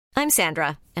I'm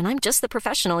Sandra, and I'm just the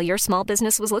professional your small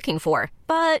business was looking for.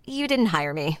 But you didn't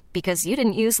hire me because you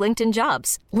didn't use LinkedIn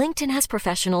Jobs. LinkedIn has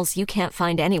professionals you can't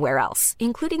find anywhere else,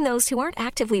 including those who aren't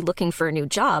actively looking for a new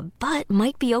job, but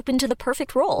might be open to the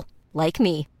perfect role, like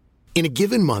me. In a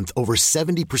given month, over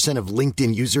 70% of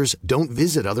LinkedIn users don't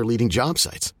visit other leading job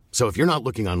sites. So if you're not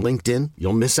looking on LinkedIn,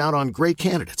 you'll miss out on great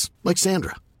candidates like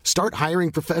Sandra. Start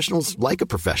hiring professionals like a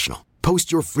professional.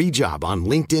 Post your free job on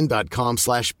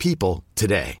linkedin.com/people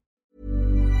today.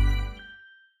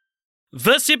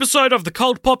 This episode of the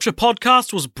Cult Popture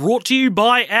podcast was brought to you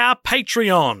by our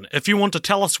Patreon. If you want to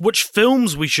tell us which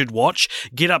films we should watch,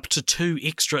 get up to 2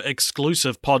 extra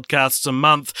exclusive podcasts a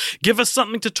month, give us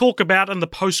something to talk about in the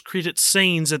post-credit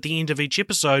scenes at the end of each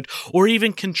episode, or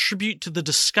even contribute to the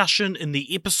discussion in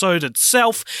the episode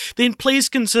itself, then please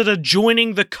consider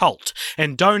joining the cult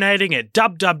and donating at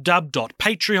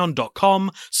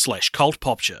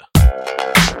www.patreon.com/cultpopture.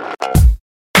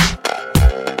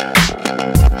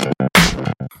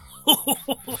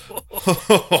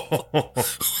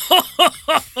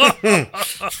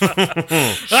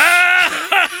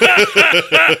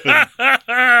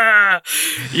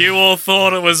 You all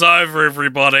thought it was over,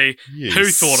 everybody. You Who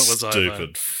thought it was over?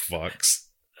 Stupid fucks.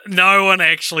 No one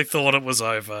actually thought it was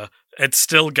over. It's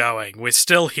still going. We're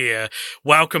still here.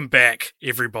 Welcome back,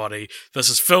 everybody. This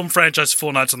is Film Franchise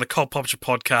Fortnights on the Cult Popture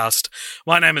podcast.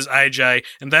 My name is AJ,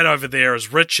 and that over there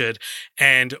is Richard,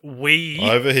 and we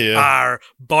Over here. are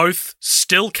both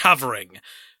still covering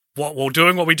what we're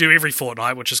doing, what we do every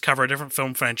fortnight, which is cover a different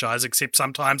film franchise, except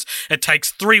sometimes it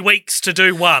takes 3 weeks to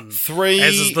do one. 3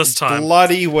 as is this time.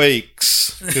 bloody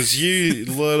weeks. Because you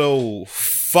little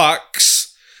fucks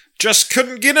just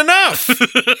couldn't get enough.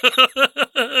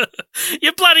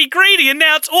 You're bloody greedy, and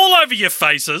now it's all over your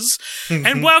faces.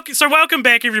 And welcome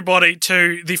back, everybody,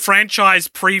 to the franchise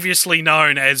previously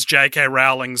known as J.K.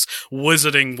 Rowling's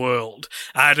Wizarding World.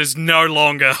 It is no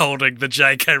longer holding the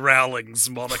J.K. Rowling's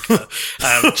moniker,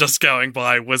 just going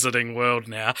by Wizarding World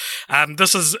now.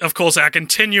 This is, of course, our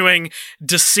continuing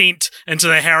descent into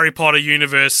the Harry Potter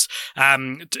universe,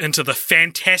 into the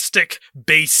Fantastic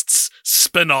Beasts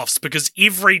spin-offs, because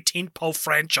every tentpole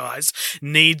franchise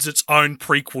needs its own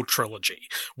prequel trilogy,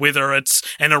 whether it's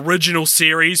an original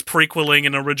series prequeling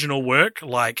an original work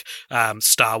like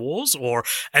Star Wars, or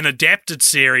an adapted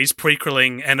series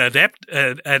prequeling an Lord of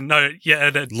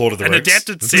the Rings.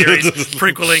 adapted series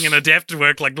prequeling an adapted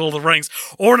work like Lord of the Rings,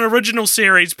 or an original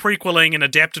series prequeling an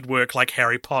adapted work like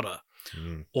Harry Potter.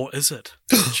 Or is it,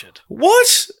 Richard?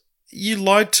 What? You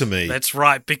lied to me. That's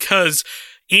right, because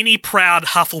any proud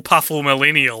Hufflepuffle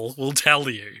millennial will tell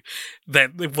you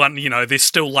that they're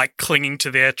still like clinging to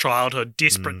their childhood,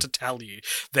 desperate to tell you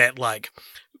that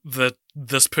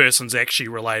this person's actually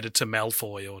related to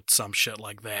Malfoy or some shit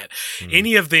like that.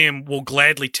 Any of them will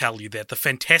gladly tell you that the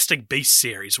Fantastic Beasts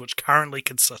series, which currently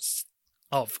consists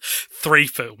of 3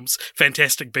 films,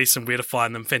 Fantastic Beasts and Where to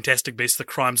Find Them, Fantastic Beasts, The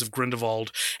Crimes of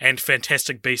Grindelwald, and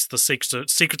Fantastic Beasts, The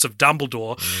Secrets of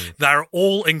Dumbledore, they're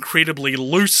all incredibly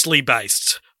loosely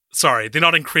based. Sorry, they're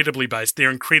not incredibly based,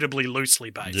 they're incredibly loosely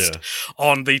based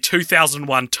on the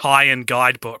 2001 tie-in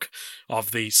guidebook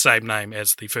of the same name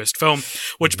as the first film,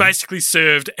 which basically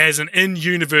served as an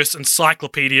in-universe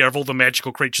encyclopedia of all the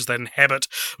magical creatures that inhabit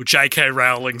J.K.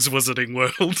 Rowling's Wizarding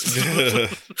World.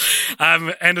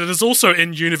 And it is also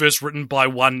in-universe written by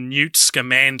one Newt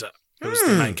Scamander, who's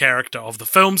the main character of the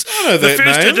films. I know that name.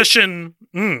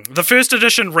 The first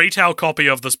edition retail copy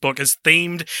of this book is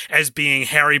themed as being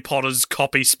Harry Potter's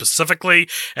copy specifically.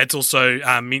 It's also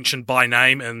mentioned by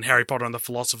name in Harry Potter and the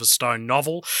Philosopher's Stone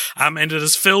novel, and it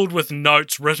is filled with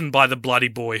notes written by the bloody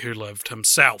boy who lived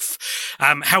himself.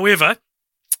 However,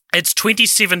 its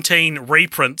 2017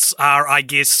 reprints are, I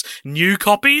guess, new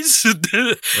copies,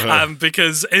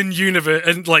 because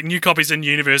new copies in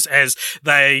universe, as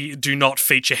they do not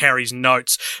feature Harry's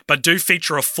notes, but do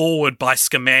feature a foreword by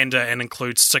Scamander and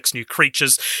includes 6 new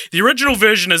creatures. The original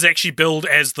version is actually billed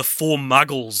as the 4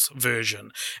 Muggles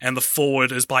version, and the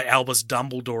foreword is by Albus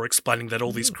Dumbledore explaining that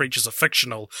all these creatures are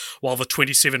fictional, while the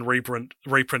 27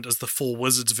 reprint is the 4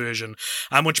 Wizards version,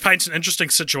 which paints an interesting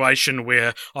situation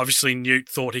where obviously Newt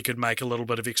thought he could make a little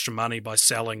bit of extra money by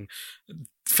selling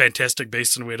Fantastic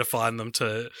Beasts and Where to Find Them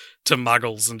to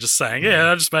Muggles and just saying,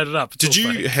 I just made it up. Did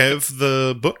you have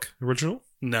the book original?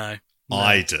 No.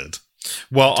 I did.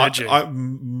 Well, Did you?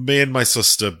 me and my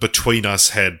sister, between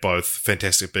us, had both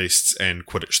Fantastic Beasts and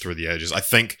Quidditch Through the Ages. I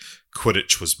think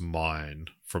Quidditch was mine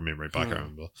from memory, but I can't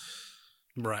remember.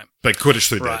 Right. But Quidditch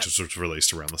Through the Ages was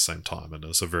released around the same time, and it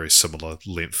was a very similar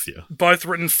length here. Both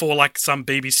written for like some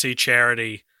BBC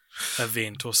charity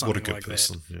event or something What a good like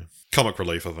person, yeah. Comic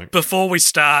relief, I think. Before we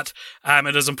start,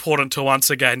 it is important to once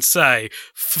again say,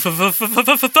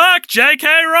 fuck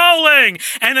J.K. Rowling!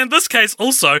 And in this case,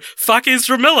 also, fuck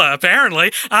Ezra Miller,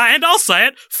 apparently. And I'll say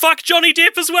it, fuck Johnny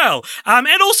Depp as well. And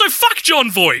also fuck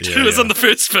Jon Voight, who was in the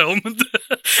first film.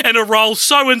 In a role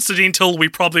so incidental, we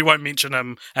probably won't mention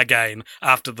him again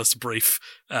after this brief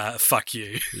fuck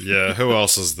you. Yeah, who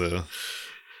else is there?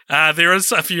 There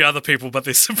is a few other people, but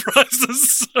they're surprises.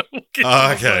 So we'll get to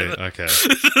them later. Okay.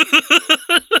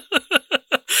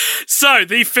 So,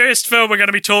 the first film we're going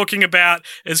to be talking about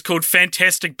is called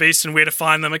Fantastic Beasts and Where to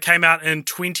Find Them. It came out in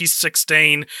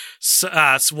 2016,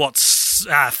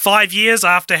 5 years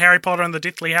after Harry Potter and the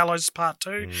Deathly Hallows Part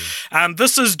 2.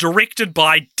 This is directed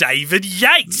by David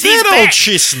Yates. He's That back. old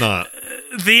chestnut.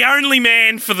 The only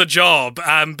man for the job.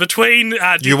 Between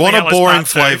You want a Hallows boring, Part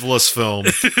 2, flavourless film,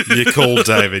 you call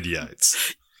David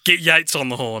Yates. Get Yates on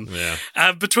the horn.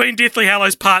 Yeah. Between Deathly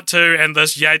Hallows Part 2 and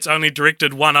this, Yates only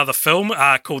directed one other film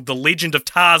called The Legend of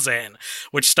Tarzan,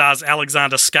 which stars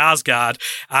Alexander Skarsgård,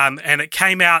 and it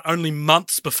came out only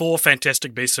months before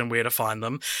Fantastic Beasts and Where to Find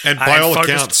Them. And by all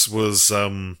accounts was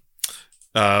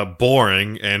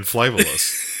boring and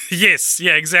flavourless. Yes,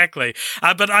 yeah, exactly.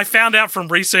 But I found out from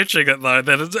researching it, though,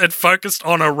 that it focused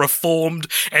on a reformed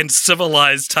and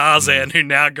civilized Tarzan who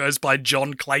now goes by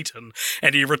John Clayton,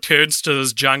 and he returns to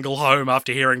his jungle home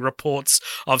after hearing reports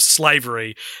of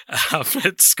slavery.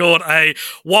 It scored a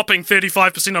whopping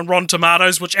 35% on Rotten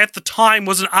Tomatoes, which at the time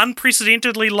was an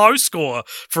unprecedentedly low score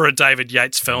for a David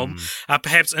Yates film,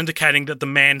 perhaps indicating that the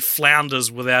man flounders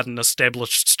without an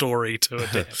established story to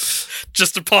adapt.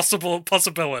 Just a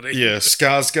possibility. Yeah,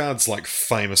 Skarsgård's like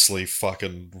famously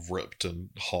fucking ripped and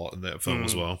hot in that film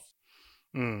as well.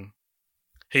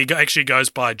 He actually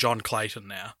goes by John Clayton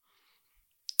now,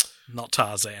 not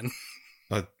Tarzan.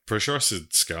 I'm pretty sure I said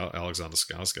Alexander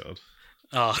Skarsgård.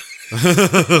 Oh.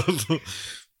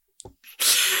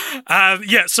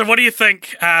 Yeah, so what do you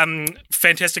think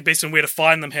Fantastic Beasts and Where to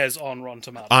Find Them has on Rotten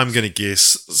Tomatoes? I'm going to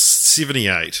guess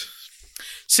 78.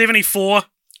 74,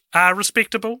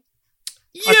 respectable.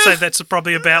 Yeah. I'd say that's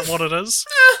probably about what it is.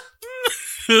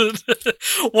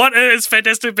 What is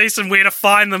Fantastic Beasts and Where to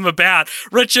Find Them about?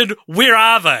 Richard, where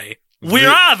are they? Where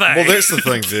are they? Well, that's the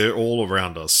thing. They're all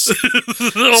around us.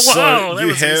 Wow, so that you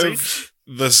was have easy.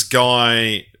 this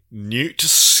guy, Newt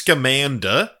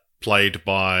Scamander, played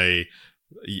by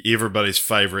everybody's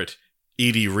favourite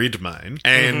Eddie Redmayne.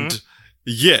 And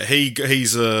yeah,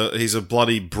 he's a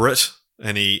bloody Brit.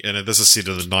 And this is set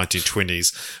in the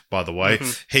 1920s, by the way.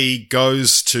 He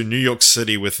goes to New York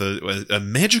City with a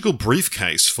magical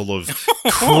briefcase full of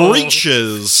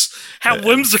creatures. How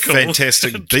whimsical.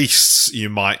 Fantastic beasts, you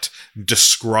might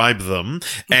describe them.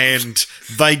 And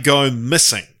they go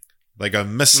missing.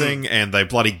 And they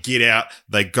bloody get out.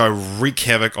 They go wreak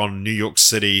havoc on New York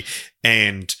City.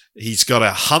 And he's got to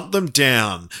hunt them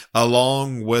down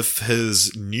along with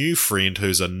his new friend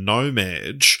who's a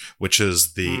nomad, which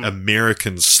is the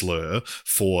American slur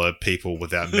for people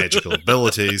without magical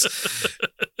abilities.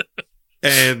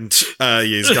 And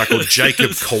he's a guy called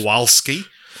Jacob Kowalski.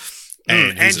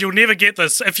 And you'll never get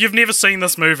this if you've never seen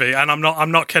this movie, and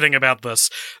I'm not kidding about this.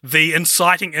 The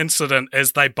inciting incident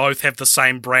is they both have the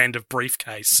same brand of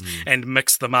briefcase and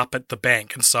mix them up at the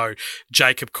bank, and so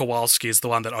Jacob Kowalski is the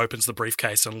one that opens the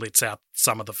briefcase and lets out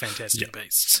some of the Fantastic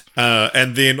Beasts.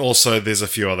 And then also there's a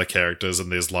few other characters, and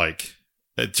there's like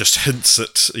it just hints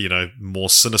at more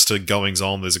sinister goings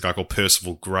on. There's a guy called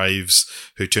Percival Graves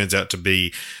who turns out to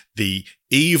be the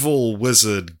evil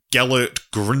wizard Gellert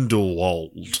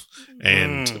Grindelwald.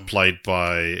 And played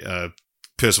by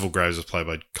Percival Graves is played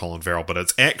by Colin Farrell, but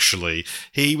it's actually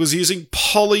he was using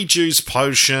Polyjuice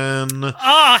Potion.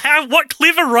 Oh, what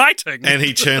clever writing! And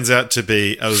he turns out to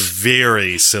be a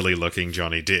very silly-looking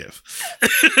Johnny Depp.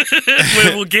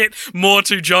 We'll get more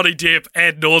to Johnny Depp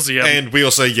ad nauseum. And we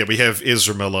also, we have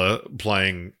Ezra Miller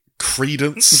playing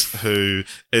Credence, who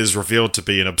is revealed to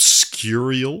be an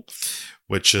obscurial,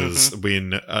 which is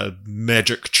when a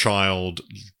magic child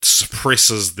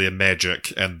suppresses their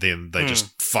magic and then they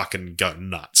just fucking go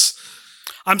nuts.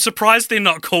 I'm surprised they're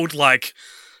not called like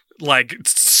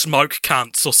smoke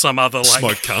cunts or some other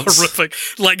horrific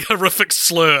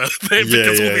slur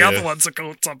because all the other ones are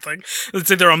called something.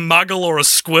 It's either a muggle or a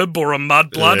squib or a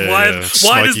mudblood.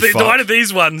 Why do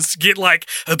these ones get like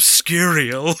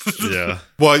obscurial? Yeah.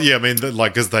 Well, yeah, I mean,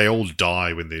 because they all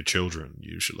die when they're children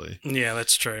usually. Yeah,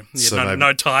 that's true. So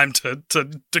no time to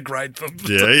degrade them.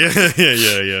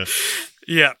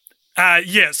 Yeah.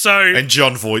 And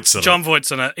Jon Voight's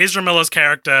in it. Ezra Miller's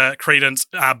character, Credence,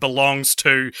 belongs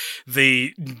to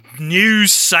the New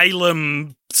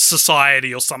Salem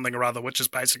society or something or other, which is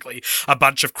basically a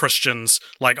bunch of Christians,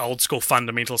 like old school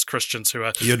fundamentalist Christians who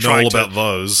are You know trying all to about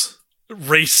those.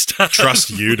 restart. Trust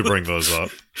you to bring those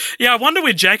up. Yeah, I wonder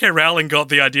where J.K. Rowling got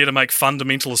the idea to make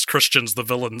fundamentalist Christians the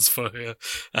villains for her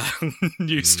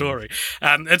new story.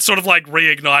 It's sort of like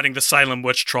reigniting the Salem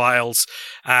witch trials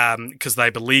because they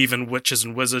believe in witches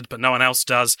and wizards, but no one else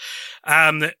does.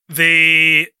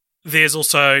 There's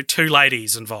also two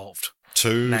ladies involved.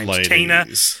 Two named ladies. Tina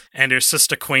and her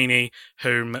sister Queenie,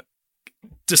 whom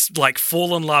just like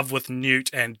fall in love with Newt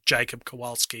and Jacob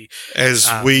Kowalski. As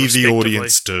we, the respectively.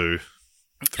 audience, do.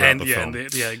 Throughout the film.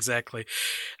 Exactly.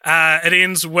 It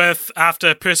ends with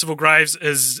after Percival Graves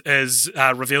is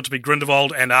revealed to be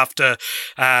Grindelwald, and after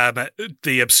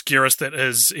the obscurus that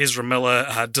is Ezra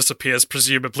Miller disappears,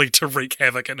 presumably to wreak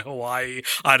havoc in Hawaii.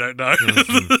 I don't know.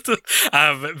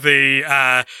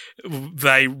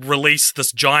 They release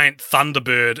this giant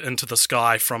thunderbird into the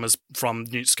sky from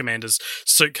Newt Scamander's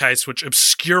suitcase, which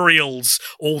obscurials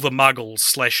all the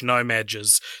Muggles /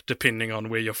 No-Magers, depending on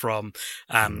where you're from,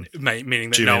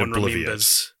 meaning that no one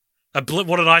remembers.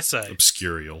 What did I say?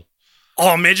 Obscurial.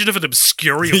 Oh, imagine if it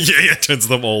obscurial. Yeah, it turns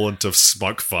them all into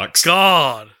smoke fucks.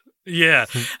 God. Yeah.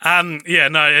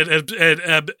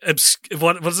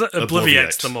 What was it?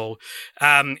 Obliviates them all.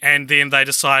 And then they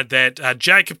decide that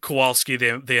Jacob Kowalski,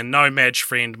 their no-mage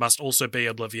friend, must also be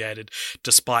obliviated,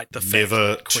 despite the fact Never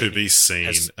that to be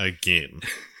seen again.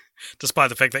 Despite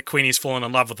the fact that Queenie's fallen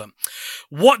in love with him.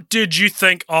 What did you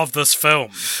think of this film?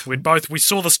 We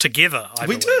saw this together, I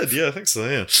believe. did, yeah, I think so,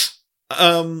 yeah.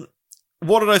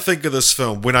 What did I think of this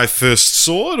film? When I first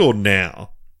saw it or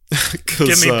now?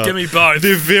 Give me both.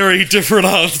 They're very different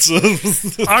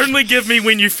answers. Only give me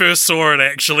when you first saw it,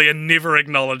 actually, and never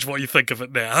acknowledge what you think of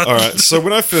it now. Alright, so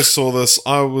when I first saw this,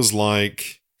 I was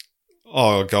like,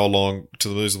 I'll go along to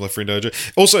the movies with my friend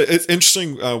OJ. Also, it's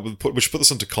interesting, we should put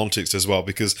this into context as well,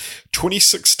 because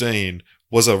 2016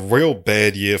 was a real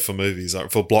bad year for movies,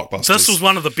 for blockbusters. This was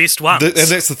one of the best ones. And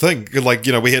that's the thing. Like,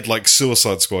 we had like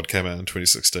Suicide Squad came out in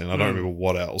 2016. I don't remember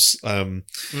what else.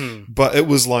 But it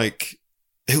was like,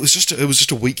 it was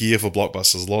just a weak year for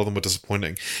blockbusters. A lot of them were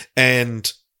disappointing. And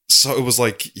so it was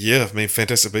like, yeah, I mean,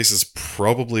 Fantastic Beasts is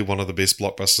probably one of the best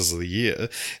blockbusters of the year.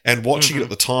 And watching it at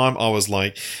the time, I was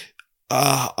like,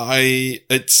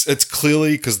 it's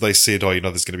clearly because they said,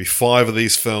 there's going to be 5 of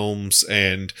these films,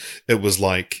 and it was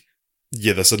like,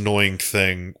 yeah, this annoying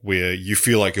thing where you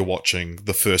feel like you're watching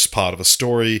the first part of a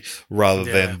story rather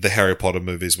than the Harry Potter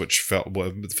movies, which felt,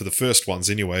 for the first ones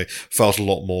anyway, felt a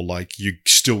lot more like you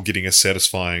still getting a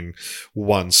satisfying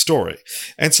one story.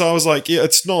 And so I was like, yeah,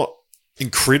 it's not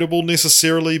incredible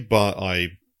necessarily, but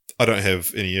I don't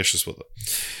have any issues with it.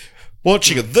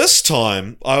 Watching it this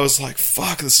time, I was like,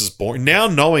 fuck, this is boring. Now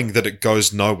knowing that it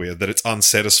goes nowhere, that it's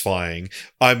unsatisfying,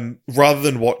 rather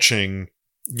than watching,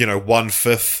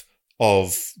 1/5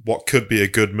 of what could be a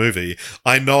good movie,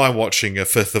 I know I'm watching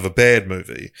 1/5 of a bad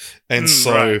movie. And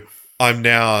so I'm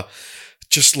now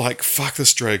just like, fuck,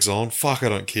 this drags on. Fuck, I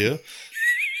don't care.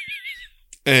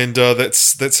 And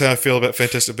that's how I feel about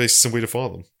Fantastic Beasts and Where to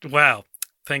Find Them. Wow.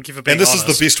 Thank you for being honest. honest. And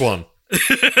this is the best one.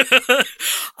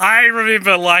 I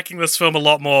remember liking this film a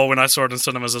lot more when I saw it in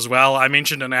cinemas as well. I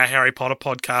mentioned in our Harry Potter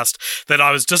podcast that I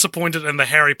was disappointed in the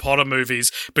Harry Potter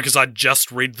movies because I'd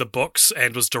just read the books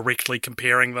and was directly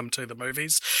comparing them to the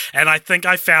movies. And I think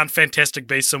I found Fantastic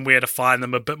Beasts and Where to Find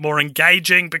Them a bit more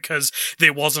engaging because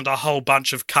there wasn't a whole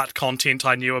bunch of cut content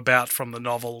I knew about from the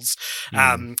novels.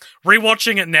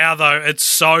 Rewatching it now, though, it's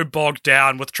so bogged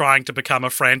down with trying to become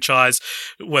a franchise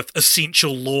with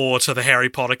essential lore to the Harry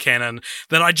Potter canon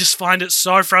that I just find it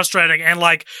so frustrating. And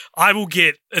like, I will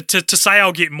get to say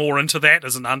I'll get more into that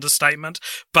is an understatement,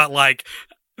 but like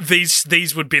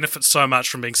these would benefit so much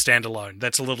from being standalone.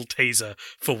 That's a little teaser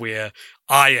for where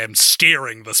I am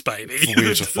steering this baby.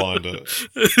 Where to find it.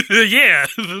 Yeah.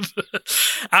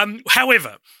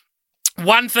 However,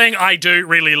 one thing I do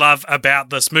really love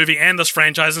about this movie and this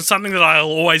franchise, and something that I'll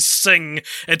always sing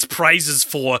its praises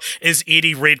for, is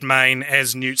Eddie Redmayne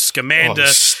as Newt Scamander. Oh,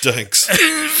 stinks.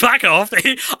 Fuck off.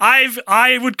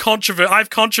 I've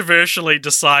controversially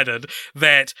decided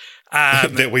that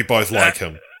that we both like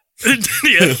him.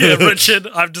 yeah, Richard,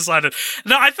 I've decided.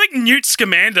 No, I think Newt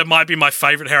Scamander might be my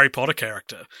favourite Harry Potter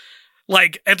character.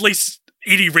 Like, at least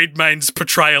Eddie Redmayne's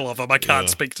portrayal of him. I can't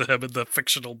speak to him in the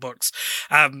fictional books.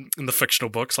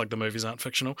 Like the movies aren't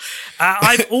fictional.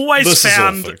 I've always this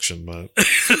found... is all fiction, mate.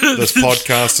 This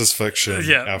podcast is fiction.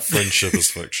 Yeah. Our friendship is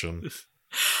fiction.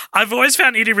 I've always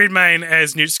found Eddie Redmayne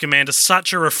as Newt Scamander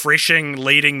such a refreshing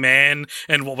leading man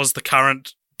in what was the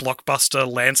current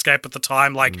blockbuster landscape at the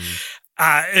time. Like,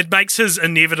 It makes his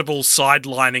inevitable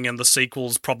sidelining in the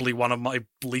sequels probably one of my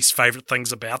least favorite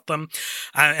things about them.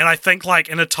 And I think, like,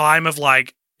 in a time of,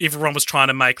 like, everyone was trying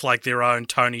to make, like, their own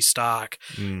Tony Stark,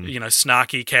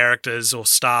 snarky characters or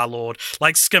Star-Lord,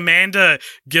 like, Scamander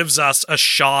gives us a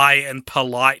shy and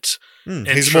polite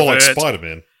he's more like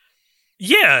Spider-Man.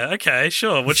 Yeah, okay,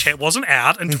 sure, which wasn't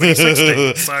out in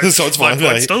 2016, so it's fine.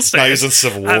 No, he's in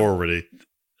Civil War already.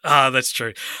 That's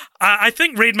true. I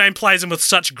think Redmayne plays him with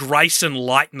such grace and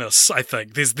lightness. I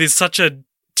think there's such a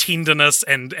tenderness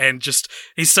and just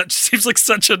seems like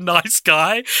such a nice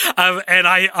guy. And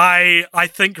I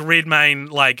think Redmayne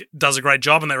like does a great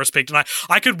job in that respect. And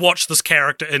I could watch this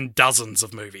character in dozens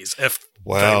of movies if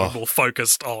they were more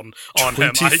focused on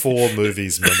him. 24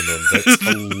 movies minimum. That's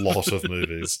a lot of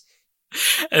movies.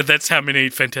 And that's how many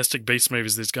Fantastic Beasts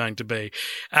movies there's going to be.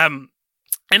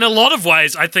 In a lot of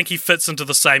ways, I think he fits into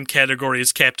the same category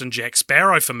as Captain Jack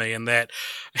Sparrow for me, in that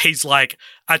he's like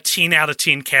a 10 out of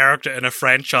 10 character in a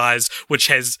franchise which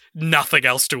has nothing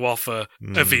else to offer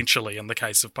eventually, in the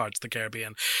case of Pirates of the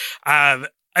Caribbean.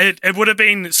 It would have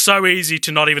been so easy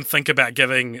to not even think about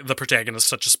giving the protagonist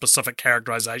such a specific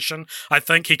characterization. I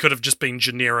think he could have just been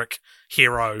generic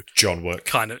hero. John Wick.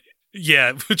 Kind of.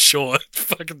 Yeah, sure.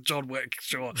 Fucking John Wick,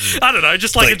 sure. I don't know,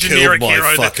 just like a generic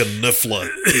hero. They killed my fucking Niffler.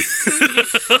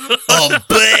 I'm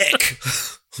back!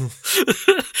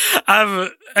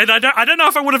 And I don't know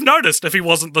if I would have noticed if he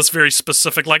wasn't this very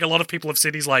specific. Like, a lot of people have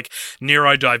said he's like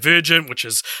neurodivergent, which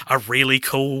is a really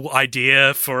cool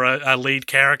idea for a lead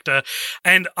character.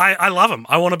 And I love him.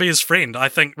 I want to be his friend. I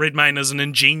think Redmayne is an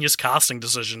ingenious casting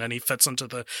decision, and he fits into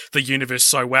the universe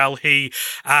so well. He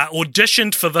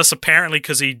auditioned for this apparently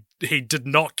because he did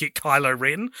not get Kylo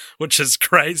Ren, which is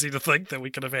crazy to think that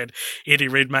we could have had Eddie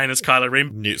Redmayne as Kylo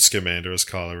Ren. Newt Scamander as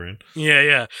Kylo Ren.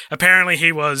 Yeah. Apparently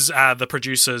he was the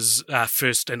producer's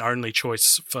first and only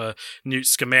choice for Newt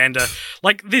Scamander.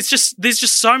 Like, there's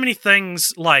just so many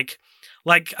things, like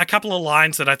a couple of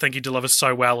lines that I think he delivers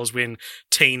so well is when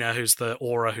Tina, who's the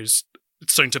Aura, who's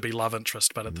soon to be love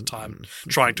interest, but at the time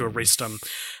trying to arrest him,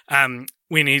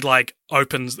 when he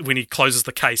when he closes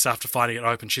the case after finding it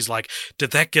open, she's like,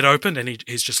 "Did that get opened?" And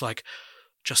he's just like,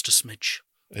 "Just a smidge."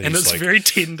 And it's like, very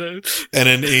tender. And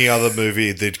in any other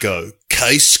movie, they'd go,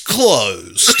 "Case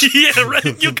closed." Yeah,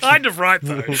 right. You're kind of right,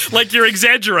 though. Like, you're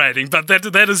exaggerating, but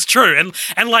that is true.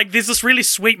 And like, there's this really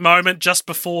sweet moment just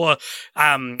before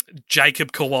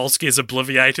Jacob Kowalski is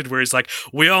obliviated, where he's like,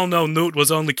 "We all know Newt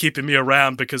was only keeping me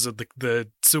around because of the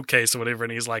suitcase or whatever."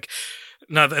 And he's like,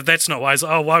 "No, that's not why." He's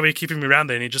like, "Oh, why were you keeping me around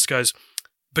then?" And he just goes,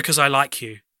 "Because I like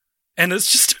you." And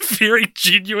it's just a very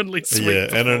genuinely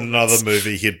sweet and in another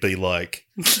movie, he'd be like,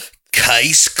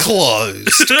 "Case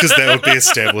closed," because that would be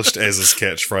established as his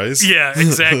catchphrase. Yeah,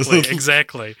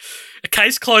 exactly. A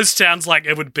Case Closed sounds like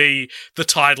it would be the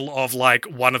title of, like,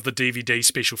 one of the DVD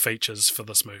special features for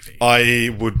this movie.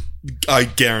 I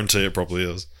guarantee it probably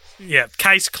is. Yeah,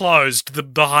 Case Closed, the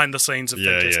behind the scenes of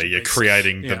Fantastic Beasts.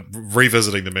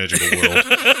 Revisiting the magical world.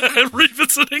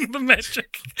 Revisiting the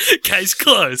magic. Case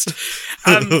Closed.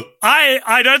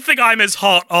 I don't think I'm as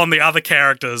hot on the other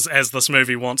characters as this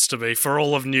movie wants to be, for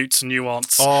all of Newt's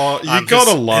nuance. Oh, you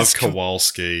gotta love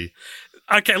Kowalski.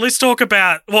 Okay, let's talk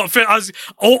about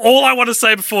all I want to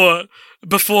say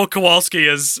before Kowalski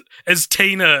is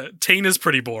Tina. Tina's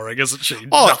pretty boring, isn't she?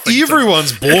 Oh,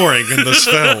 everyone's boring in this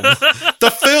film.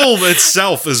 The film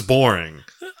itself is boring.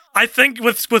 I think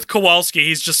with Kowalski,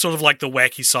 he's just sort of like the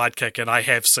wacky sidekick, and I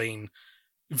have seen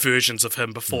versions of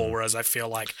him before, whereas I feel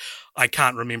like I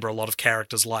can't remember a lot of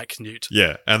characters like Newt.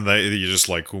 Yeah, and you're just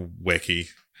like wacky.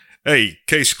 Hey,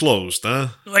 case closed, huh?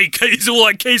 Hey, case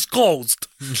closed.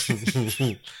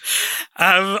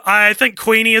 I think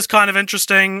Queenie is kind of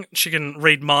interesting. She can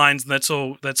read minds, and that's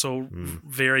all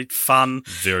very fun.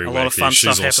 Very a wacky. lot of fun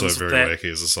She's stuff also happens very with that.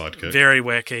 wacky as a sidekick. Very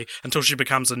wacky, until she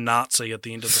becomes a Nazi at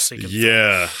the end of the second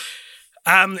Yeah.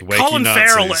 film. Colin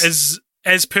Nazis. Farrell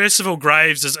as Percival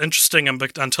Graves is interesting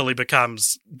until he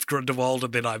becomes Grindelwald,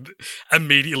 and then I'm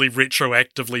immediately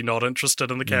retroactively not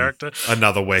interested in the character.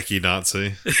 Another wacky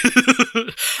Nazi.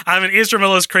 Ezra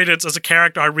Miller's credits as a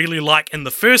character I really like in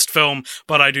the first film,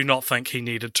 but I do not think he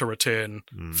needed to return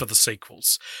for the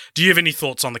sequels. Do you have any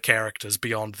thoughts on the characters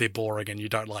beyond they're boring and you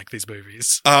don't like these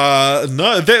movies?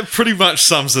 No, that pretty much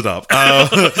sums it up.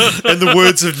 In the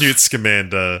words of Newt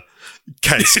Scamander,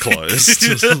 case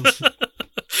closed.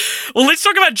 Well, let's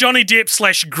talk about Johnny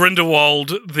Depp /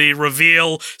 Grindelwald, the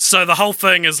reveal. So the whole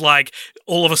thing is like,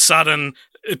 all of a sudden,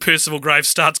 Percival Graves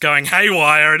starts going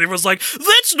haywire, and everyone's like,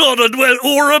 "That's not an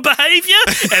aura behavior,"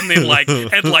 and then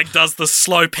does the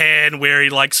slow pan where he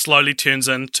like slowly turns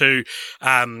into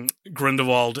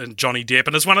Grindelwald and Johnny Depp,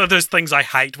 and it's one of those things I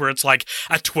hate where it's like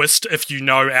a twist if you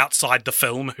know outside the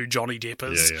film who Johnny Depp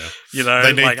is. Yeah. You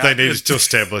know, they needed to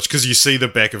establish, because you see the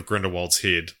back of Grindelwald's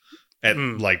head at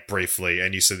briefly,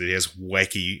 and you see that he has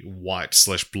wacky white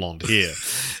 / blonde hair,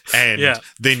 and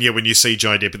then when you see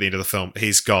Johnny Depp at the end of the film,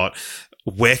 he's got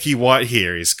wacky white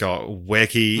hair, he's got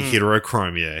wacky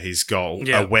heterochromia, he's got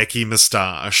a wacky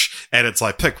moustache, and it's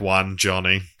like, pick one,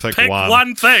 Johnny. Pick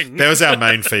one thing. That was our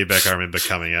main feedback, I remember,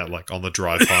 coming out like on the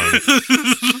drive home.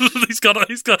 he's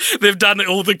got they've done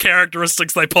all the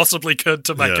characteristics they possibly could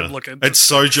to make him look interesting. It's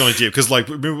so Johnny Depp, because like,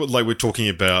 remember, like, we're talking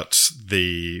about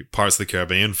the Pirates of the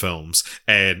Caribbean films,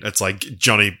 and it's like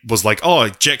Johnny was like, oh,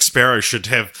 Jack Sparrow should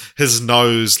have his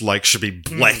nose like should be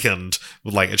blackened,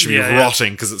 like it should be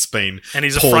rotting because it's been and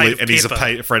he's poorly, afraid of and he's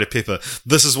afraid of pepper.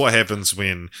 This is what happens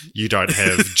when you don't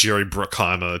have Jerry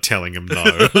Bruckheimer telling him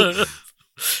no.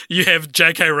 You have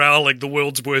J.K. Rowling, the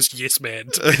world's worst yes man.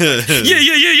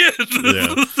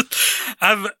 Yeah.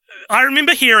 I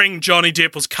remember hearing Johnny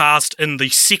Depp was cast in the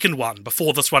second one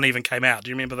before this one even came out. Do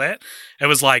you remember that? It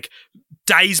was like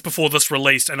days before this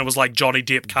released, and it was like Johnny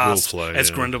Depp cast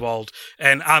as Grindelwald.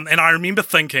 And I remember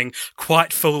thinking,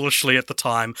 quite foolishly at the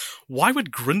time, why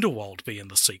would Grindelwald be in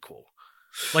the sequel?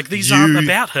 Like, these aren't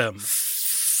about him.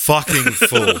 Fucking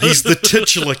fool. He's the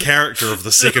titular character of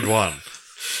the second one.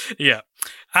 Yeah.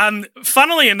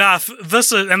 Funnily enough,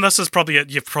 this is probably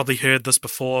you've probably heard this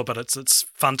before, but it's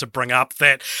fun to bring up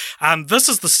that this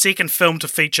is the second film to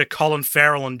feature Colin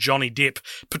Farrell and Johnny Depp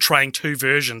portraying two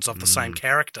versions of the same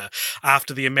character,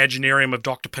 after the Imaginarium of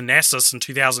Dr. Parnassus in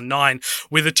 2009,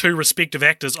 where the two respective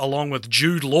actors, along with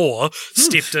Jude Law,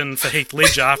 stepped in for Heath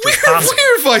Ledger after his passing.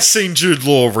 Where have I seen Jude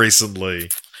Law recently?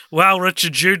 Well,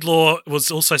 Richard, Jude Law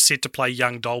was also set to play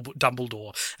young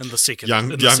Dumbledore in the second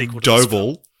young sequel.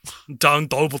 Doble.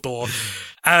 Dumbledore.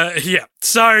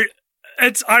 So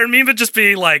I remember just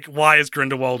being like, why is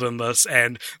Grindelwald in this?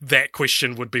 And that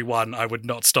question would be one I would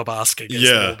not stop asking as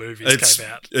the more movies came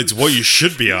out. It's what you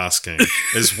should be asking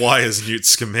is, why is Newt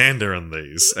Scamander in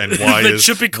these? And why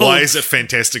is it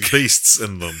Fantastic Beasts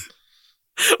in them?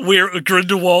 Where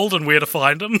Grindelwald and where to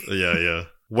find them? Yeah.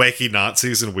 Wacky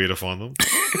Nazis and where to find them.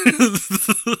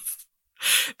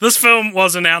 This film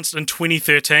was announced in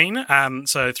 2013,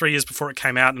 so 3 years before it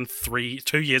came out and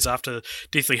 2 years after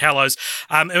Deathly Hallows.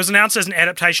 It was announced as an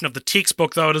adaptation of the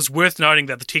textbook, though it is worth noting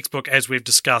that the textbook, as we've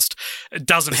discussed,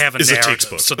 doesn't have a narrative. A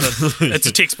textbook. So it's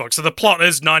a textbook. So the plot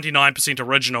is 99%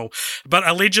 original. But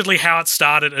allegedly how it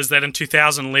started is that in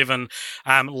 2011,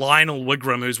 Lionel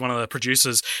Wigram, who's one of the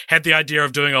producers, had the idea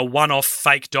of doing a one-off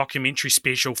fake documentary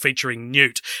special featuring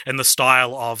Newt in the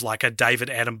style of like a David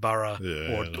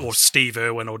Attenborough or Steve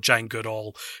Irwin or Jane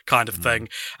Goodall kind of thing,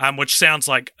 which sounds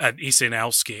like an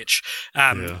SNL sketch.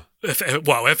 If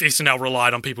SNL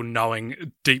relied on people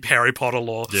knowing deep Harry Potter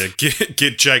lore. Yeah,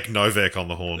 get Jake Novak on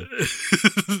the horn.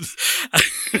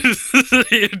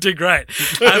 He'd do great.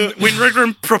 When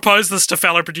Wigram proposed this to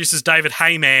fellow producers David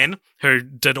Heyman, who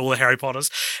did all the Harry Potters,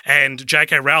 and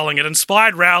J.K. Rowling, it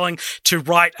inspired Rowling to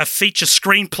write a feature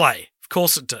screenplay.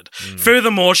 Course it did.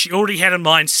 Furthermore, she already had in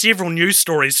mind several news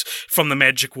stories from the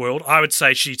magic world. I would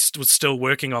say she was still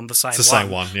working on the same one. It's the same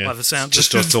one, yeah. By the sound.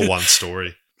 Just still one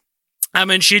story.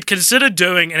 And she'd considered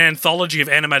doing an anthology of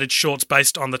animated shorts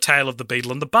based on The Tale of the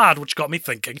Beadle and the Bard, which got me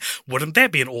thinking, wouldn't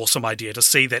that be an awesome idea to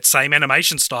see that same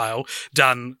animation style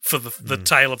done for the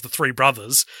Tale of the Three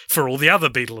Brothers for all the other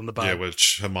Beadle and the Bard? Yeah,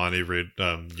 which Hermione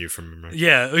knew from memory.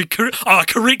 Yeah.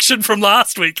 Correction from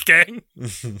last week, gang.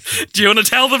 Do you want to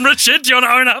tell them, Richard? Do you want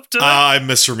to own up to that? I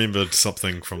misremembered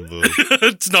something from the...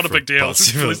 It's not a big deal.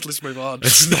 Let's move on.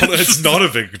 It's not a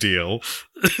big deal.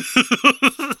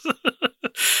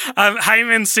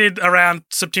 Heyman said around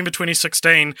September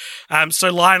 2016,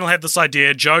 so Lionel had this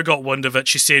idea, Jo got wind of it,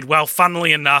 she said, well,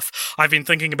 funnily enough, I've been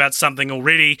thinking about something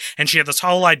already, and she had this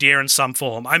whole idea in some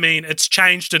form. I mean, it's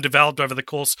changed and developed over the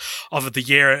course of the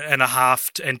year and a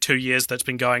half and 2 years that's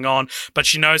been going on, but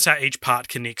she knows how each part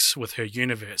connects with her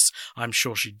universe. I'm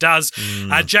sure she does.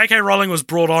 J.K. Rowling was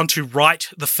brought on to write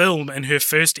the film in her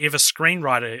first ever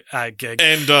screenwriter gig.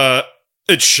 And,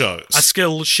 it shows. A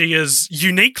skill she is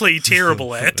uniquely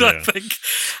terrible at, I think.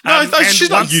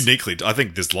 She's not uniquely. I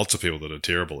think there's lots of people that are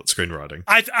terrible at screenwriting.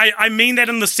 I mean that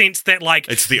in the sense that, like...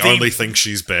 It's the only thing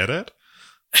she's bad at?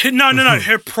 No.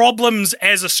 Her problems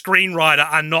as a screenwriter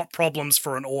are not problems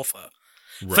for an author.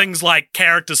 Right. Things like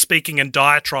characters speaking in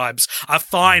diatribes are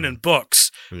fine in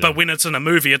books. But when it's in a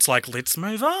movie, it's like, let's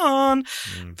move on.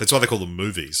 That's why they call them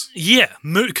movies. Yeah,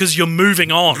 because you're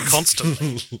moving on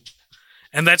constantly.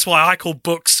 And that's why I call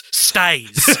books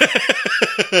stays.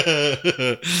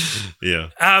 Yeah.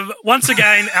 Once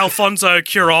again, Alfonso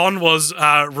Cuarón was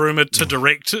rumoured to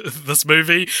direct this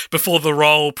movie before the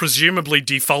role presumably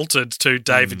defaulted to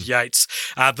David Yates,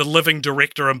 the living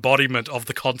director embodiment of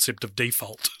the concept of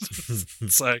default.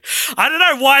 So, I don't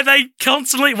know why they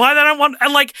don't want,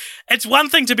 and like, it's one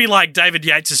thing to be like, David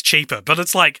Yates is cheaper, but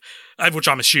it's like, which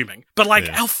I'm assuming. But like,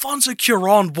 Alfonso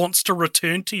Cuarón wants to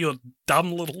return to your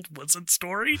dumb little wizard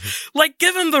story. Like,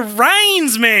 give him the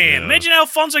reins, man. Yeah. Imagine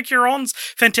Alfonso Cuarón's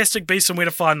Fantastic Beasts and Where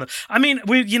to Find Them. I mean,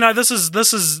 this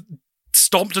is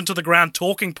stomped into the ground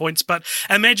talking points, but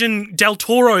imagine Del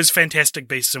Toro's Fantastic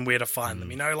Beasts and Where to Find Them,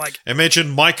 like... Imagine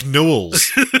Mike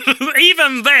Newell's.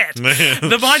 Even that!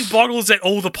 The mind boggles at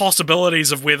all the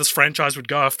possibilities of where this franchise would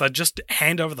go if they'd just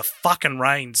hand over the fucking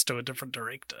reins to a different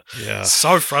director. Yeah.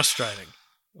 So frustrating.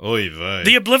 Oy vey.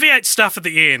 The Obliviate stuff at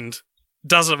the end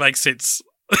doesn't make sense.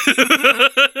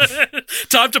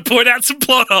 Time to point out some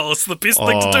plot holes. The best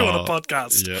thing to do on a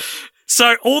podcast. Yeah.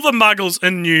 So all the muggles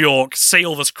in New York see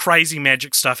all this crazy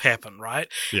magic stuff happen, right?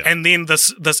 Yeah. And then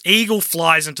this eagle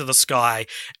flies into the sky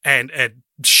and it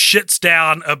shits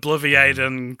down Obliviate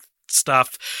and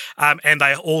stuff. And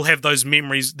they all have their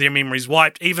memories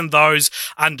wiped, even those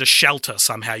under shelter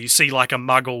somehow. You see like a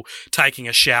muggle taking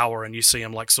a shower and you see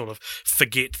him like sort of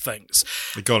forget things.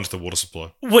 They go into the water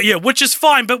supply. Well, yeah, which is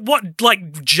fine, but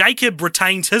like Jacob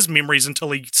retains his memories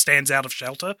until he stands out of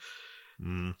shelter.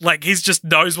 Like, he just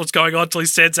knows what's going on until he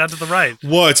stands out of the rain.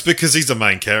 Well, it's because he's the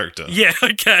main character. Yeah,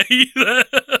 okay.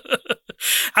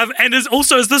 And is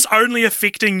this only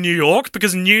affecting New York?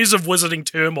 Because news of wizarding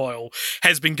turmoil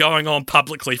has been going on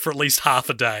publicly for at least half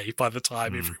a day by the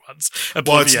time everyone's obliviated.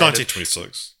 Well, it's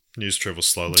 1926. News travels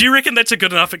slowly. Do you reckon that's a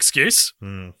good enough excuse?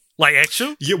 Like,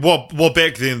 actual? Yeah, well,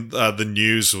 back then, the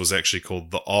news was actually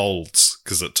called the Olds,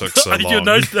 because it took so long. You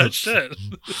know that shit.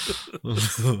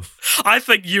 I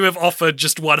think you have offered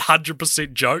just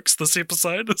 100% jokes this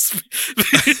episode.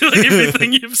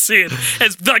 Everything you've said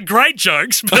has great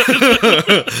jokes,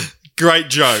 but... Great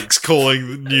jokes calling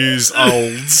the news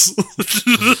Olds.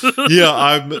 Yeah,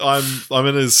 I'm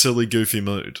in a silly, goofy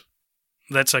mood.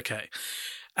 That's okay.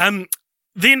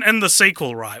 Then in the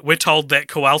sequel, right, we're told that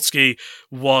Kowalski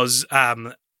was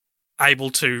able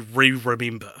to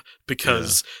remember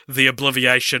because the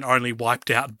Obliviation only wiped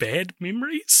out bad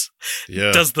memories.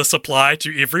 Yeah. Does this apply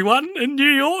to everyone in New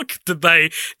York?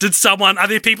 Are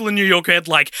there people in New York who had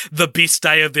like the best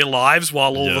day of their lives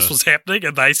while all this was happening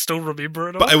and they still remember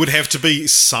it all? But it would have to be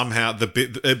somehow,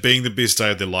 it being the best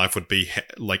day of their life would be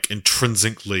like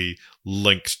intrinsically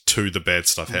linked to the bad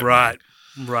stuff happening.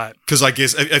 Right. Because I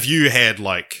guess if you had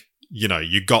like,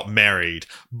 you got married,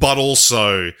 but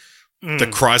also the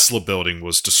Chrysler building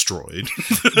was destroyed,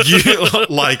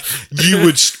 you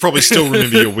would probably still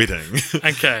remember your wedding.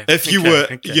 Okay. If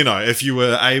you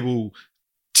were able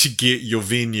to get your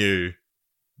venue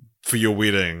for your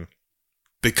wedding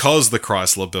because the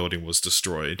Chrysler building was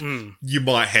destroyed, you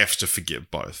might have to forget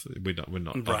both. We're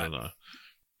not. Right. I don't know.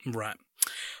 Right.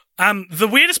 The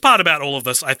weirdest part about all of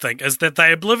this, I think, is that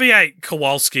they obliviate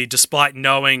Kowalski despite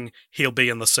knowing he'll be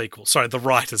in the sequel. Sorry, the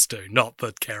writers do, not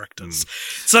the characters.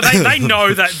 So they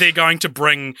know that they're going to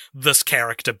bring this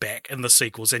character back in the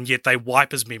sequels, and yet they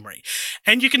wipe his memory.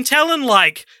 And you can tell in,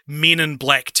 like, Men in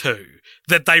Black 2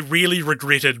 that they really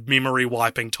regretted memory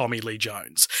wiping Tommy Lee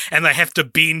Jones. And they have to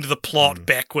bend the plot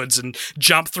backwards and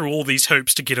jump through all these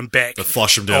hoops to get him back. They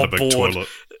flush him down a big toilet.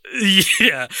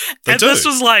 Yeah. This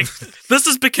was like, this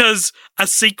is because a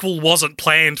sequel wasn't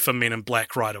planned for Men in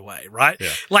Black right away, right?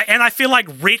 Yeah. And I feel like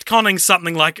retconning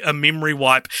something like a memory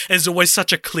wipe is always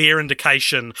such a clear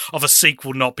indication of a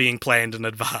sequel not being planned in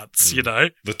advance,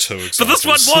 The two examples. But this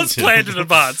one was planned in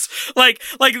advance. Like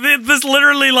there's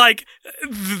literally like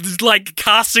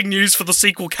casting news for the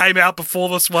sequel came out before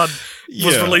this one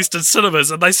was released in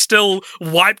cinemas, and they still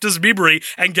wiped his memory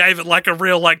and gave it like a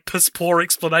real like piss poor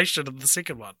explanation in the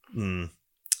second one.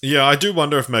 Yeah, I do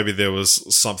wonder if maybe there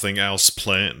was something else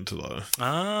planned, though.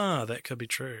 Ah, that could be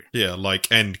true. Yeah,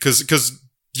 and because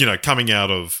coming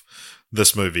out of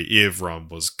this movie, everyone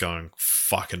was going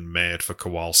fucking mad for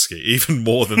Kowalski, even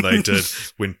more than they did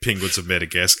when Penguins of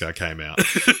Madagascar came out,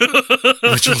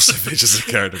 which also features a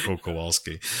character called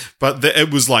Kowalski. But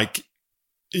it was like,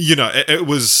 it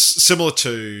was similar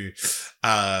to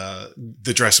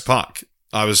the Jurassic Park.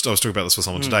 I was talking about this with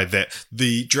someone today, that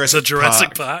the Jurassic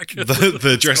Park. Park.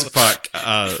 The Jurassic Park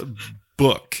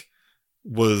book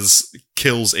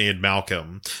kills Ian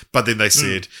Malcolm, but then they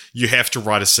said you have to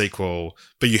write a sequel,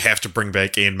 but you have to bring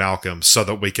back Ian Malcolm so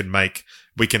that we can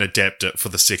adapt it for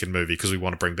the second movie because we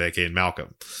want to bring back Ian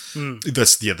Malcolm.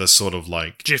 This sort of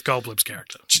like Jeff Goldblum's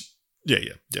character.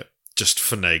 Yeah, just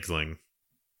finagling.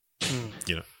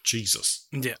 Jesus.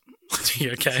 Yeah.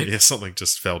 You okay? Yeah, something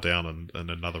just fell down in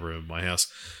another room in my house.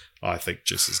 I think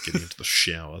Jess is getting into the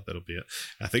shower. That'll be it.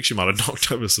 I think she might have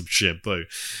knocked over some shampoo.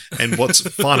 And what's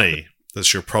funny is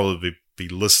she'll probably be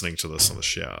listening to this in the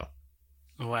shower.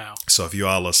 Wow. So if you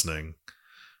are listening,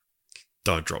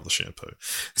 don't drop the shampoo.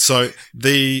 So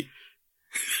the...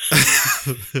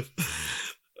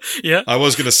 Yeah. I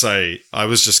was just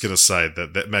going to say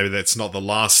that maybe that's not the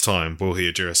last time we'll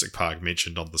hear Jurassic Park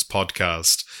mentioned on this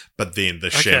podcast, but then the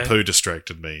shampoo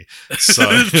distracted me. So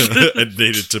it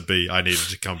needed to be, I needed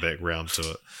to come back round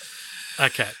to it.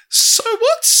 Okay. So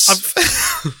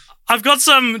I've got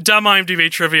some dumb IMDb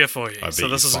trivia for you. So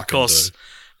this is, of fucking course,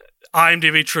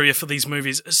 IMDb trivia for these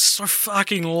movies is so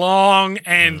fucking long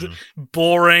and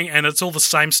boring, and it's all the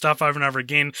same stuff over and over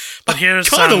again. But here's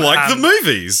kind of like the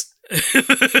movies.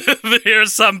 Here are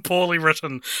some poorly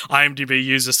written IMDb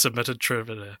user-submitted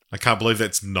trivia. I can't believe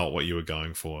that's not what you were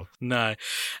going for. No.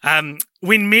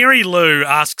 When Mary Lou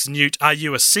asks Newt, "Are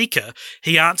you a seeker?"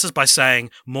 he answers by saying,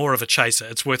 "More of a chaser."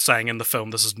 It's worth saying in the film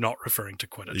this is not referring to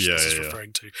Quidditch. This is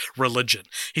referring to religion.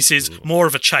 He says, "More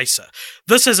of a chaser."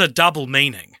 This has a double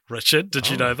meaning, Richard.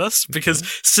 Did you know this? Because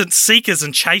since seekers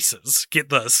and chasers, get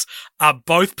this, are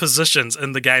both positions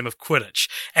in the game of Quidditch.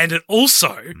 And it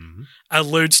also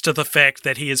alludes to the fact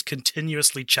that he is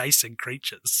continuously chasing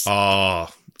creatures. Oh,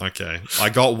 okay. I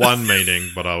got one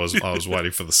meaning, but I was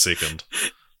waiting for the second.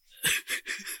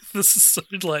 This is so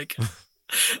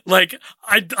like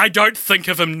I don't think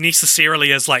of him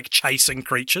necessarily as like chasing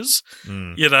creatures,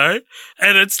 you know?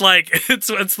 And it's like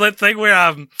it's that thing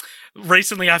where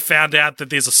recently I found out that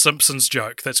there's a Simpsons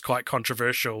joke that's quite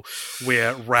controversial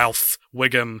where Ralph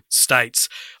Wiggum states,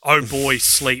 "Oh boy,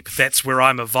 sleep, that's where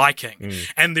I'm a Viking."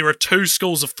 And there are two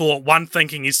schools of thought. One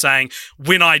thinking he's saying,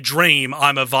 when I dream,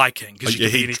 I'm a Viking. Because you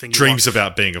can be anything you dreams want.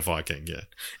 about being a Viking, yeah.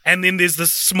 And then there's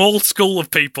this small school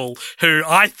of people who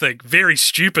I think very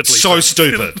stupidly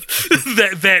stupid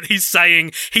that he's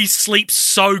saying he sleeps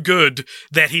so good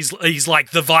that he's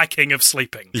like the Viking of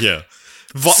sleeping. Yeah.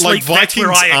 Sleep, Vikings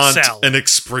aren't an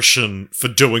expression for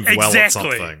doing well at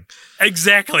something.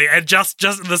 Exactly. And just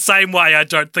in the same way, I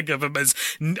don't think of him as...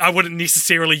 I wouldn't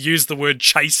necessarily use the word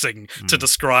chasing to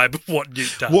describe what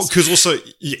Newt does. Well,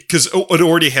 because it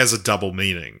already has a double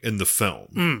meaning in the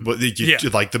film. But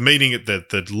like the meaning,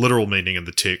 the literal meaning in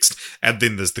the text, and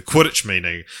then there's the Quidditch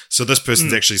meaning. So this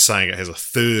person's actually saying it has a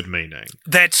third meaning.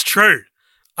 That's true.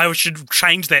 I should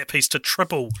change that piece to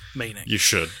triple meaning. You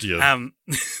should, yeah.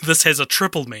 This has a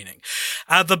triple meaning.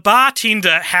 The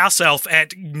bartender house elf at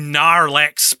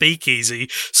Narlac Speakeasy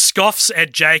scoffs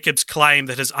at Jacob's claim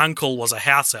that his uncle was a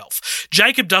house elf.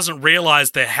 Jacob doesn't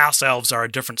realise that house elves are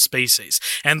a different species,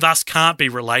 and thus can't be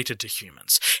related to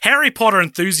humans. Harry Potter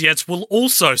enthusiasts will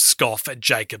also scoff at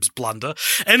Jacob's blunder.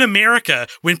 In America,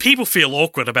 when people feel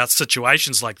awkward about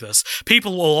situations like this,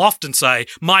 people will often say,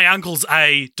 "My uncle's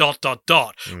a ...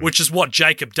 which is what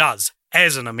Jacob does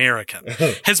as an American.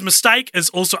 His mistake is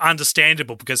also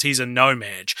understandable because he's a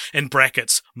nomad, in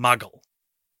brackets, muggle.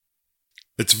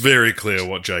 It's very clear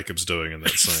what Jacob's doing in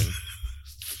that scene.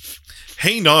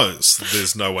 He knows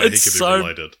there's no way he could be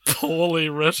related. Poorly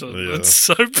written. Yeah. It's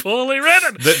so poorly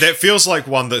written. That feels like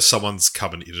one that someone's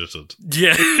come and edited.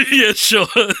 Yeah, yeah, sure.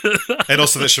 And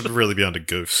also that should really be under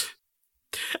goofs.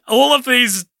 All of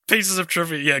these pieces of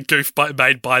trivia, goof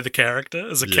made by the character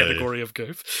as a category of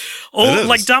goof.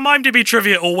 Like dumb IMDb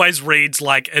trivia always reads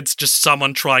like it's just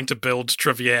someone trying to build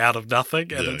trivia out of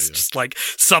nothing, and just like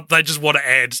they just want to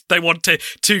add, they want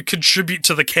to contribute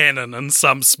to the canon in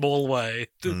some small way.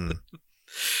 Do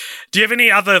you have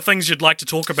any other things you'd like to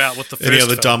talk about with the first Any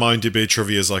other film? dumb IMDb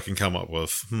trivias I can come up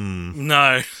with?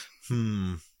 No.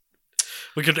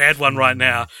 We could add one right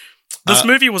now. This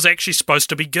movie was actually supposed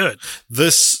to be good.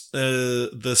 There's in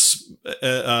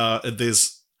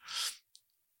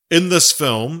this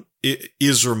film,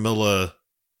 Ezra Miller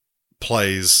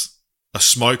plays a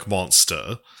smoke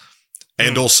monster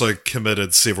and also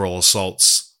committed several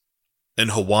assaults in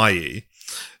Hawaii.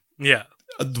 Yeah.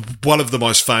 One of the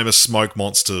most famous smoke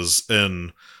monsters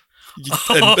in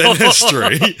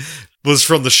history was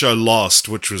from the show Lost,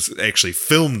 which was actually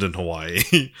filmed in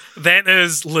Hawaii. That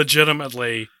is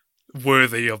legitimately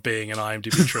worthy of being an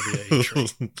IMDb trivia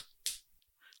entry.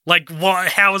 Like,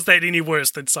 how is that any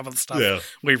worse than some of the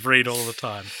stuff we read all the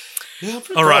time? Yeah, I'm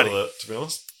pretty proud of that, to be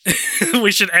honest.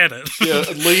 We should add it. Yeah,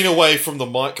 lean away from the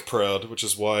mic, proud, which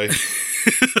is why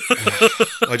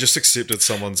I just accepted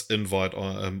someone's invite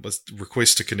on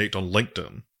request to connect on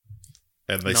LinkedIn,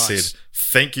 and they said,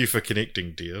 "Thank you for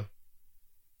connecting, dear."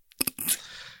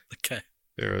 Okay.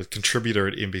 They're a contributor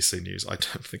at NBC News. I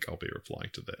don't think I'll be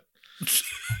replying to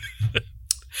that.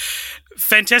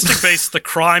 Fantastic Beasts: The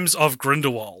Crimes of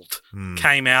Grindelwald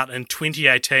came out in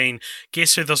 2018.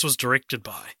 Guess who this was directed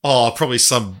by? Oh, probably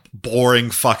some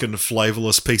boring fucking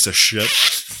flavourless piece of shit.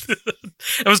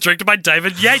 It was directed by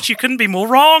David Yates. You couldn't be more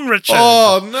wrong, Richard.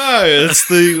 Oh, no. It's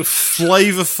the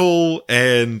flavourful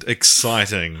and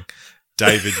exciting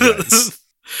David Yates.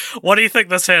 What do you think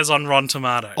this has on Rotten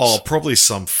Tomatoes? Oh, probably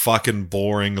some fucking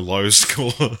boring low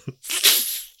score.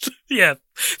 Yeah,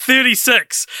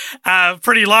 36.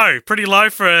 Pretty low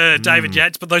for David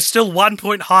Yates, but though still 1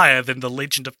 point higher than The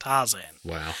Legend of Tarzan.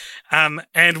 Wow.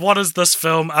 And what is this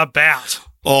film about?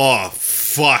 Oh,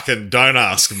 fucking don't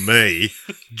ask me.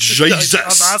 Jesus.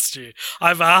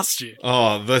 I've asked you.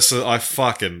 Oh,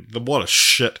 what a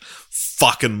shit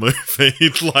fucking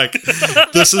movie. Like,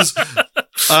 this is,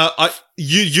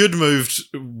 you'd moved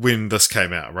when this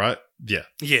came out, right? Yeah.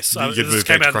 Yes. You'd moved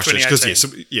back to Christchurch.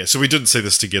 So we didn't see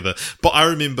this together. But I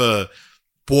remember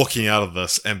walking out of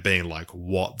this and being like,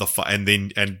 what the fuck? And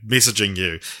messaging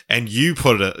you. And you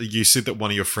said that one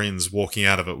of your friends walking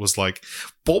out of it was like,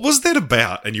 what was that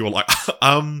about? And you were like,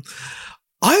 I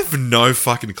have no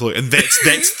fucking clue. And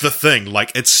that's the thing.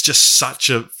 Like, it's just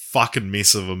such a fucking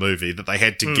mess of a movie that they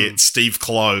had to get Steve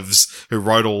Kloves, who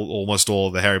wrote almost all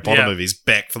of the Harry Potter movies,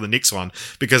 back for the next one,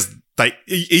 because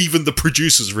even the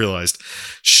producers realized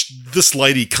this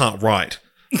lady can't write.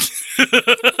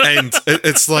 And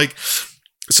it's like,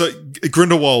 so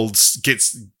Grindelwald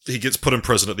gets put in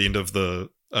prison at the end of the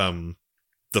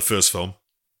first film.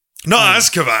 Not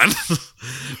Azkaban.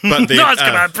 But then, not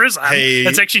Azkaban prison.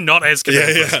 It's actually not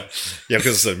Azkaban prison. Yeah,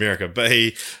 because it's in America. But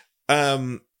he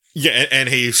and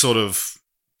he sort of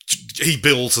he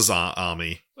builds his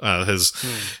army.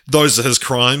 Those are his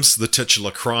crimes, the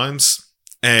titular crimes.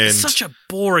 And it's such a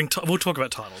boring. We'll talk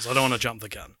about titles. I don't want to jump the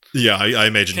gun. Yeah, I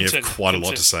imagine you have quite a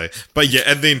lot to say. But yeah,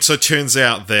 and then so it turns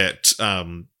out that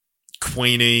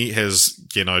Queenie has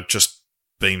just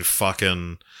been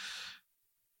fucking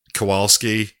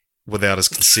Kowalski without his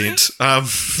consent.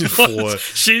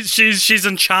 She's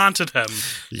enchanted him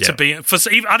to be.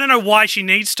 I don't know why she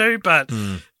needs to, but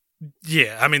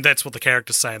yeah, I mean that's what the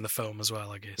characters say in the film as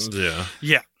well, I guess.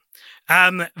 Yeah.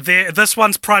 This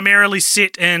one's primarily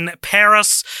set in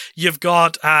Paris. You've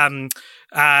got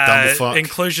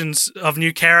inclusions of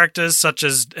new characters such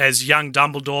as young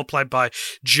Dumbledore, played by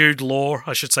Jude Law.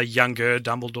 I should say younger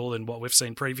Dumbledore than what we've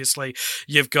seen previously.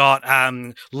 You've got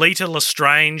Leta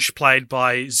Lestrange, played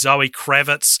by Zoe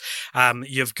Kravitz.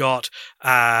 You've got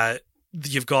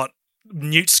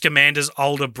Newt Scamander's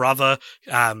older brother,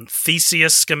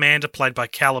 Theseus Scamander, played by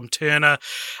Callum Turner.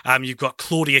 You've got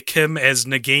Claudia Kim as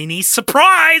Nagini.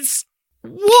 Surprise!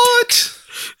 What?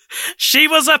 She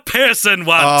was a person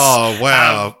once. Oh,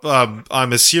 wow.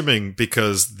 I'm assuming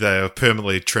because they're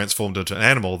permanently transformed into an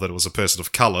animal that it was a person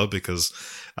of colour, because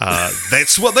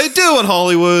that's what they do in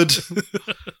Hollywood.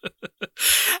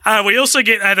 We also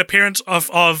get an appearance of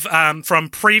from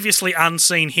previously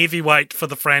unseen heavyweight for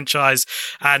the franchise,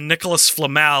 Nicholas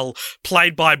Flamel,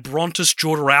 played by Brontis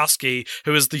Jodorowsky,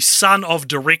 who is the son of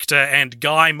director and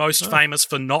guy most famous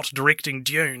for not directing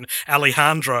Dune,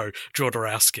 Alejandro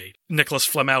Jodorowsky. Nicholas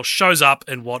Flamel shows up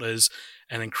in what is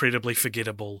an incredibly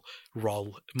forgettable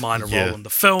minor role in the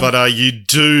film. But you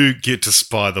do get to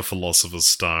spy the Philosopher's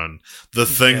Stone, the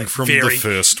thing from the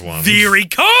first one. Very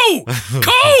cool!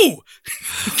 Cool!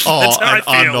 That's how I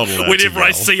feel I'm not allowed whenever to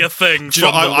I see a thing from the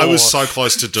I lore. was so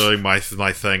close to doing my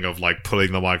thing of like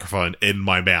putting the microphone in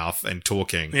my mouth and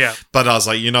talking. Yeah. But I was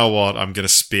like, you know what? I'm going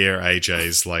to spare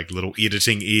AJ's like little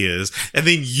editing ears. And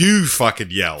then you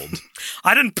fucking yelled.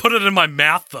 I didn't put it in my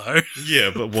mouth though.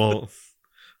 Yeah, but well...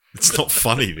 It's not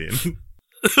funny then.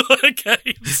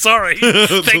 Okay, sorry.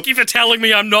 Thank you for telling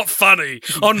me I'm not funny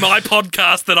on my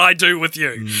podcast that I do with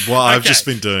you. Well, I've just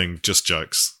been doing just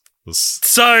jokes.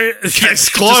 So, case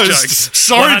closed.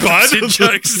 Sorry, bud.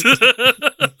 Jokes.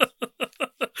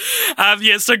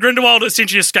 So Grindelwald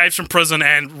essentially escapes from prison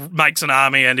and makes an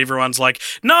army, and everyone's like,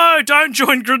 "No, don't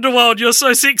join Grindelwald. You're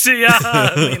so sexy."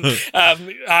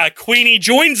 Queenie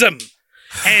joins him,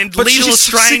 and Leta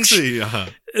Lestrange. Sexy.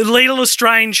 Leta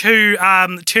Lestrange, who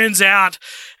turns out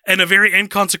in a very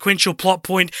inconsequential plot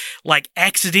point, like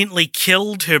accidentally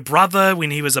killed her brother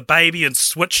when he was a baby and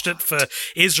switched it for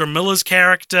Ezra Miller's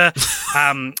character,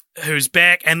 who's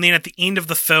back. And then at the end of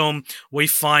the film, we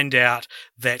find out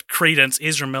that Credence,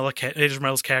 Ezra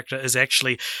Miller's character, is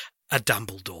actually a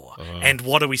Dumbledore. And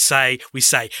what do we say? We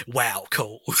say, wow,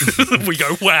 cool. We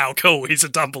go, wow, cool, he's a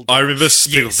Dumbledore. I remember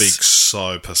people being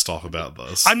so pissed off about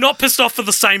this. I'm not pissed off for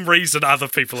the same reason other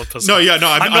people are pissed off. I'm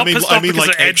not pissed off because like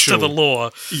it adds to the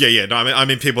lore. No, I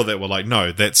mean people that were like,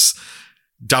 no, that's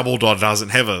Dumbledore doesn't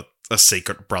have a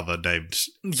secret brother named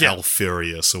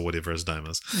Alfurius or whatever his name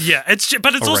is. Yeah,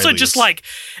 but it's also just like,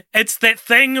 it's that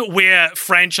thing where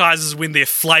franchises, when they're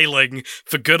flailing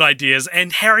for good ideas,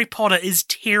 and Harry Potter is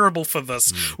terrible for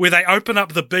this, where they open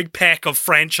up the big pack of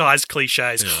franchise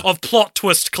cliches, of plot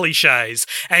twist cliches,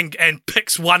 and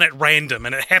picks one at random,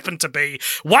 and it happened to be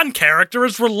one character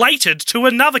is related to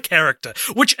another character,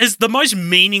 which is the most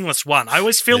meaningless one. I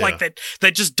always feel like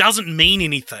that just doesn't mean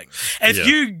anything. If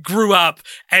you grew up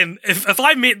and if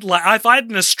I met, like, if I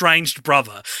had an estranged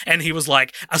brother and he was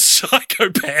like a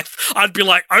psychopath, I'd be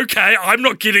like, okay, I'm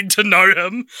not getting to know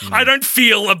him. I don't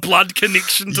feel a blood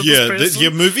connection to this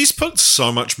person. Movies put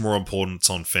so much more importance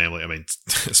on family. I mean,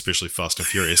 especially Fast and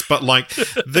Furious, but like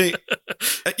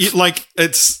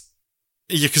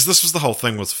because this was the whole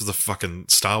thing with the fucking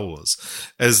Star Wars,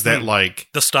 is that like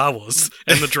the Star Wars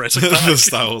and the Jurassic Park, the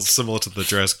Star Wars similar to the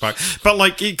Jurassic Park, but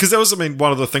like because that was, I mean,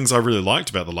 one of the things I really liked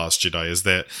about The Last Jedi is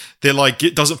that they're like,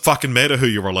 it doesn't fucking matter who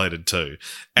you're related to.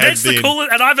 And that's the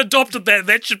coolest, and I've adopted that.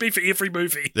 That should be for every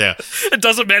movie. Yeah, it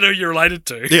doesn't matter who you're related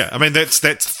to. Yeah, I mean that's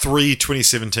 3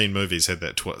 2017 movies had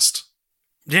that twist.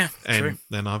 Yeah, and true.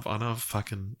 Then I've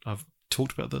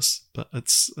talked about this, but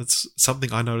it's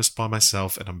something I noticed by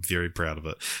myself, and I'm very proud of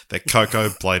it. That Coco,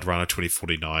 Blade Runner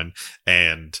 2049,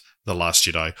 and The Last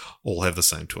Jedi all have the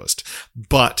same twist,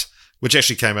 but which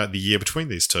actually came out the year between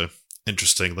these two.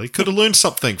 Interestingly, could have learned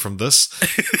something from this,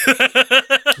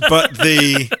 but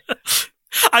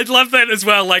I'd love that as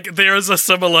well. Like, there is a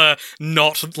similar,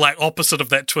 not like opposite of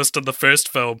that twist in the first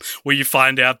film, where you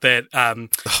find out that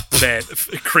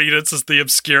that Credence is the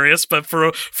Obscurious, but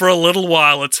for a little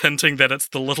while, it's hinting that it's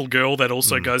the little girl that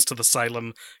also goes to the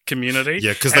Salem community.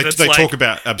 Yeah, because they talk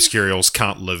about Obscurials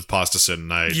can't live past a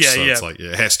certain age, it's like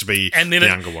it has to be the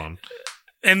younger one.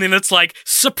 And then it's like,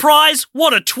 surprise,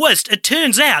 what a twist. It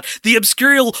turns out the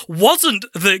Obscurial wasn't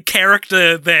the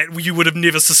character that you would have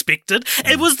never suspected.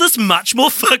 It was this much more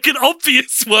fucking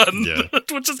obvious one,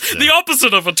 which is the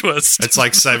opposite of a twist. It's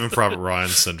like Saving Private Ryan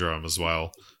syndrome as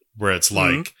well, where it's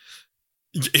like,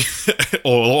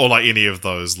 or like any of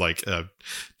those like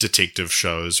detective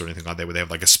shows or anything like that, where they have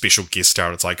like a special guest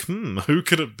star. It's like, who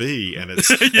could it be? And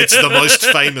it's it's the most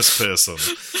famous person.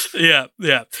 Yeah.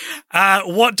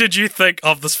 What did you think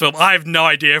of this film? I have no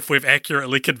idea if we've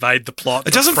accurately conveyed the plot.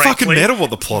 It doesn't fucking matter what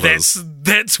the plot is.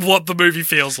 That's what the movie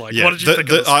feels like. What did you think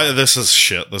of this? This is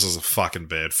shit. This is a fucking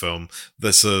bad film.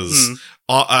 This is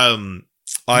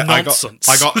nonsense.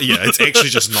 It's actually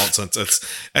just nonsense.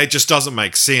 It just doesn't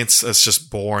make sense. It's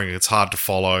just boring. It's hard to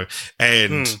follow.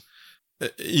 And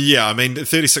I mean,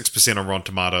 36% on Rotten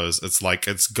Tomatoes. It's like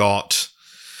it's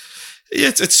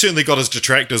certainly got its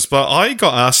detractors. But I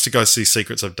got asked to go see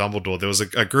Secrets of Dumbledore. There was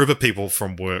a group of people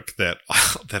from work that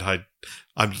I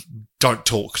don't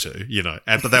talk to,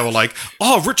 but they were like,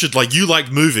 "Oh, Richard, like you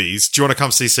like movies? Do you want to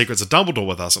come see Secrets of Dumbledore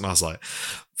with us?" And I was like,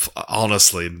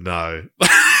 honestly, no.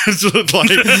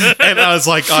 And I was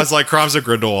like, Crimes of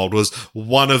Grindelwald was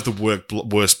one of the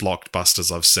worst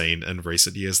blockbusters I've seen in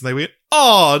recent years. And they went,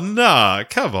 "Oh no,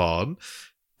 come on!"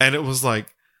 And it was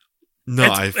like,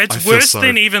 no, it's worse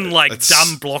than even like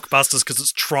dumb blockbusters because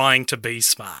it's trying to be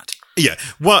smart. Yeah,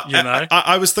 well,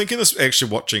 I was thinking this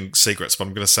actually watching Secrets, but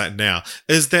I'm going to say it now,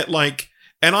 is that like,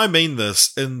 and I mean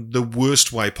this in the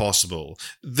worst way possible,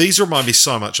 these remind me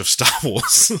so much of Star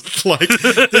Wars. Like,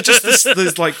 they're just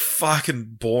this like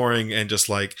fucking boring and just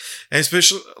like, and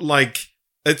especially like,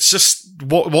 it's just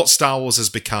what Star Wars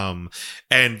has become,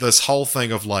 and this whole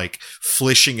thing of like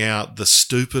fleshing out the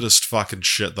stupidest fucking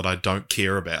shit that I don't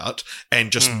care about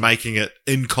and just making it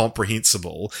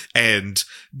incomprehensible and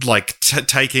like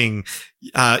taking,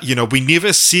 we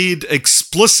never said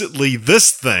explicitly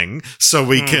this thing, so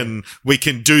we can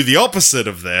do the opposite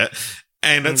of that.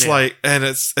 And it's like, and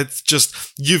it's just,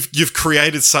 you've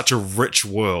created such a rich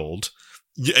world.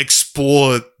 You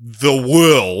explore the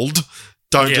world.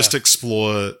 Don't just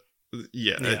explore.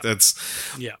 It's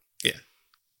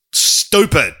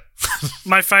stupid.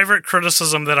 My favorite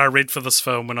criticism that I read for this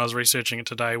film when I was researching it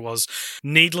today was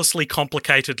needlessly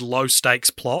complicated, low-stakes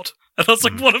plot. And I was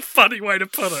like, what a funny way to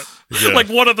put it. Yeah. Like,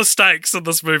 what are the stakes in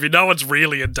this movie? No one's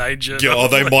really in danger. Yeah,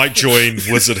 they might join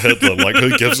Wizard Hitler. Like,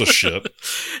 who gives a shit?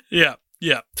 Yeah.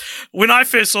 Yeah. When I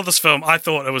first saw this film, I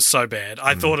thought it was so bad.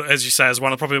 I thought, as you say, it was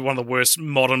probably one of the worst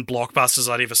modern blockbusters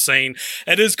I'd ever seen.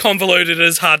 It is convoluted. It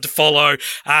is hard to follow.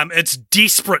 It's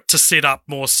desperate to set up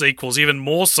more sequels, even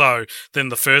more so than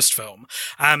the first film.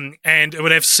 And it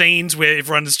would have scenes where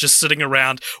everyone is just sitting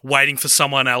around waiting for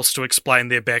someone else to explain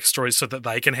their backstory so that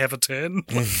they can have a turn.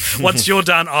 Once you're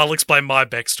done, I'll explain my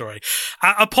backstory.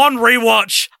 Upon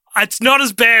rewatch, it's not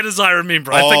as bad as I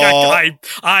remember. I think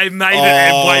I made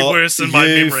it way worse in my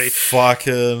memory.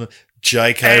 Fucking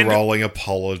J.K. Rowling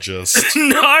apologist.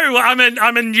 No,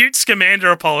 I'm a Newt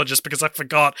Scamander apologist because I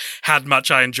forgot how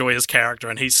much I enjoy his character,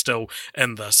 and he's still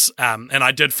in this. And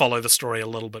I did follow the story a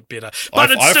little bit better, but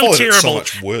it's still terrible. It so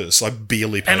much worse. I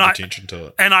barely paid attention to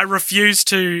it, and I refuse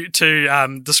to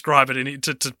describe it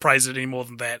to praise it any more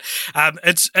than that.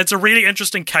 It's a really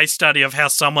interesting case study of how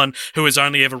someone who has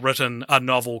only ever written a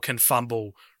novel can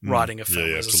fumble writing a film,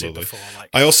 as absolutely. I said before.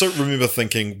 I also remember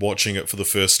watching it for the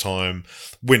first time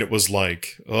when it was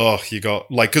like,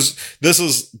 because this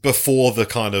is before the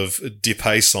kind of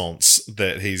depaissance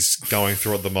that he's going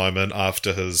through at the moment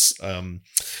after his,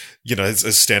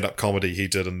 his stand-up comedy he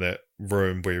did in that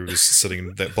room where he was sitting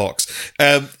in that box.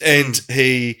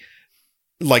 He...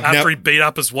 After he beat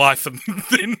up his wife and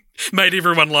then made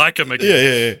everyone like him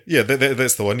again. Yeah,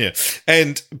 that's the one, yeah.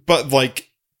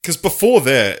 Because before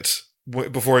that...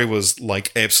 Before he was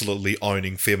like absolutely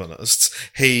owning feminists,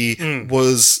 he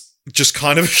was just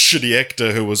kind of a shitty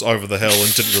actor who was over the hill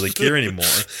and didn't really care anymore.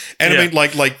 And I mean,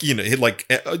 he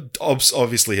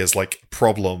obviously has like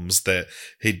problems that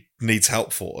he needs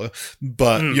help for.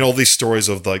 But all these stories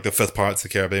of like the fifth Pirates of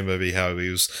the Caribbean movie, how he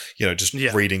was just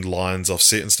reading lines off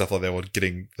set and stuff like that, or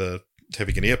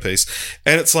having an earpiece,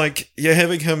 and it's like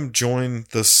having him join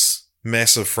this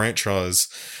massive franchise.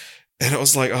 And it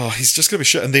was like, oh, he's just going to be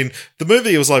shit. And then the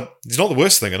movie, it was like, he's not the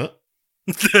worst thing in it.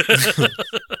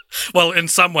 Well, in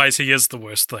some ways, he is the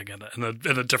worst thing in it,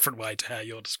 in a different way to how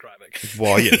you're describing.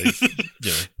 Well, yeah.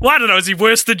 Well, I don't know. Is he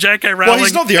worse than J.K. Rowling? Well,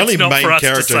 he's not the only main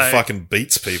character who fucking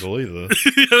beats people either.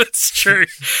 Yeah, that's true.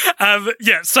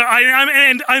 So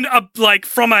I'm like,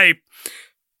 from a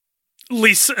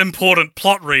less important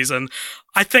plot reason,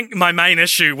 I think my main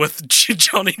issue with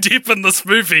Johnny Depp in this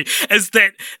movie is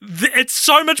that it's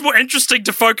so much more interesting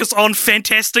to focus on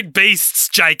Fantastic Beasts,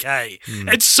 JK.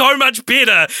 It's so much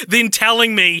better than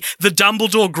telling me the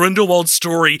Dumbledore Grindelwald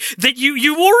story that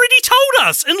you already told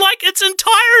us in like its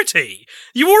entirety.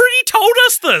 You already told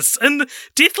us this in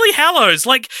Deathly Hallows.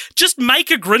 Like, just make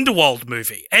a Grindelwald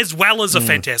movie as well as a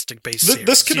Fantastic Beasts series.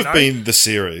 This could have been the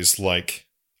series. Like,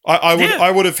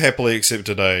 I would have happily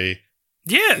accepted a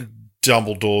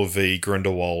Dumbledore v.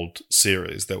 Grindelwald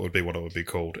series. That would be what it would be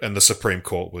called, and the Supreme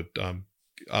Court would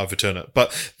overturn it.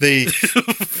 But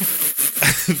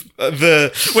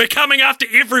we're coming after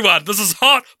everyone. This is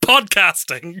hot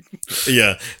podcasting.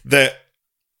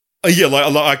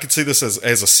 I could see this as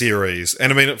a series,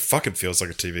 and I mean, it fucking feels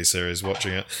like a TV series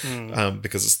watching it,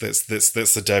 because that's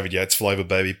the David Yates flavor,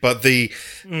 baby. But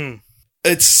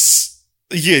it's.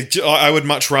 Yeah, I would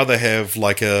much rather have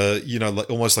like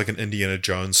almost like an Indiana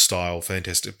Jones style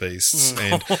Fantastic Beasts,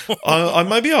 and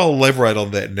maybe I'll elaborate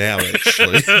on that now.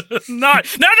 Actually, not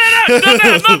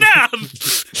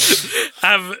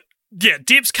now.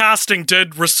 Depp's casting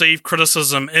did receive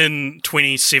criticism in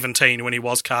 2017 when he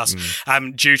was cast,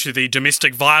 due to the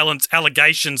domestic violence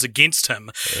allegations against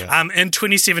him. Yeah. In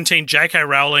 2017, J.K.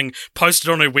 Rowling posted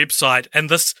on her website, and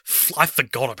this, I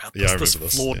forgot about this. This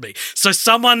floored me. So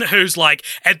someone who's like,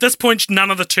 at this point, none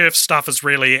of the TERF stuff is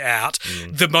really out.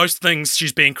 The most things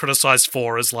she's being criticized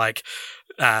for is like,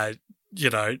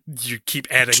 you keep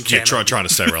adding canon. Trying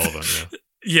to stay relevant,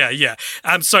 yeah. Yeah.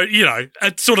 So,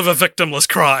 it's sort of a victimless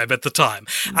crime at the time.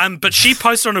 But she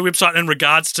posted on her website in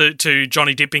regards to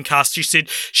Johnny Depp being cast. She said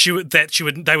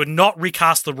they would not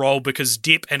recast the role because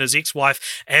Depp and his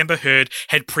ex-wife Amber Heard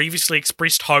had previously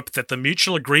expressed hope that the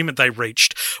mutual agreement they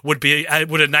reached would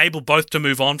enable both to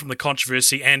move on from the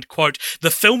controversy. And quote, "The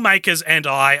filmmakers and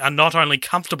I are not only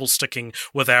comfortable sticking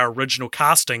with our original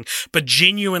casting, but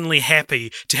genuinely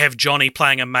happy to have Johnny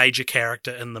playing a major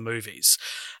character in the movies."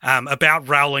 About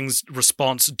Rowling's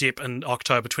response, Depp in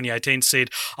October 2018 said,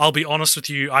 "I'll be honest with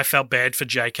you, I felt bad for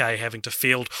JK having to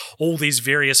field all these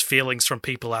various feelings from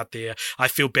people out there. I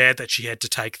feel bad that she had to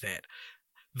take that."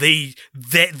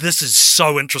 This is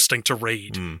so interesting to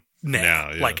read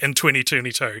now, like in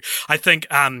 2022. I think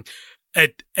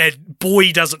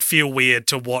boy, does it feel weird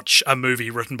to watch a movie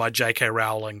written by J.K.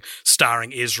 Rowling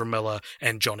starring Ezra Miller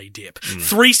and Johnny Depp.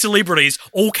 3 celebrities,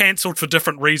 all cancelled for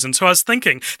different reasons, who I was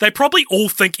thinking, they probably all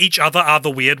think each other are the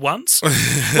weird ones.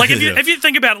 Like, if you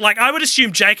think about it, like, I would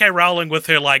assume J.K. Rowling, with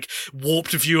her, like,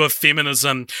 warped view of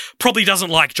feminism, probably doesn't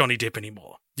like Johnny Depp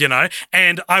anymore. You know,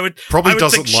 and I would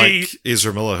doesn't like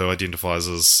Ezra Miller, who identifies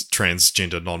as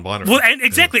transgender, non-binary. Well, and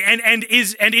exactly, yeah.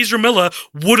 and Ezra Miller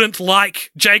wouldn't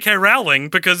like J.K. Rowling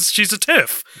because she's a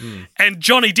TERF, and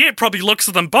Johnny Depp probably looks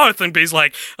at them both and be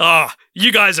like, "Oh,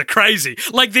 you guys are crazy."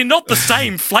 Like, they're not the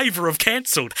same flavor of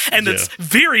cancelled, and it's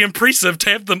very impressive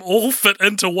to have them all fit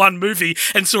into one movie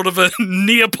and sort of a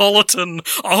Neapolitan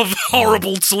of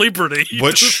horrible celebrity.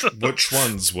 Which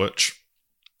ones? Which?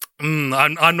 I'm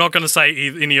not going to say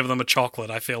any of them are chocolate.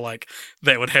 I feel like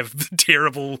that would have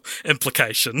terrible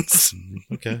implications.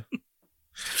 Okay.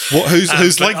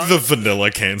 Who's like the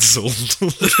vanilla cancelled?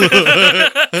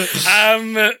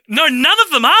 No, none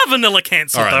of them are vanilla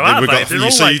cancelled, though, are they?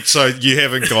 So you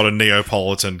haven't got a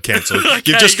Neapolitan cancelled. Okay.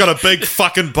 You've just got a big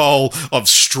fucking bowl of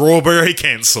strawberry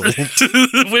cancelled.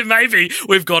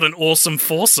 We've got an awesome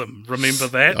foursome. Remember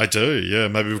that? I do, yeah.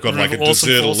 Maybe we've got like a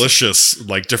dessert-alicious,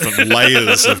 like different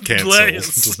layers of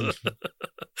cancelled.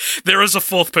 There is a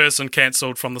 4th person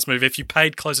cancelled from this movie. If you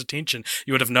paid close attention,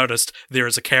 you would have noticed there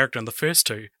is a character in the first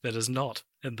 2 that is not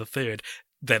in the 3rd,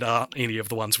 that aren't any of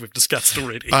the ones we've discussed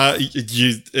already.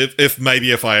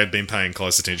 If I had been paying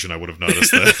close attention, I would have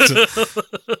noticed that.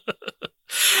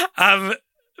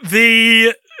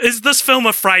 Is this film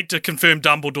afraid to confirm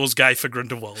Dumbledore's gay for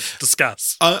Grindelwald?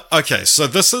 Discuss. Okay, so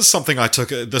this is something I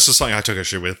took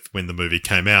issue with when the movie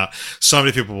came out. So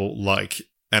many people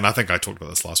and I think I talked about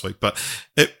this last week, but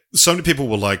so many people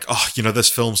were like, "Oh, this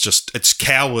film's it's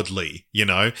cowardly,"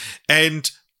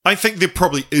 and I think there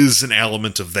probably is an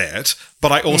element of that,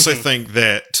 but I also think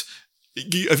that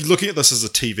if you're looking at this as a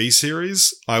TV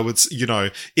series, I would,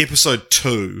 episode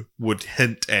 2 would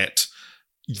hint at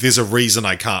there's a reason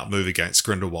I can't move against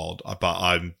Grindelwald, but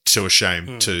I'm too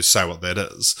ashamed to say what that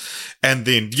is. And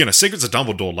then, Secrets of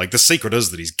Dumbledore, like, the secret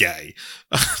is that he's gay.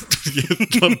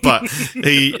 But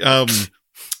he,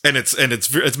 and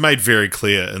it's made very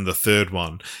clear in the 3rd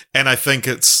one. And I think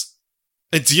it's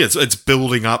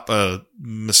building up a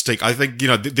mystique. I think,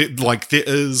 there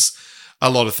is a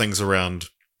lot of things around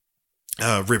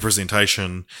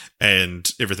representation and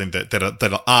everything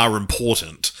that are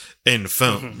important in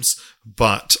films,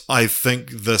 but I think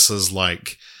this is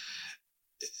like,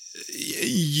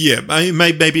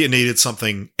 maybe it needed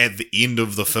something at the end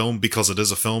of the film because it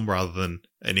is a film rather than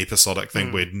an episodic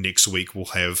thing where next week we'll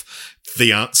have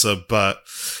the answer. But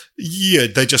yeah,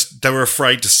 they were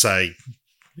afraid to say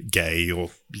gay or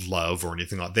love or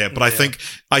anything like that. But I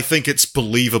think it's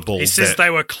believable. He says they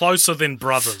were closer than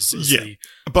brothers.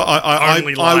 But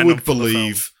I would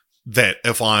believe that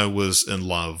if I was in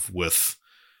love with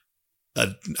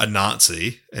a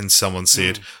Nazi and someone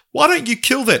said, "Why don't you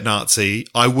kill that Nazi?"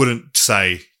 I wouldn't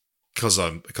say because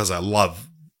I love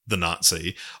the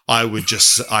Nazi. I would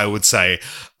say,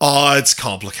 "Oh, it's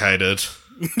complicated."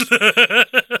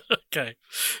 Okay,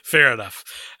 fair enough.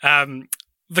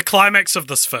 The climax of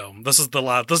this film, this has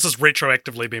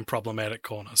retroactively been problematic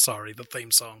corner. Sorry, the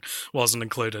theme song wasn't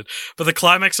included. But the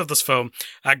climax of this film,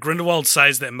 Grindelwald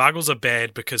says that Muggles are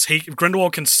bad because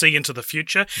Grindelwald can see into the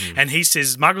future, and he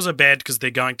says Muggles are bad because they're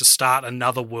going to start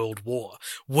another world war,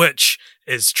 which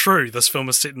is true. This film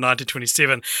is set in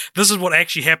 1927. This is what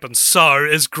actually happened. So,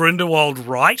 is Grindelwald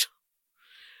right?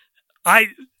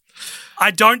 I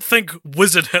don't think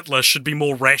Wizard Hitler should be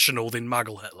more rational than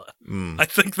Muggle Hitler. I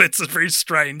think that's a very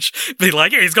strange. Be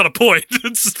like, yeah, he's got a point.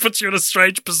 It just puts you in a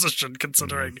strange position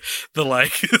considering the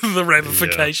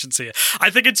ramifications here. I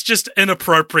think it's just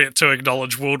inappropriate to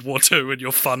acknowledge World War II in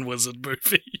your fun wizard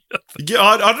movie.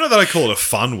 I don't know that I call it a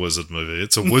fun wizard movie.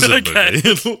 It's a wizard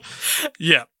movie.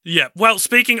 Yeah. Well,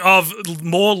 speaking of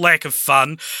more lack of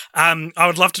fun, I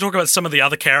would love to talk about some of the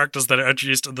other characters that are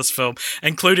introduced in this film,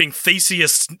 including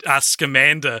Theseus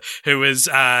Scamander, who is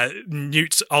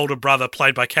Newt's older brother,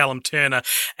 played by Callum Turner.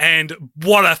 And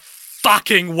what a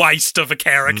fucking waste of a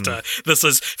character this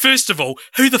is. First of all,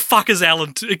 who the fuck is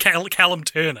Callum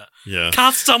Turner? Yeah.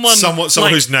 Cast someone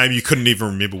whose name you couldn't even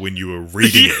remember when you were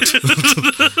reading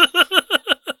it.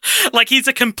 Like, he's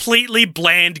a completely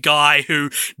bland guy who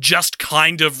just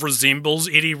kind of resembles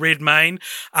Eddie Redmayne.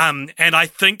 And I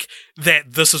think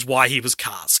that this is why he was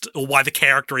cast, or why the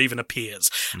character even appears,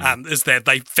 is that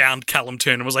they found Callum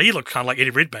Turner and was like, he looked kind of like Eddie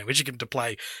Redmayne, we should get him to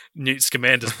play Newt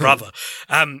Scamander's brother.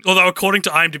 Although according to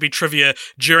IMDb trivia,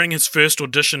 during his first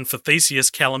audition for Theseus,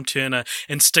 Callum Turner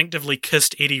instinctively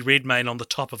kissed Eddie Redmayne on the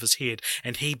top of his head,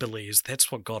 and he believes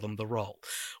that's what got him the role.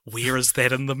 Where is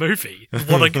that in the movie?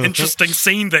 What an interesting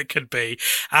scene that could be.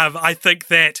 I think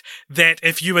that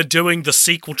if you are doing the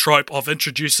sequel trope of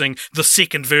introducing the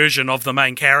second version of the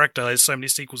main character, as so many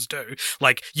sequels do,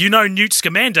 like, Newt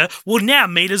Scamander will now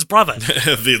meet his brother.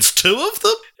 There's two of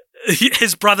them?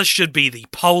 His brother should be the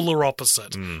polar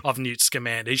opposite of Newt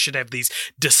Scamander. He should have these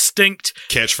distinct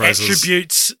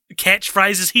catchphrases.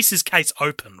 Catchphrases. He says case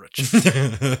open,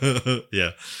 Richard.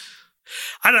 Yeah.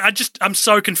 I'm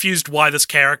so confused why this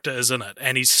character is in it,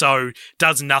 and he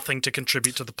does nothing to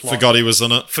contribute to the plot. Forgot he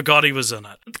was in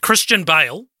it. Christian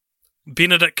Bale,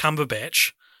 Benedict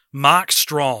Cumberbatch, Mark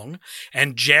Strong,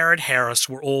 and Jared Harris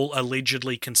were all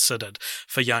allegedly considered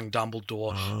for young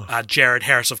Dumbledore. Jared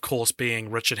Harris, of course, being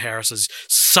Richard Harris's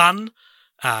son,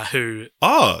 who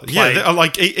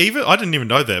even I didn't even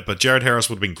know that, but Jared Harris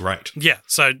would have been great. Yeah,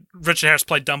 so Richard Harris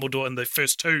played Dumbledore in the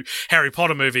first two Harry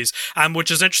Potter movies, which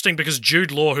is interesting because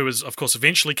Jude Law, who was of course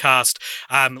eventually cast,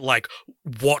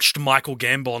 watched Michael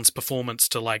Gambon's performance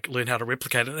to learn how to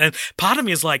replicate it, and part of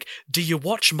me is like, do you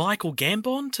watch Michael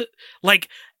Gambon to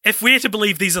if we're to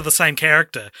believe these are the same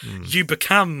character, you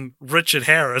become Richard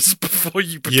Harris before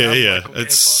you become Michael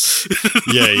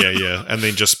Gambon. Yeah, and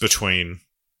then just between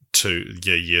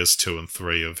years 2 and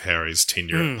 3 of Harry's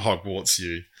tenure at Hogwarts,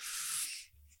 you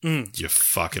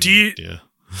fucking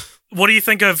What do you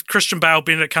think of Christian Bale,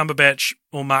 Benedict Cumberbatch,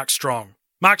 or Mark Strong?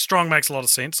 Mark Strong makes a lot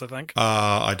of sense, I think.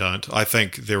 I don't. I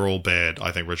think they're all bad.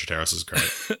 I think Richard Harris is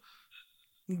great.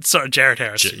 Sorry, Jared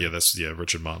Harris.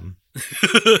 Richard Martin.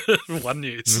 One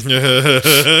News. What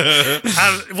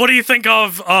do you think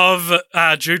of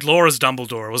Jude Law as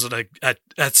Dumbledore? Was it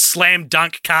a slam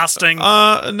dunk casting? No,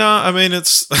 I mean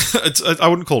it's I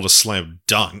wouldn't call it a slam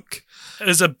dunk. It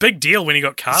was a big deal when he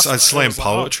got cast. A slam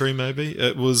poetry, maybe.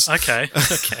 It was okay.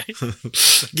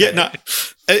 Yeah, no,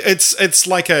 it's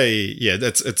like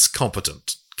it's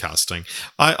competent casting.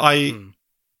 I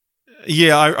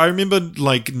remember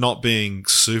not being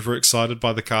super excited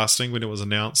by the casting when it was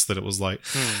announced that it was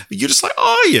you're just like,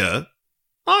 oh yeah.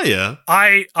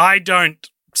 I don't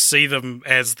see them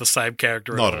as the same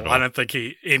character Not at at all. all. I don't think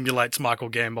he emulates Michael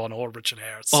Gambon or Richard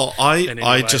Harris. Oh, to be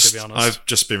honest. I've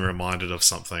just been reminded of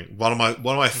something. One of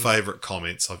my favorite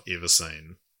comments I've ever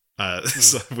seen.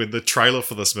 So when the trailer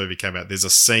for this movie came out, there's a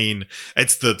scene.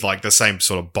 It's the same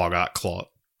sort of Bogart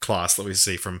class that we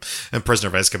see in Prisoner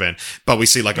of Azkaban, but we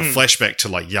see a flashback to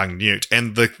young Newt,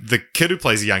 and the kid who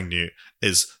plays young Newt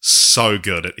is so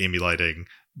good at emulating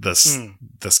this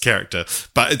character,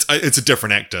 but it's a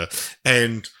different actor.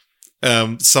 And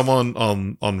someone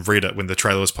on Reddit, when the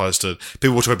trailer was posted,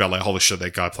 people were talking about holy shit,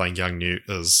 that guy playing young Newt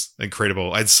is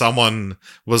incredible, and someone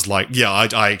was like, yeah, I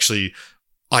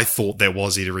thought that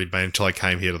was Eddie Redmayne until I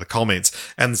came here to the comments,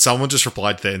 and someone just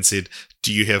replied to that and said,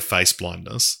 do you have face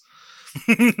blindness?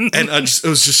 And it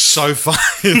was just so fun,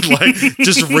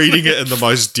 just reading it in the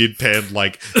most deadpan,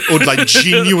 or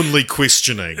genuinely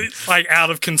questioning, out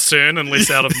of concern and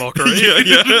less out of mockery.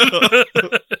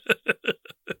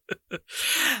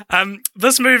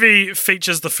 This movie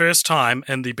features the first time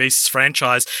in the Beasts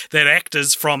franchise that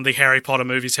actors from the Harry Potter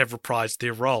movies have reprised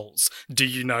their roles. Do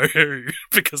you know who?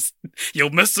 Because you'll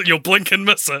miss it. You'll blink and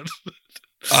miss it.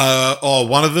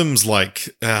 One of them's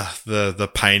the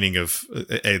painting of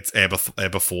it's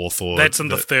Aberforth, or that's in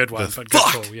the third one. But good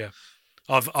call, yeah,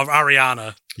 of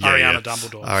Ariana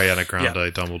Dumbledore, Ariana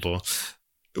Grande Dumbledore.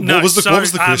 What was the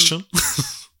question?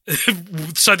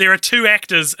 So there are two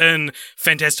actors in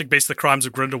Fantastic Beasts: The Crimes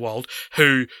of Grindelwald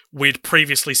who we'd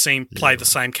previously seen play the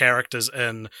same characters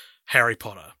in Harry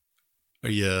Potter.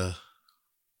 Yeah.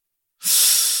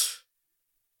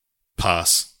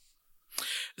 Pass.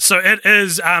 So it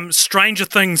is Stranger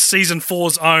Things Season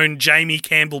 4's own Jamie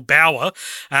Campbell Bower,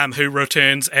 who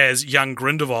returns as young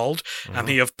Grindelwald.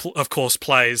 He, of course,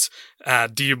 plays...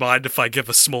 do you mind if I give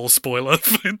a small spoiler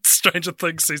for Stranger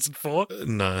Things Season 4?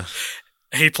 No.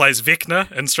 He plays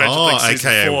Vecna in Stranger Things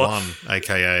Season 4. AKA1,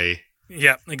 AKA...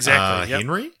 Yeah, exactly.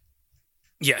 Henry?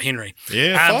 Yeah, Henry.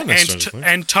 Yeah,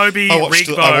 and Toby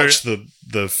Regbo... I watched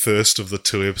the first of the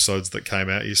 2 episodes that came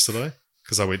out yesterday,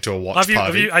 because I went to a watch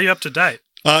party. Are you up to date?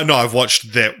 No, I've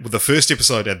watched the first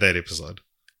episode and that episode.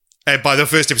 And by the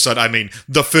first episode, I mean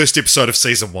the first episode of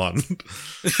season 1.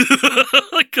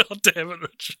 God damn it,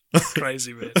 Rich.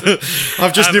 Crazy, man.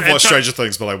 I've just never watched Stranger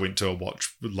Things, but I went to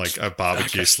a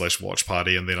barbecue / watch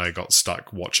party, and then I got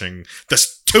stuck watching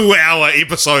this 2-hour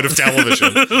episode of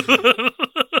television.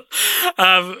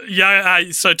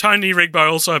 So Tony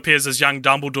Rigbo also appears as young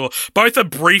Dumbledore. Both are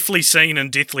briefly seen in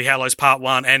Deathly Hallows Part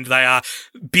 1, and they are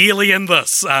barely in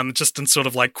this, just in sort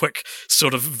of like quick,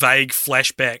 sort of vague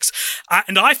flashbacks.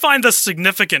 And I find this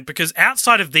significant because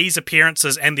outside of these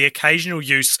appearances and the occasional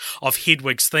use of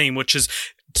Hedwig's theme, which is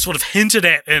sort of hinted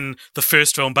at in the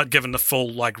first film, but given the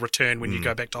full like return when you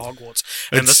go back to Hogwarts.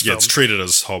 It's treated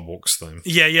as Hogwarts theme.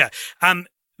 Yeah.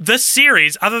 This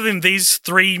series, other than these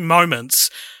 3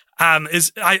 moments,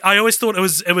 I always thought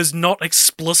it was not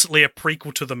explicitly a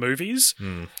prequel to the movies.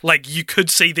 Like, you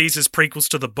could see these as prequels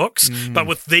to the books, but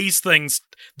with these things,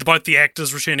 both the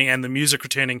actors returning and the music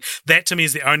returning, that to me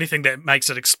is the only thing that makes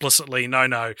it explicitly,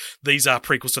 no, these are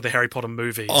prequels to the Harry Potter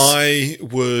movies. I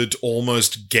would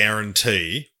almost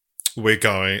guarantee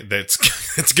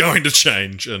it's going to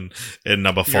change in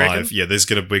number 5. Yeah,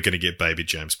 we're gonna get baby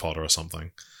James Potter or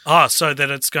something. Oh, so that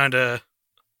it's going to...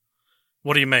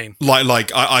 What do you mean? We're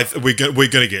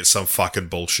gonna get some fucking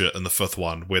bullshit in the 5th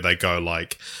one where they go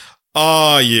like,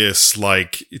 yes,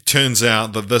 like it turns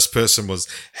out that this person was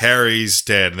Harry's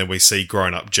dad, and then we see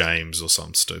grown-up James or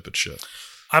some stupid shit.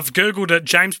 I've googled it.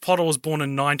 James Potter was born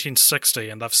in 1960,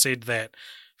 and they've said that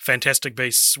Fantastic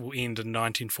Beasts will end in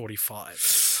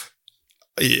 1945.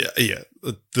 Yeah.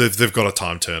 They've got a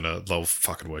time turner. They'll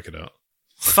fucking work it out.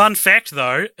 Fun fact,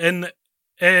 though, in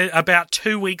about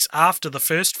 2 weeks after the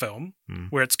first film,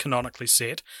 where it's canonically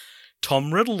set,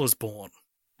 Tom Riddle was born.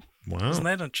 Wow. Isn't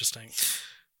that interesting?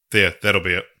 Yeah, that'll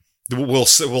be it. We'll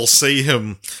see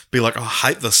him be like, I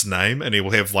hate this name, and he will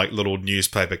have like little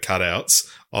newspaper cutouts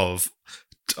of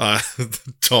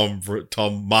Tom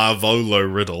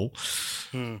Marvolo Riddle.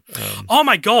 Oh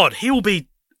my god, he'll be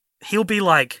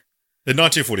like... In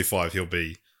 1945, he'll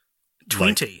be...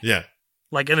 20. Yeah.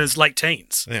 Like in his late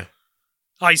teens. Yeah.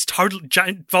 Oh,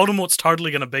 Voldemort's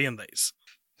totally going to be in these.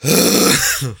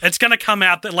 It's going to come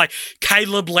out that like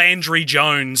Caleb Landry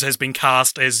Jones has been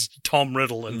cast as Tom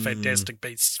Riddle in Fantastic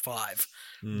Beasts 5.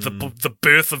 The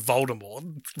birth of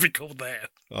Voldemort. We call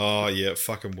that. Oh yeah, it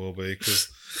fucking will be,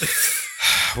 because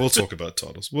we'll talk about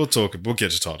titles. We'll get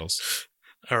to titles.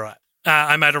 All right.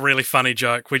 I made a really funny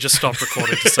joke. We just stopped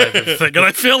recording to save everything, and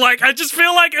I just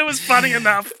feel like it was funny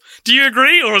enough. Do you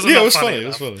agree, or is it not it was funny funny.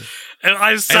 enough? It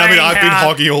was funny. And I've been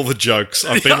hogging all the jokes.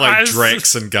 I've been like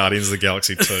Drax in Guardians of the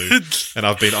Galaxy 2, and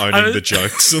I've been owning the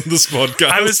jokes in this podcast.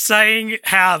 I was saying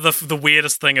how the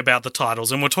weirdest thing about the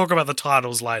titles, and we'll talk about the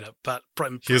titles later, but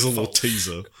here's a little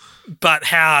teaser. But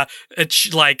how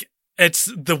it's like...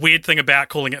 It's the weird thing about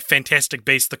calling it Fantastic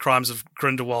Beasts, The Crimes of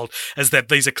Grindelwald, is that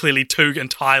these are clearly 2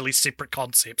 entirely separate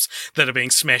concepts that are being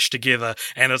smashed together,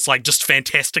 and it's like just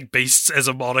Fantastic Beasts as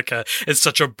a moniker is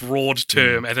such a broad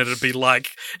term, and it'd be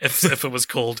like if it was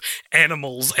called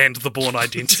Animals and the Bourne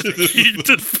Identity.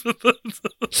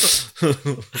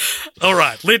 All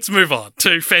right, let's move on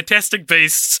to Fantastic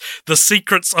Beasts, The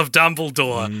Secrets of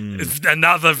Dumbledore.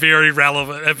 Another very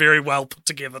relevant, a very well put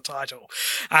together title.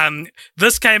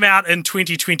 This came out in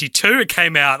 2022. It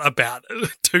came out about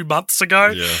 2 months ago.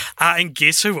 Yeah. And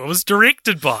guess who it was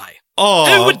directed by?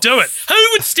 Oh. Who would do it? Who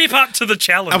would step up to the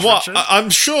challenge, Richard? I'm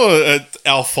sure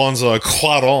Alfonso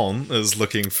Cuarón is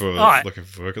looking for work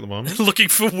at the moment. Looking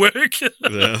for work?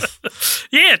 Yeah.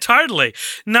 Yeah, totally.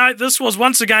 No, this was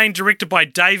once again directed by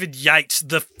David Yates,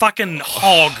 the fucking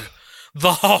hog.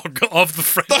 The hog of the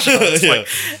franchise. Yeah. Like,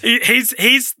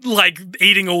 he's like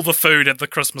eating all the food at the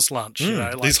Christmas lunch. You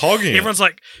know, like, he's hogging. Everyone's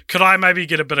like, "Could I maybe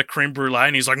get a bit of creme brulee?"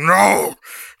 And he's like, "No,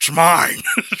 it's mine."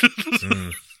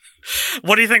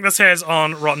 What do you think this has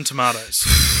on Rotten Tomatoes?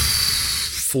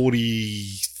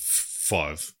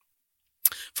 45.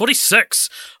 46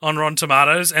 on Rotten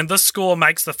Tomatoes, and this score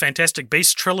makes the Fantastic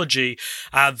Beasts trilogy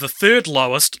the 3rd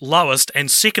lowest, and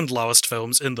 2nd lowest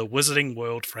films in the Wizarding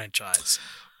World franchise.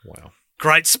 Wow.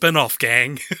 Great spin-off,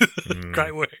 gang.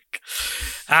 Great work.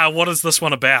 What is this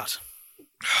one about?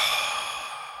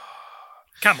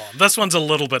 Come on, this one's a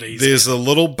little bit easier. There's a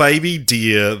little baby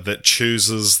deer that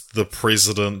chooses the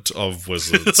president of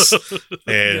wizards.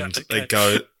 And they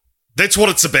go, that's what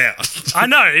it's about. I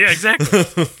know, yeah, exactly.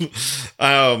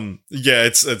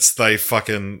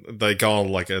 They go on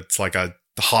like, it's like a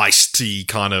heisty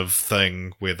kind of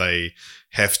thing where they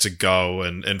have to go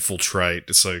and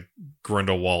infiltrate so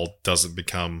Grindelwald doesn't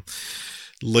become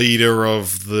leader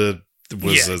of the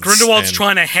wizards. Yeah, Grindelwald's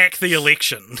trying to hack the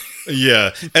election.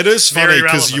 Yeah, it is funny Very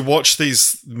because you relevant. watch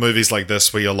these movies like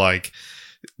this where you're like,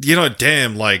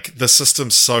 damn, like the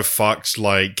system's so fucked.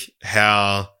 Like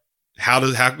how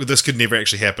this could never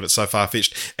actually happen? It's so far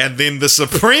fetched. And then the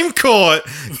Supreme Court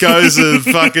goes and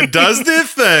fucking does their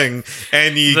thing,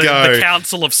 and the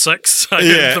Council of Six.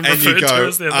 And you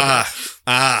go,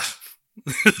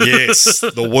 yes,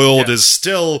 the world is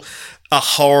still a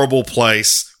horrible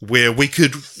place where we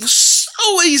could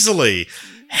so easily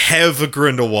have a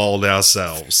Grindelwald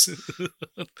ourselves.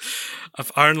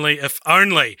 If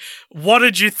only. What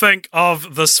did you think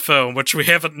of this film, which we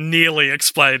haven't nearly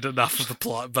explained enough of the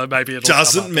plot, but maybe it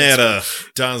doesn't matter.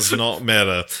 Does not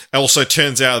matter. It also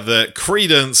turns out that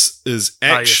Credence is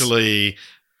actually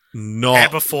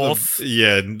not Aberforth.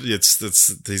 He's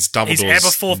Dumbledore's He's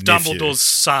Aberforth, nephew. Dumbledore's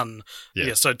son.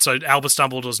 Yeah. So Albus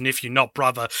Dumbledore's nephew, not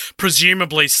brother.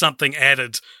 Presumably something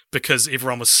added because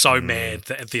everyone was so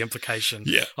mad at the implication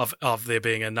of there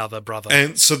being another brother.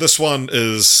 And so this one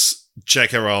is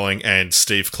J.K. Rowling and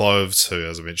Steve Kloves, who,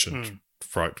 as I mentioned,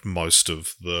 wrote most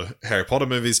of the Harry Potter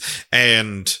movies.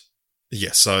 And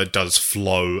so it does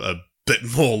flow a bit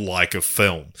more like a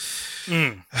film.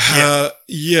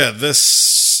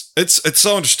 It's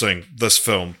so interesting, this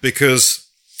film, because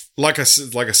like I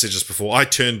said just before, I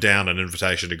turned down an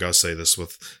invitation to go see this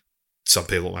with some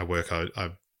people at my work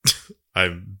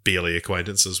I'm barely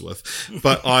acquaintances with,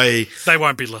 but they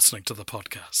won't be listening to the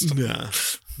podcast. Yeah,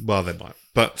 well, they might,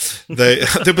 but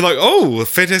they'll be like, "Oh,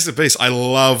 Fantastic Beasts! I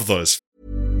love those."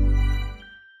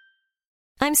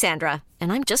 I'm Sandra,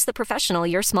 and I'm just the professional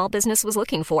your small business was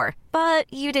looking for. But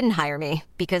you didn't hire me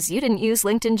because you didn't use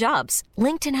LinkedIn Jobs.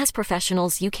 LinkedIn has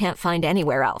professionals you can't find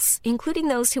anywhere else, including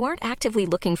those who aren't actively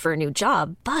looking for a new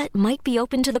job, but might be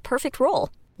open to the perfect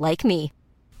role, like me.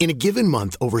 In a given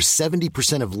month, over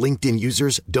 70% of LinkedIn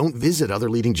users don't visit other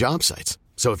leading job sites.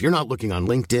 So if you're not looking on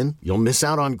LinkedIn, you'll miss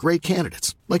out on great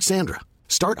candidates like Sandra.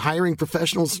 Start hiring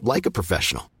professionals like a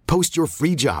professional. Post your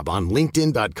free job on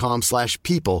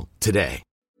linkedin.com/people today.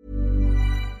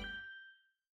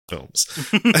 Films.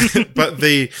 But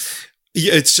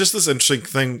it's just this interesting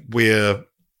thing where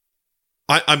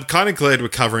I'm kind of glad we're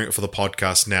covering it for the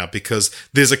podcast now, because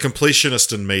there's a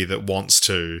completionist in me that wants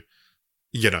to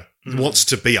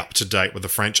be up to date with a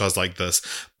franchise like this.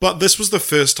 But this was the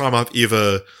first time I've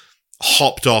ever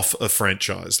hopped off a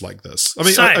franchise like this. I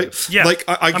mean, I'm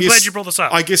glad you brought this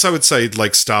up. I guess I would say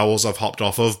like Star Wars I've hopped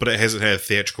off of, but it hasn't had a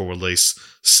theatrical release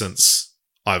since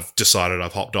I've decided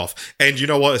I've hopped off. And you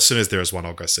know what? As soon as there is one,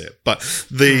 I'll go see it. But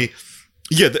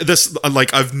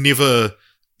I've never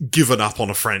given up on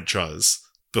a franchise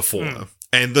before.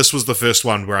 And this was the first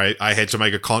one where I had to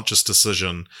make a conscious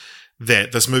decision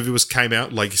that this movie came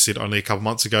out, like you said, only a couple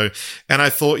months ago. And I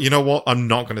thought, you know what? I'm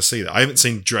not going to see that. I haven't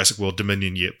seen Jurassic World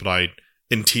Dominion yet, but I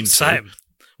intend to. Same.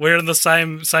 We're in the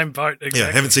same boat. Exactly. Yeah,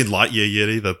 I haven't seen Lightyear yet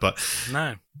either, but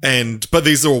no. But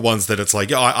these are all ones that it's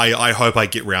like, I hope I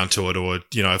get round to it, or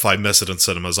if I miss it in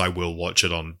cinemas, I will watch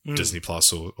it on Disney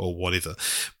Plus or whatever.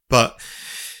 But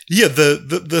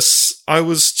this I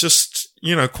was just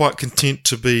quite content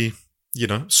to be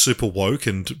super woke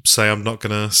and say I'm not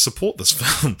going to support this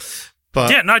film. But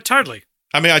yeah, no, totally.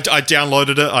 I mean, I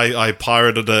downloaded it, I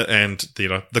pirated it, and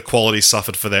the quality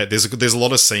suffered for that. There's a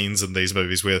lot of scenes in these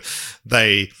movies where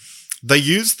they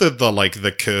use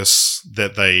the curse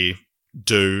that they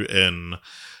do in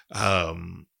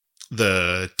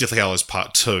the Deathly Hallows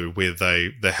Part 2, where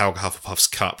the Hufflepuff's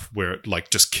cup, where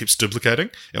it just keeps duplicating.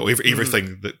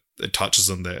 Everything that it touches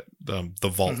in that the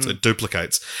vault, it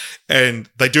duplicates, and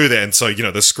they do that, and so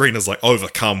the screen is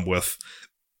overcome with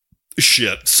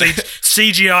shit.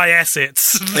 CGI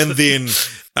assets. And then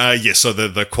so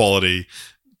the quality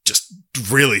just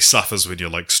really suffers when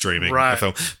you're streaming a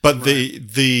film. But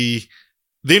the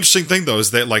interesting thing though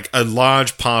is that a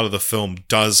large part of the film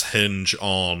does hinge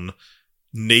on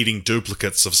needing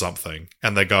duplicates of something,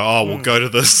 and they go, we'll go to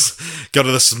this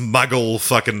muggle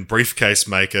fucking briefcase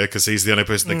maker because he's the only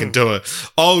person that can do it.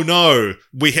 Oh no,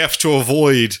 we have to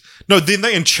avoid. No, then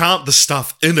they enchant the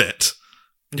stuff in it.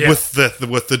 Yeah. With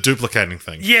the duplicating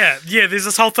thing. Yeah, there's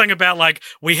this whole thing about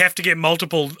we have to get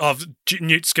multiple of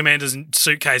Newt Scamander's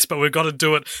suitcase, but we've got to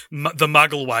do it the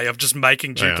muggle way of just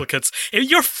making duplicates. Yeah.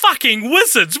 You're fucking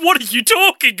wizards! What are you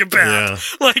talking about?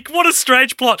 Yeah. What a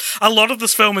strange plot. A lot of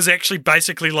this film is actually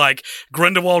basically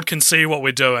Grindelwald can see what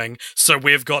we're doing, so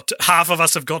half of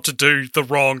us have got to do the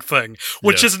wrong thing,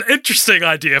 which is an interesting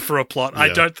idea for a plot. I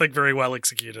don't think very well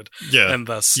executed in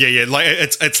this. Yeah.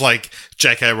 It's like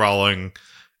J.K. Rowling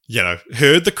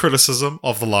heard the criticism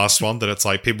of the last one, that it's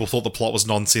people thought the plot was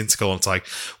nonsensical, and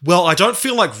it's well, I don't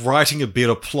feel like writing a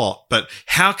better plot, but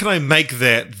how can I make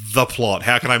that the plot?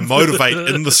 How can I motivate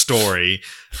in the story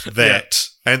that,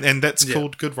 and that's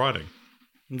called good writing.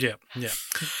 Yeah.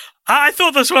 I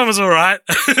thought this one was all right.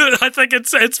 I think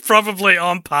it's probably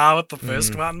on par with the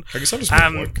first one. I guess I'm just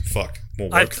more woke. More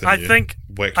woke than you.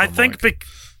 I think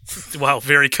well,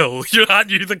 very cool. Aren't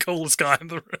you the coolest guy in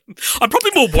the room? I'm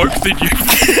probably more woke than you.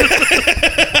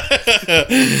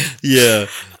 Yeah.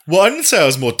 Well, I didn't say I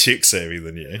was more tech savvy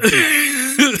than you.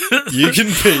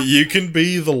 You can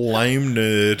be the lame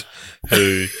nerd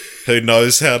who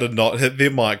knows how to not hit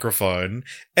their microphone,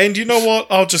 and you know what?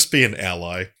 I'll just be an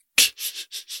ally.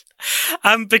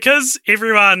 Because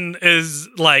everyone is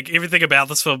like, everything about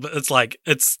this film, it's like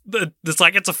it's a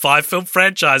 5-film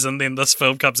franchise, and then this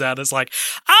film comes out, it's like,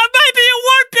 maybe it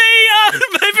won't be,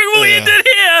 maybe we'll end it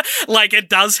here. Like, it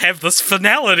does have this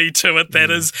finality to it that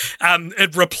is,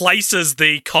 it replaces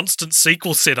the constant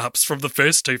sequel setups from the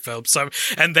first two films. So,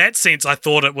 in that sense, I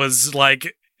thought it was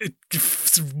like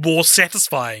more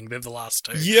satisfying than the last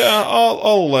two. Yeah, I'll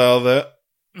allow that.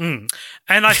 And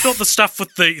I thought the stuff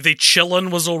with the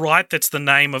chillin was all right. That's the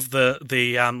name of the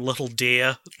little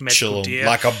deer, magical deer,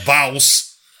 like a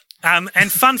mouse. And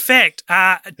fun fact,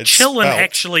 chillin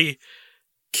actually,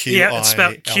 it's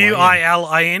spelled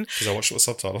Qilin. Because I watched it with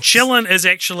subtitles.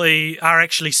 Chillin are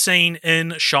actually seen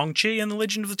in Shang-Chi and the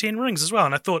Legend of the Ten Rings as well.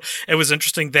 And I thought it was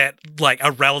interesting that like a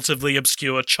relatively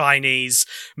obscure Chinese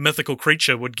mythical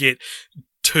creature would get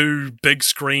 2 big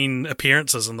screen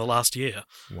appearances in the last year.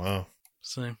 Wow.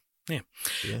 So, yeah.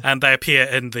 And they appear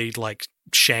in the, like,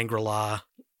 Shangri-La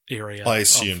area. I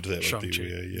assumed that would be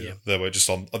weird, yeah. They were just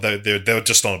on they were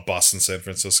just on a bus in San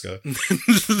Francisco.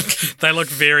 They look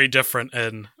very different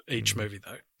in each movie,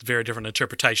 though. Very different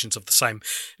interpretations of the same,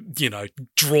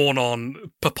 drawn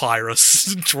on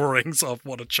papyrus drawings of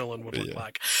what a chillin would look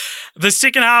like. The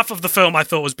second half of the film I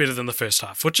thought was better than the first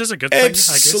half, which is a good thing, I guess.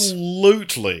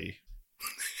 Absolutely.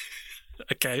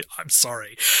 Okay, I'm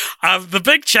sorry. The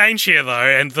big change here, though,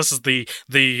 and this is the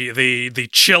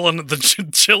chillin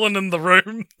in the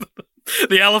room,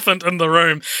 the elephant in the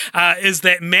room, is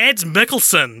that Mads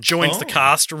Mikkelsen joins the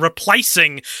cast,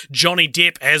 replacing Johnny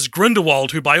Depp as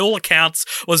Grindelwald, who by all accounts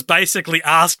was basically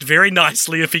asked very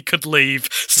nicely if he could leave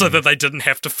so that they didn't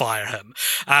have to fire him.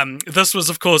 This was,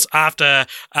 of course, after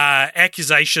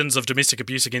accusations of domestic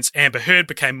abuse against Amber Heard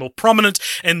became more prominent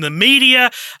in the media.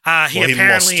 He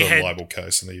apparently lost a libel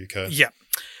case in the UK.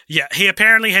 Yeah, he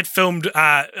apparently had filmed,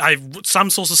 some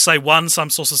sources say 1, some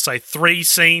sources say 3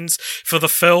 scenes for the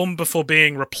film before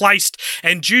being replaced,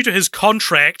 and due to his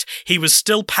contract, he was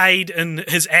still paid in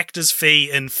his actor's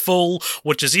fee in full,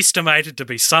 which is estimated to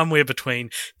be somewhere between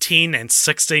 $10 and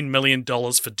 $16 million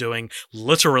for doing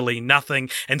literally nothing,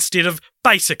 instead of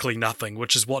basically nothing,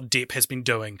 which is what Depp has been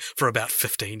doing for about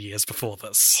 15 years before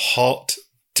this. Hot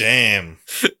damn.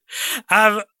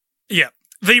 Yeah.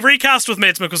 The recast with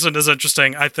Mads Mikkelsen is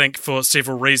interesting, I think, for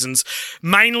several reasons.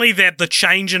 Mainly that the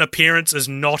change in appearance is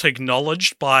not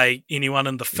acknowledged by anyone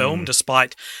in the film,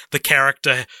 despite the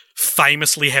character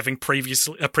famously having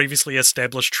previously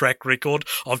established track record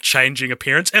of changing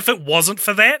appearance. If it wasn't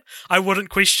for that, I wouldn't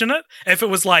question it. If it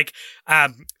was like, I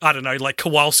don't know, like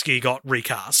Kowalski got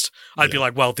recast, I'd be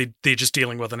like, well, they're just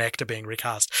dealing with an actor being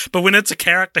recast. But when it's a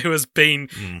character who has been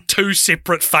 2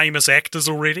 separate famous actors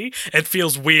already, it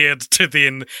feels weird to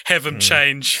then have him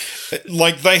change.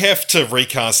 Like, they have to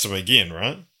recast him again,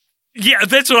 right? Yeah,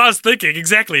 that's what I was thinking.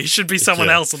 Exactly. He should be someone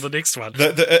else in the next one.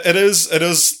 It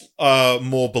is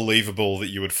more believable that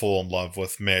you would fall in love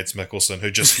with Mads Mikkelsen,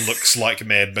 who just looks like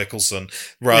Mad Mikkelsen,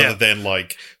 rather than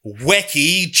like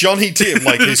wacky Johnny Depp,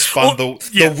 like who spun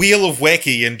the wheel of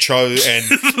wacky and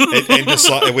and just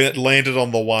like when it landed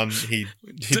on the one, he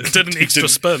did an extra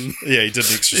spin. Yeah, he did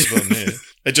an extra spin. Yeah.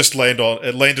 It just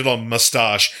landed on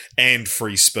mustache and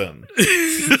free spin.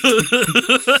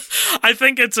 I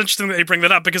think it's interesting that you bring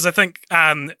that up, because I think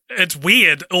it's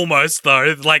weird almost,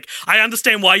 though. Like, I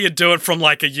understand why you do it from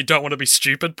like a you don't want to be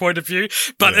stupid point of view,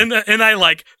 but in a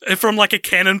like from like a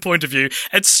canon point of view,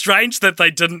 it's strange that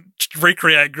they didn't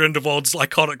recreate Grindelwald's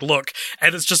iconic look,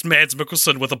 and it's just Mads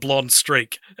Mikkelsen with a blonde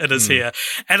streak in his hair.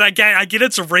 And I get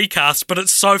it's a recast, but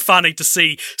it's so funny to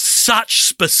see such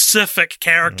specific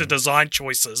character design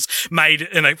choices made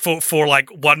for like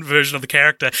one version of the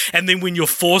character, and then when you're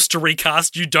forced to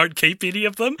recast, you don't keep any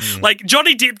of them. Like,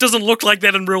 Johnny Depp doesn't look like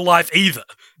that in real life either.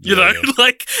 You know,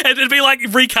 like, it'd be like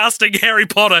recasting Harry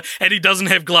Potter and he doesn't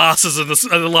have glasses and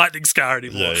a lightning scar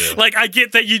anymore. Like, I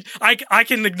get that I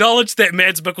can acknowledge that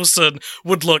Mads Mikkelsen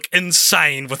would look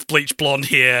insane with bleach blonde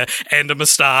hair and a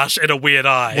moustache and a weird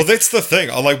eye. Well, that's the thing.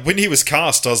 Like, when he was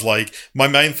cast, I was like, my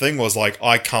main thing was like,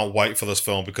 I can't wait for this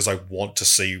film because I want to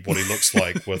see what he looks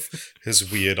like with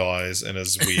his weird eyes and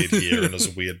his weird hair and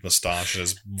his weird moustache and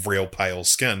his real pale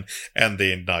skin. And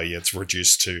then, no, it's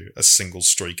reduced to a single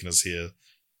streak in his hair.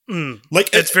 Like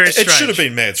It's very it should strange. have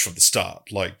been Mads from the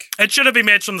start. Like It should have been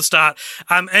Mads from the start.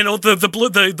 And all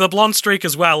the blonde streak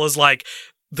as well is like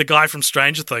the guy from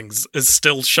Stranger Things is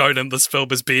still shown in this film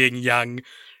as being young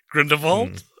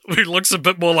Grindelwald, who looks a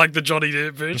bit more like the Johnny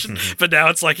Depp version, but now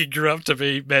it's like he grew up to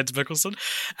be Mads Mikkelsen.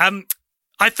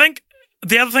 I think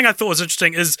the other thing I thought was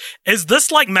interesting is this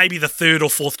like maybe the third or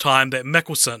fourth time that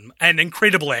Mikkelsen, an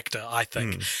incredible actor, I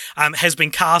think, has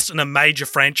been cast in a major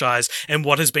franchise in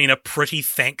what has been a pretty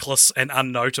thankless and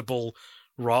unnotable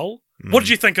role. What did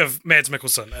you think of Mads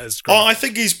Mikkelsen as Grindelwald? I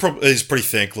think he's pretty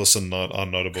thankless and not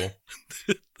unnotable.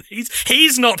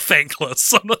 He's not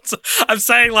thankless. I'm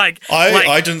saying like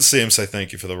I didn't see him say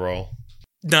thank you for the role.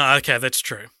 no, okay, that's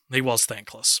true. He was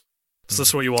thankless. Is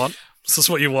this what you want? Is this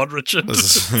what you want, Richard?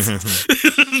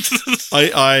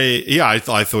 I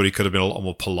thought he could have been a lot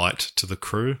more polite to the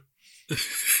crew.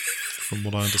 From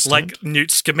what I understand, like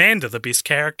Newt Scamander, the best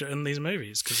character in these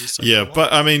movies, because he's so polite.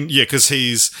 but I mean, because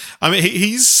he's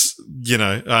you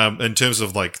know, in terms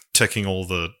of like ticking all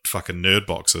the fucking nerd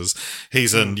boxes,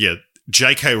 he's in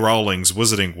J.K. Rowling's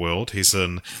Wizarding World. He's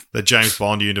in the James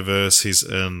Bond universe. He's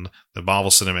in the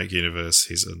Marvel Cinematic Universe.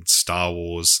 He's in Star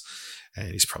Wars,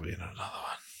 and he's probably in another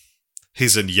one.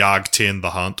 He's in Yarg 10: The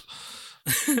Hunt.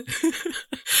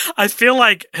 I feel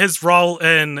like his role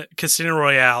in Casino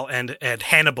Royale and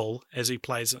Hannibal, as he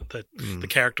plays the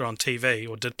character on TV,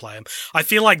 or did play him, I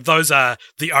feel like those are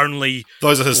the only...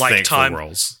 Those are his like, thankful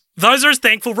roles. Those are his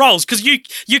thankful roles, because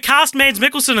you cast Mads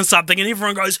Mikkelsen in something and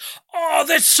everyone goes, oh,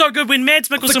 that's so good. When Mads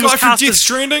Mikkelsen The guy was from cast Death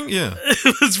Stranding? Yeah.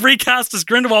 was recast as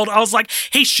Grindelwald, I was like,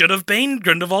 he should have been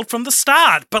Grindelwald from the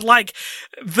start. But like,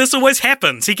 this always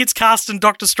happens. He gets cast in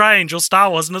Doctor Strange or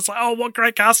Star Wars, and it's like, oh, what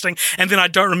great casting. And then I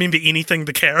don't remember anything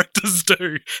the characters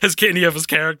do, any of his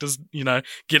characters, you know,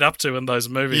 get up to in those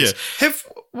movies. Yeah.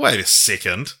 Wait a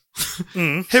second.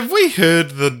 Have we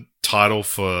heard the title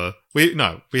for... We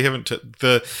haven't...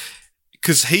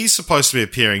 Because he's supposed to be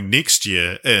appearing next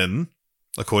year in,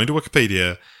 according to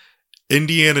Wikipedia,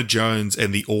 Indiana Jones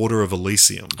and the Order of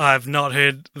Elysium. I've not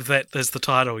heard that as the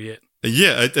title yet.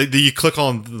 Yeah, you click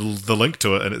on the link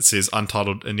to it and it says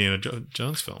Untitled Indiana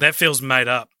Jones film. That feels made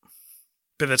up,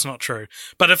 but that's not true.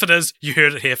 But if it is, you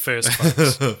heard it here first,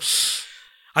 folks.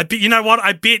 I bet, you know what?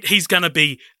 I bet he's going to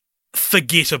be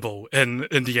forgettable in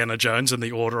Indiana Jones and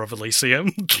the Order of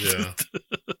Elysium. Yeah.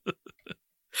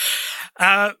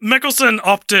 Mikkelsen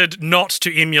opted not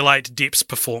to emulate Depp's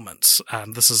performance.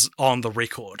 This is on the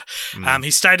record.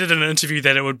 He stated in an interview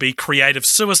that it would be creative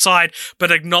suicide, but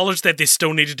acknowledged that there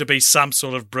still needed to be some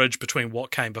sort of bridge between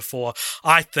what came before.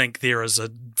 I think there is a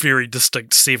very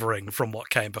distinct severing from what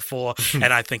came before, and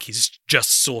I think he's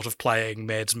just sort of playing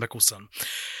Mads Mikkelsen.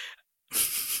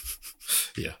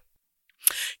 Yeah.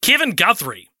 Kevin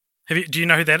Guthrie. Do you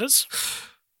know who that is?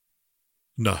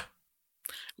 No.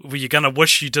 Well, you're going to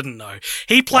wish you didn't know.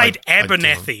 He played I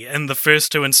Abernathy in the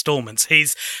first two installments.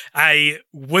 He's a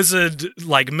wizard,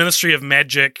 like Ministry of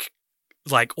Magic,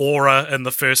 like aura in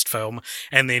the first film,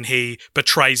 and then he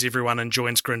betrays everyone and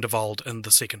joins Grindelwald in the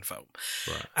second film.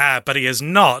 Right. But he is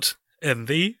not in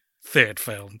the third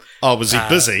film. Oh, was he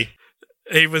busy?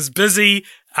 He was busy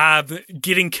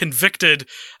getting convicted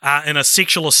in a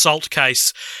sexual assault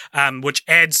case, which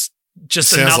adds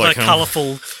just another like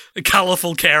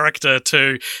colourful character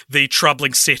to the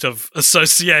troubling set of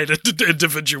associated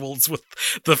individuals with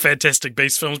the Fantastic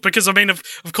Beasts films. Because, I mean, of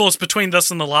course, between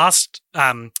this and the last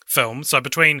film, so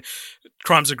between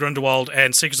Crimes of Grindelwald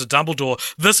and Secrets of Dumbledore,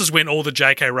 this is when all the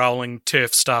J.K. Rowling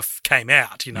turf stuff came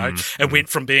out, you know? It went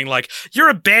from being like, you're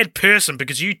a bad person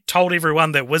because you told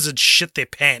everyone that wizards shit their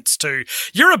pants, to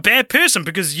you're a bad person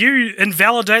because you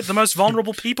invalidate the most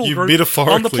vulnerable people you group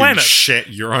metaphorically on the planet.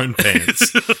 Shat your own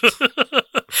pants.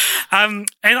 And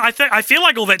I feel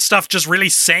like all that stuff just really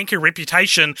sank her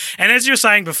reputation. And as you were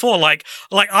saying before, like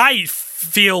I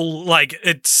feel like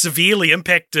it severely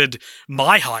impacted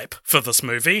my hype for this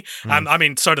movie. I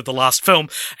mean, so did the last film.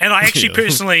 And I actually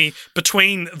personally,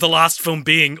 between the last film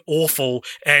being awful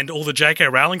and all the J.K.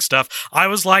 Rowling stuff, I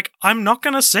was like, I'm not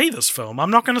going to see this film. I'm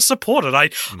not going to support it.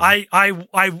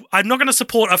 I'm not going to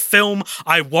support a film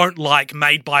I won't like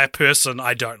made by a person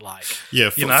I don't like.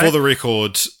 Yeah, for the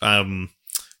record,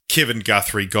 Kevin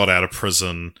Guthrie got out of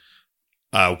prison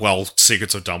while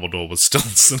Secrets of Dumbledore was still in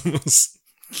cinemas.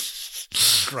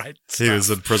 Great stuff. He was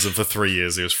in prison for 3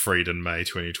 years. He was freed in May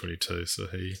 2022. So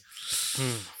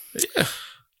yeah.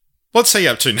 What's he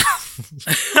up to now?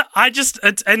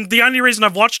 And the only reason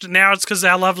I've watched it now is because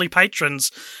our lovely patrons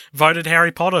voted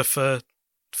Harry Potter for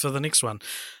the next one.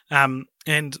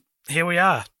 And here we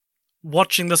are.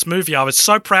 watching this movie. I was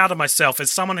so proud of myself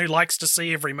as someone who likes to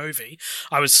see every movie.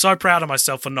 I was so proud of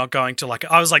myself for not going to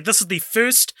I was like, this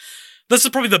is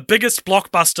probably the biggest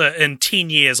blockbuster in 10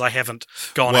 years I haven't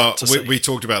gone out to see. We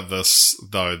talked about this,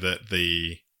 though, that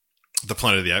the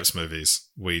Planet of the Apes movies,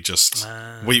 we just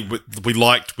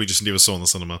liked, we just never saw in the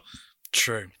cinema.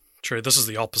 True. This is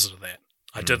the opposite of that.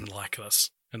 I didn't like this,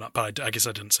 but I guess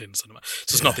I didn't see it in the cinema.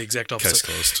 So it's not the exact opposite.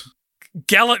 Case closed.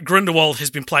 Gellert Grindelwald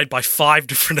has been played by 5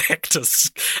 different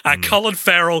actors. Colin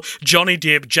Farrell, Johnny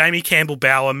Depp, Jamie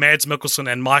Campbell-Bower, Mads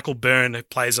Mikkelsen, and Michael Byrne, who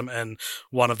plays him in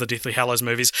one of the Deathly Hallows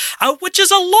movies, which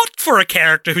is a lot for a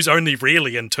character who's only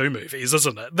really in 2 movies,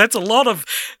 isn't it? That's a lot of...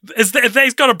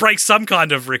 He's got to break some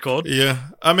kind of record.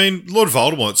 Yeah. I mean, Lord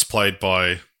Voldemort's played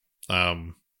by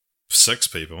 6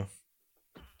 people.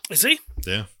 Is he?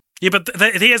 Yeah. Yeah, but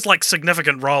he has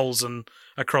significant roles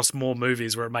across more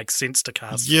movies where it makes sense to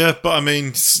cast. Yeah, but I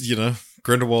mean,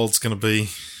 Grindelwald's going to be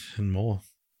in more.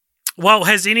 Well,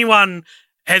 has there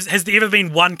ever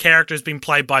been one character who's been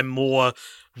played by more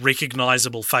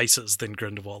recognizable faces than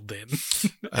Grindelwald then?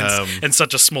 in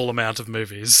such a small amount of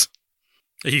movies.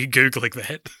 Are you Googling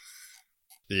that?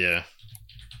 Yeah.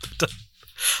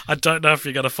 I don't know if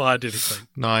you're going to find anything.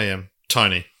 No, I am.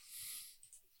 Tony.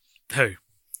 Who?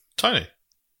 Tony.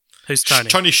 Who's Tony?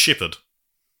 Tony Shepard.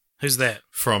 Who's that?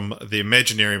 From the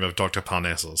Imaginarium of Dr.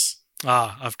 Parnassus.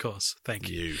 Ah, of course. Thank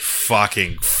you. You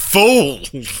fucking fool!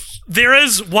 There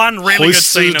is one really good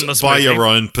scene in this movie. By your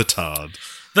own petard.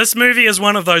 This movie is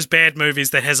one of those bad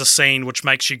movies that has a scene which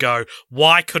makes you go,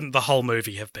 why couldn't the whole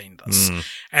movie have been this?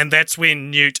 And that's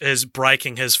when Newt is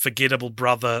breaking his forgettable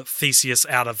brother Theseus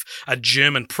out of a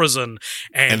German prison.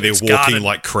 And they're walking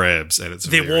like crabs. And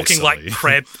they're walking silly. like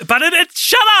crabs. But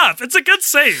shut up! It's a good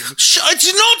scene.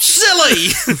 It's not silly!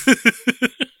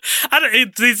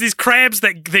 There's these crabs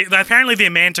that apparently they're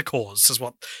manticores, is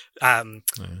what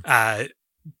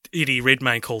Eddie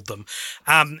Redmayne called them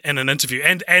in an interview,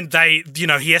 and they,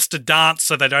 he has to dance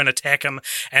so they don't attack him,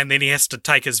 and then he has to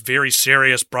take his very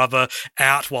serious brother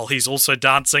out while he's also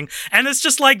dancing, and it's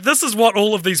just this is what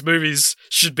all of these movies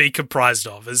should be comprised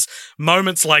of, is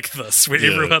moments like this where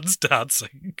everyone's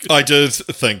dancing. I did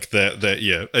think that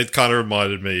it kind of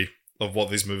reminded me of what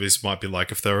these movies might be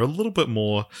like if they were a little bit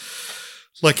more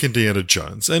like Indiana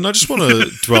Jones, and I just want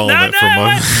to dwell on that for a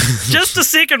moment. Just a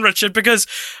second, Richard, because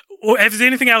is there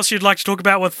anything else you'd like to talk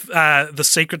about with The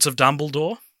Secrets of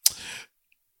Dumbledore?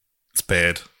 It's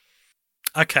bad.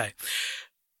 Okay.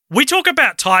 We talk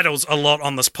about titles a lot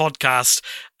on this podcast,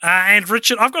 and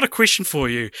Richard, I've got a question for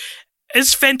you.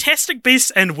 Is Fantastic Beasts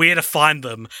and Where to Find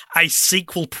Them a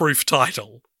sequel-proof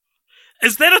title?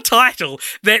 Is that a title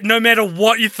that no matter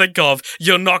what you think of,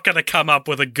 you're not going to come up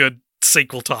with a good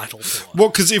sequel title for? Well,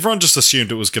 because everyone just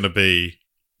assumed it was going to be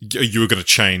you were going to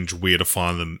change where to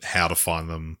find them, how to find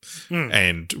them,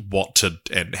 and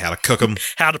how to cook them,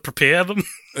 how to prepare them,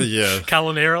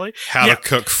 culinarily, how to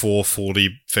cook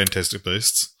 440 Fantastic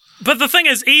Beasts. But the thing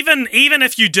is, even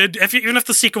if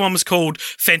the second one was called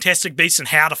Fantastic Beasts and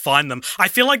How to Find Them, I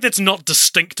feel like that's not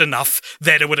distinct enough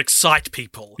that it would excite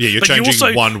people. Yeah, you're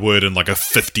changing one word in a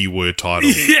 50-word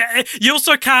title. Yeah, you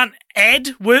also can't add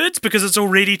words because it's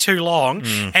already too long,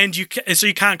 and so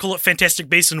you can't call it Fantastic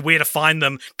Beasts and Where to Find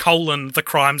Them, The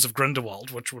Crimes of Grindelwald,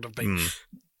 which would have been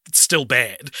still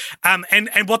bad. And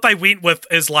what they went with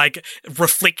is a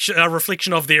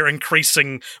reflection of their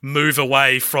increasing move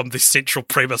away from the central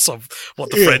premise of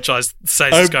what the franchise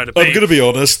says is going to be. I'm going to be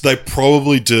honest, they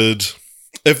probably did.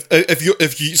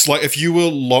 If you were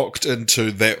locked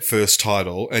into that first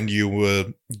title and you were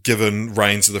given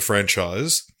reins of the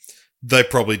franchise, they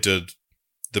probably did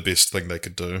the best thing they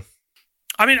could do.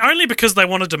 I mean, only because they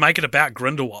wanted to make it about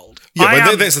Grindelwald. Yeah,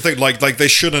 but that's the thing. They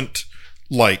shouldn't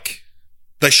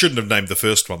They shouldn't have named the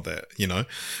first one that,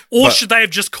 Or should they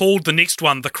have just called the next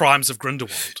one The Crimes of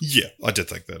Grindelwald? Yeah, I did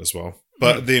think that as well.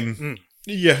 But then,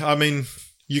 I mean,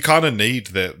 you kind of need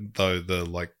that, though, the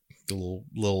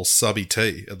little subby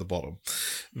T at the bottom,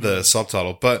 the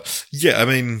subtitle. But,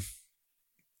 maybe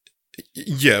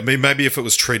if it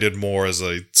was treated more as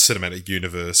a cinematic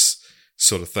universe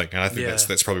sort of thing. And I think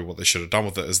that's probably what they should have done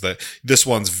with it, is that this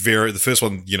one's the first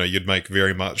one, you'd make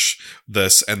very much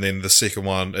this, and then the second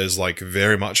one is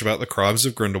very much about the Crimes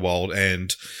of Grindelwald,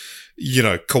 and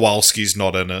Kowalski's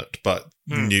not in it, but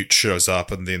Newt shows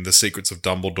up, and then the Secrets of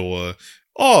Dumbledore.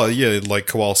 Oh yeah,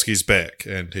 Kowalski's back,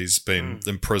 and he's been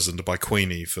imprisoned by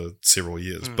Queenie for several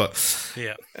years,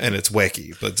 and it's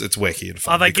wacky, but it's wacky and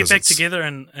fun. Oh, they get back together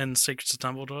in Secrets of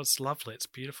Dumbledore. It's lovely. It's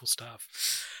beautiful stuff.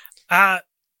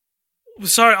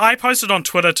 So I posted on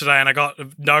Twitter today and I got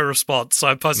no response, so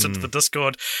I posted to the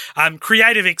Discord.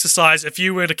 Creative exercise, if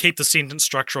you were to keep the sentence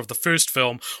structure of the first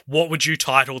film, what would you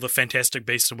title the Fantastic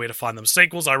Beasts and Where to Find Them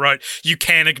sequels? I wrote, you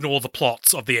can ignore the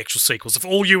plots of the actual sequels. If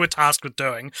all you were tasked with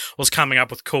doing was coming up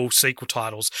with cool sequel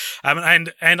titles.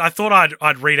 And I thought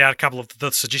I'd read out a couple of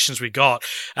the suggestions we got.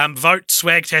 Vote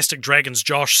Swagtastic Dragons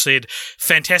Josh said,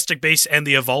 Fantastic Beasts and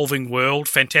the Evolving World,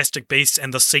 Fantastic Beasts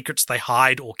and the Secrets They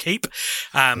Hide or Keep,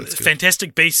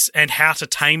 Fantastic Beasts and How to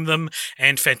Tame Them,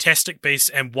 and Fantastic Beasts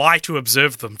and Why to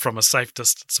Observe Them from a Safe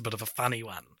Distance. A bit of a funny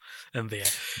one in there.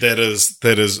 That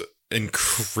is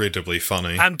incredibly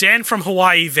funny. Dan from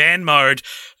Hawaii Van Mode,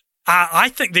 I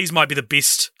think these might be the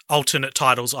best alternate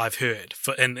titles I've heard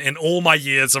in all my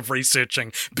years of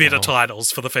researching better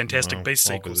titles for the Fantastic Beasts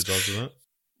sequels. I'll be the judge of that.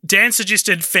 Dan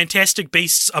suggested Fantastic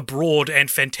Beasts Abroad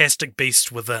and Fantastic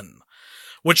Beasts Within,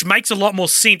 which makes a lot more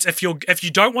sense if you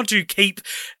don't want to keep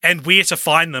and Where to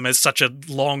Find Them as such a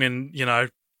long and,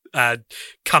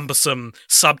 cumbersome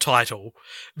subtitle,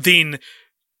 then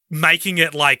making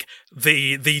it like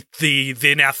they're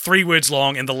now 3 words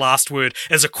long and the last word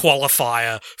is a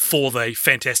qualifier for the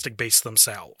Fantastic Beasts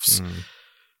themselves.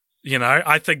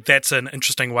 I think that's an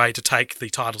interesting way to take the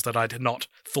titles that I had not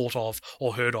thought of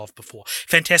or heard of before.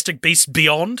 Fantastic Beasts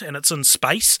Beyond, and it's in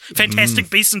space. Fantastic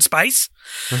Beasts in Space.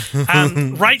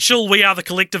 Rachel, We Are the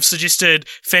Collective, suggested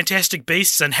Fantastic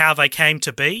Beasts and How They Came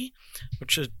to Be,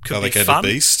 which could How be they fun. Came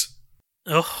to Beast.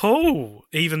 Oh,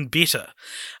 even better.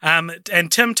 And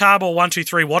Tim Tarbor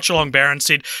 123 Watch Along Baron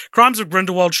said Crimes of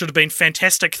Grindelwald should have been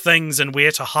Fantastic Things and Where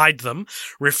to Hide Them,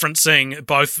 referencing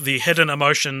both the hidden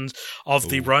emotions of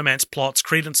the romance plots,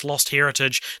 Credence Lost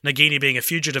Heritage, Nagini being a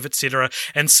fugitive, etc.,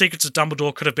 and Secrets of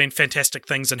Dumbledore could have been Fantastic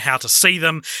Things and How to See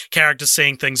Them, characters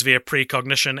seeing things via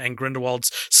precognition, and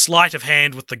Grindelwald's sleight of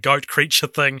hand with the goat creature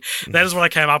thing. That is what I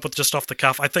came up with just off the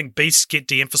cuff. I think beasts get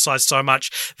de-emphasized so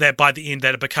much that by the end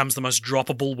that it becomes the most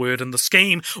droppable word in the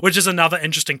scheme, which is another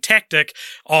interesting tactic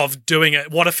of doing it.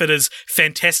 What if it is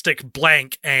Fantastic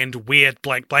Blank and Weird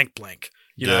Blank Blank Blank?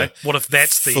 You know, what if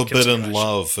that's the Forbidden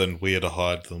Love and Where to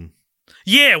Hide Them?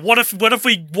 Yeah, what if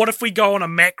we go on a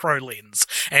macro lens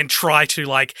and try to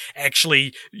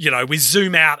actually, we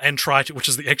zoom out and try to, which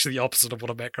is actually the opposite of what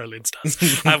a macro lens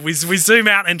does. We zoom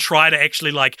out and try to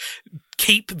actually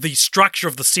keep the structure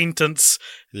of the sentence.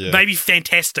 Yeah. Maybe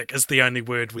fantastic is the only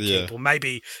word we keep, or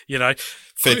maybe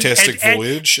fantastic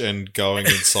voyage and going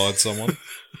inside someone.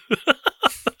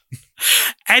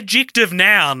 Adjective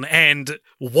noun and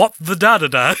what the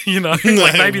da-da-da,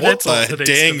 maybe that's all the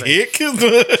dang heck.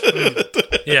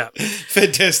 Yeah.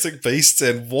 Fantastic Beasts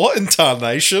and what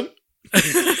incarnation?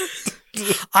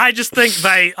 I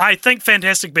think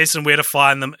Fantastic Beasts and Where to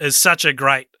Find Them is such a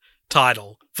great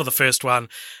title for the first one.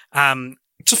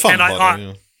 It's a fun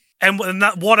title,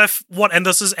 And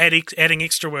this is adding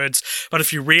extra words, but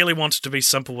if you really wanted to be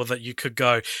simple with it, you could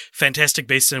go Fantastic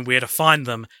Beasts and Where to Find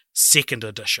Them, 2nd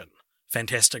edition.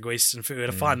 Fantastic Beasts and Where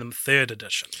to Find Them, 3rd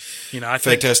edition.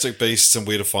 Fantastic Beasts and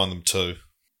Where to Find Them 2.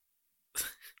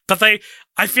 But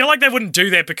I feel like they wouldn't do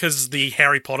that because the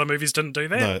Harry Potter movies didn't do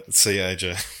that. No, see,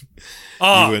 AJ.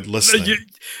 Oh, you weren't listening.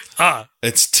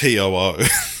 It's TOO.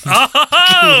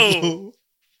 Oh!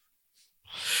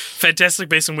 Fantastic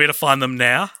Beasts and Where to Find Them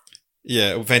Now.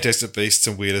 Yeah, Fantastic Beasts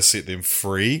and Where to Set Them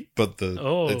Free, but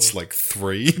it's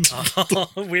 3.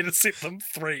 Where to Set Them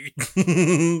 3.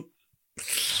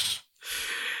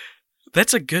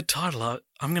 That's a good title.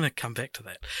 I'm going to come back to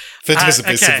that. Fantastic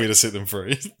Beasts and Where to Set Them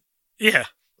Free. Yeah.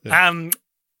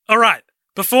 All right.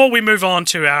 Before we move on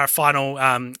to our final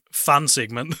fun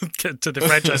segment to the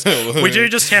franchise, we do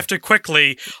just have to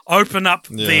quickly open up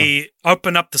the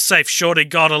safe. Shorty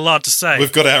got a lot to say.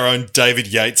 We've got our own David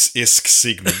Yates-esque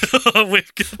segment. I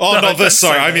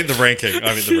meant the ranking.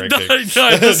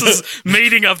 No, this is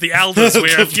Meeting of the Elders,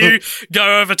 where if you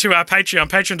go over to our Patreon,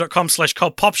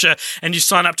 patreon.com/cultpopture, and you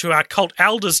sign up to our Cult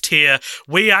Elders tier,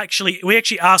 we actually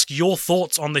ask your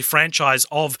thoughts on the franchise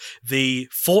of the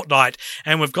fortnight,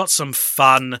 and we've got some fun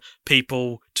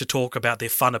people to talk about their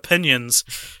fun opinions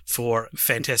for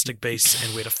Fantastic Beasts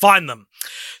and Where to Find Them.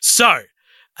 So,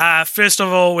 first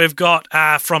of all, we've got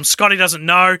from Scotty Doesn't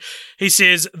Know. He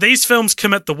says, these films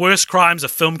commit the worst crimes a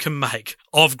film can make.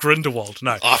 Of Grindelwald.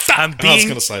 No. I was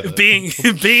going to say that.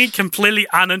 Being completely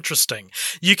uninteresting.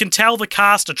 You can tell the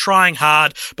cast are trying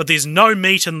hard, but there's no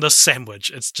meat in this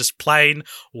sandwich. It's just plain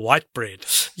white bread.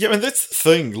 Yeah, and that's the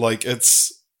thing.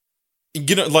 It's...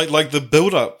 the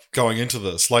build-up going into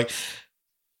this,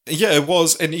 it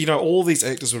was, and, all these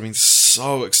actors would have been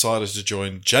so excited to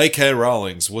join J.K.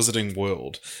 Rowling's Wizarding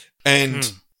World,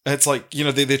 and it's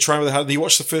they're trying with it hard, and you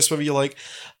watch the first movie, you're like,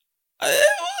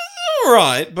 all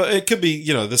right, but it could be,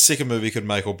 the second movie could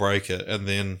make or break it, and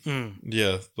then,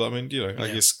 but I mean,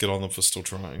 I guess good on them for still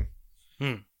trying.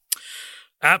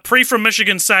 Pre from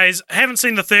Michigan says, haven't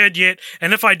seen the third yet,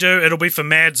 and if I do, it'll be for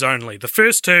Mads only. The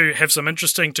first two have some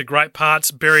interesting to great parts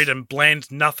buried in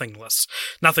bland nothingness.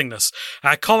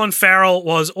 Colin Farrell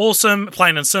was awesome,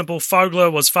 plain and simple.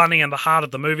 Fogler was funny in the heart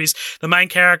of the movies. The main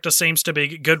character seems to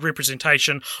be good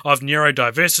representation of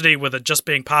neurodiversity, with it just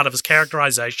being part of his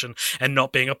characterization and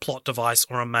not being a plot device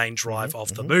or a main drive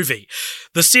of the movie.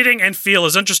 The setting and feel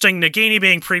is interesting. Nagini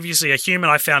being previously a human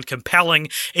I found compelling,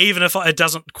 even if it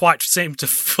doesn't quite seem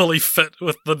to fully fit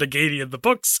with the Nagini in the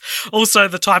books. Also,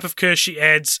 the type of curse she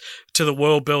adds to the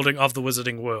world building of the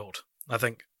wizarding world. I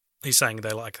think he's saying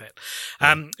they like that.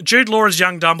 Jude Law's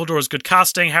young Dumbledore is good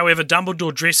casting. However,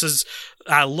 Dumbledore dresses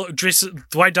how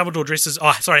Dumbledore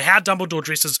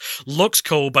dresses looks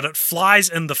cool, but it flies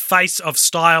in the face of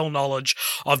style knowledge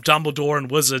of Dumbledore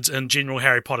and wizards in general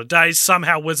Harry Potter days.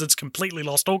 Somehow wizards completely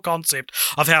lost all concept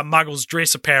of how muggles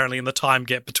dress, apparently, in the time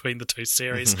gap between the two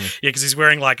series. Because he's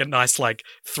wearing a nice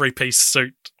three-piece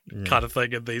suit kind of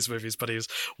thing in these movies, but he was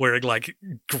wearing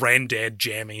granddad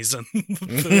jammies and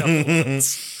the other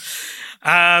ones.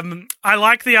 I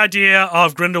like the idea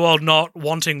of Grindelwald not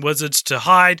wanting wizards to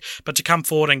hide, but to come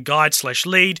forward and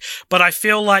guide/lead, but I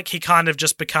feel like he kind of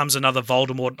just becomes another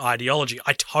Voldemort ideology.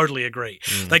 I totally agree.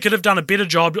 They could have done a better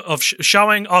job of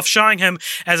showing him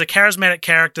as a charismatic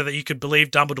character that you could believe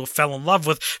Dumbledore fell in love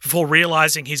with before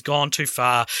realizing he's gone too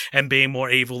far and being more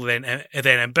evil than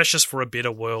ambitious for a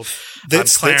better world.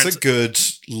 That's a good,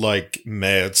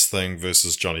 Mads thing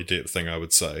versus Johnny Depp thing, I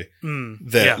would say.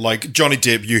 Johnny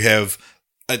Depp, you have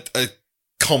a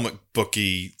comic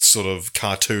booky sort of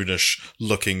cartoonish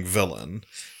looking villain,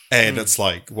 and it's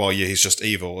he's just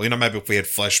evil. Maybe if we had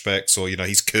flashbacks or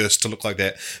he's cursed to look like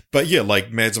that, but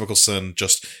Mads Mikkelsen,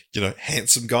 just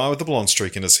handsome guy with a blonde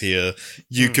streak in his hair,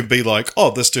 you could be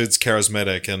oh, this dude's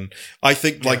charismatic. And I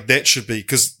think that should be,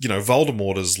 because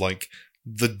Voldemort is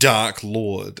the Dark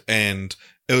Lord, and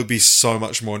it would be so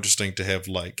much more interesting to have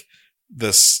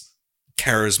this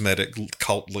charismatic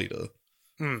cult leader.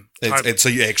 And so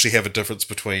you actually have a difference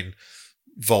between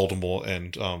Voldemort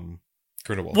and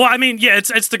Grindelwald. Well, I mean,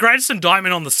 it's the greatest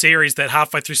indictment on the series that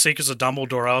halfway through Secrets of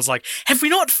Dumbledore, I was like, have we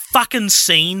not fucking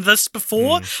seen this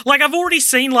before? I've already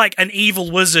seen, an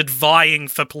evil wizard vying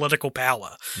for political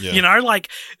power. Yeah.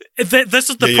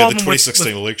 This is the problem the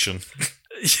 2016 election.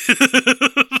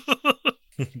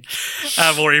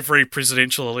 Or every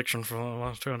presidential election for the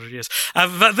last 200 years.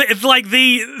 But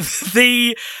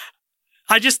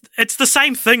it's the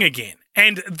same thing again.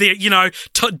 And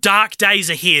dark days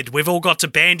ahead, we've all got to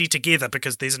bandy together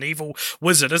because there's an evil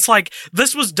wizard. It's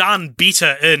this was done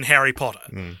better in Harry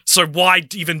Potter. So why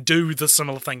even do the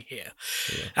similar thing here?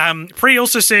 Yeah. Pre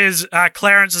also says,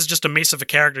 Clarence is just a mess of a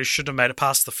character who should have made it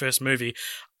past the first movie.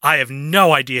 I have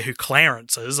no idea who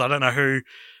Clarence is. I don't know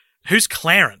who's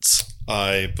Clarence.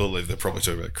 I believe they're probably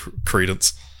talking about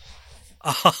Credence.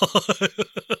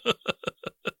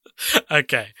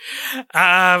 Okay.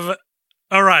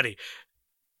 Alrighty.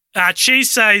 Cheese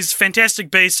says,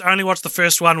 Fantastic Beasts, only watched the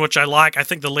first one, which I like. I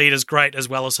think the lead is great, as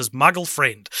well as his muggle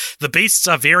friend. The beasts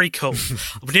are very cool.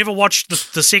 I've never watched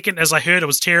the second, as I heard it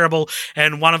was terrible,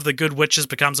 and one of the good witches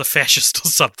becomes a fascist or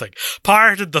something.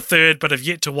 Pirated the third, but have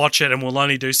yet to watch it, and will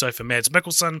only do so for Mads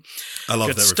Mikkelsen. I love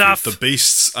good that stuff. Review. The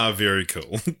beasts are very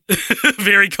cool.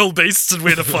 Very cool beasts, and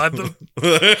where to find them.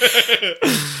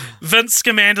 Vince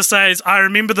Scamander says, I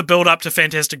remember the build-up to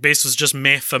Fantastic Beasts was just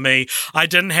meh for me. I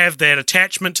didn't have that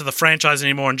attachment to the franchise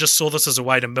anymore and just saw this as a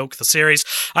way to milk the series.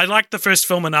 I liked the first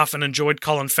film enough and enjoyed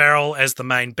Colin Farrell as the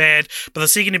main bad, but the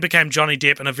second he became Johnny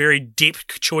Depp and a very deep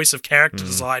choice of character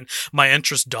design, my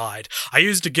interest died. I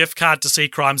used a gift card to see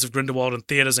Crimes of Grindelwald in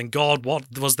theaters, and God,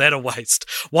 what was that a waste?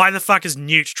 Why the fuck is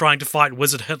Newt trying to fight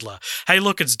Wizard Hitler? Hey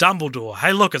look, it's Dumbledore.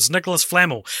 Hey look, it's Nicholas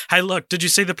Flamel. Hey look, did you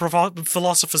see the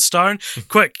Philosopher's Stone?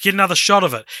 Quick, get another shot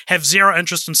of it. Have zero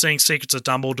interest in seeing Secrets of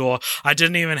Dumbledore. I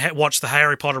didn't even watch the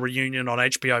Harry Potter reunion on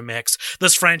HBO Max.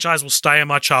 This franchise will stay in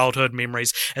my childhood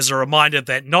memories as a reminder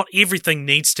that not everything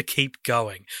needs to keep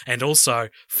going. And also,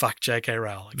 fuck J.K.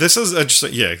 Rowling. This is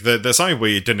interesting. Yeah, there's something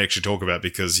we didn't actually talk about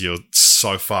because you're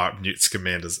so far up Newt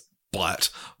Scamander's butt.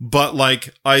 But,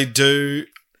 I do...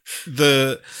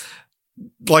 why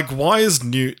is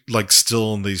Newt,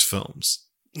 still in these films?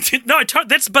 No,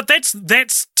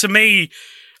 that's to me...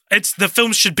 It's the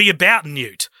film should be about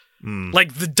Newt.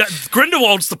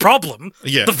 Grindelwald's the problem.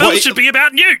 Yeah. The film should be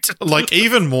about Newt.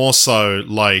 Even more so,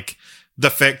 the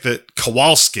fact that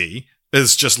Kowalski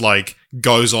is just,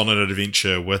 goes on an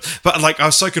adventure with... But, I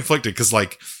was so conflicted because,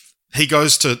 they go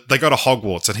to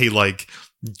Hogwarts and he like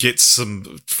gets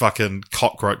some fucking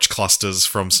cockroach clusters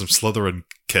from some Slytherin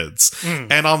kids.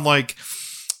 And I'm like,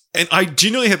 and I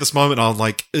genuinely had this moment, I'm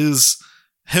like, is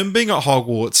him being at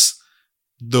Hogwarts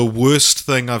the worst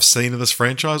thing I've seen in this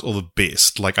franchise or the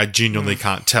best? Like, I genuinely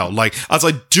can't tell. Like, I was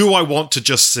like, do I want to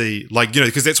just see, like, you know,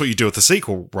 because that's what you do with the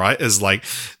sequel, right? Is like,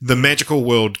 the magical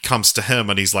world comes to him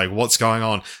and he's like, what's going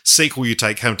on? Sequel, you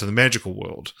take him to the magical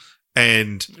world.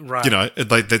 And, you know,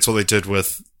 like, that's what they did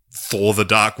with Thor: The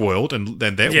Dark World, and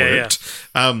that worked.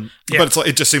 But it's like,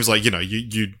 it just seems like, you know,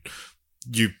 you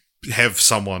have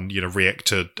someone, you know, react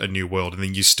to a new world and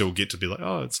then you still get to be like,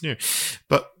 oh, it's new.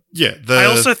 But yeah, I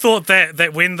also thought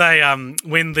that when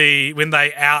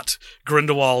they out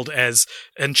Grindelwald as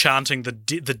enchanting the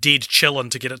dead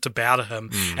Chillin to get it to bow to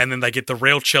him, and then they get the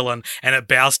real Chillin and it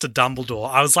bows to Dumbledore,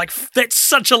 I was like, that's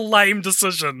such a lame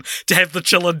decision to have the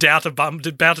Chillin bow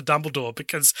to Dumbledore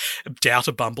because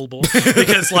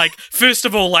because like, first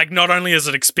of all, like, not only is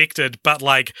it expected, but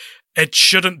like, it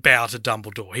shouldn't bow to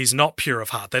Dumbledore. He's not pure of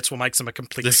heart. That's what makes him a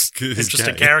completely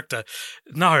interesting character.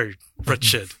 No,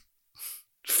 Richard.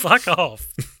 Fuck off.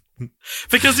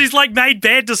 Because he's like made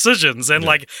bad decisions and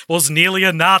like was nearly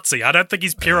a Nazi. I don't think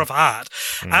he's pure of heart.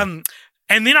 And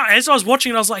then as I was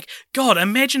watching it, I was like, God,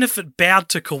 imagine if it bowed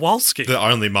to Kowalski. The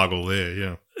only Muggle there,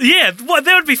 yeah. Yeah, well,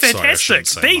 that would be fantastic.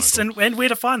 Sorry, Beasts and where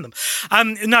to find them.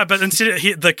 No, but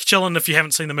instead, the Chillin, if you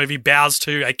haven't seen the movie, bows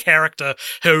to a character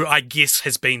who I guess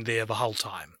has been there the whole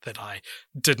time that I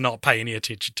did not pay any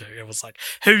attention to. It was like,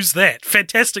 who's that?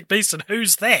 Fantastic Beasts, and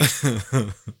who's that?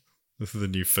 The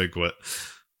new Figwit.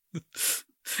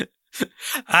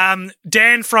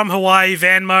 Dan from Hawaii,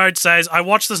 Van Mode, says, I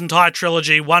watched this entire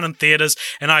trilogy, one in theatres,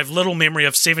 and I have little memory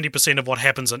of 70% of what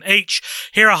happens in each.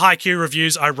 Here are haiku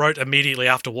reviews I wrote immediately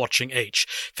after watching each.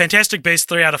 Fantastic Beasts,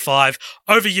 3 out of 5.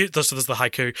 Overuse, this is the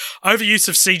haiku. Overuse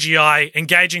of CGI,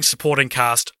 engaging supporting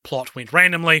cast, plot went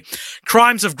randomly.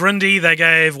 Crimes of Grindy, they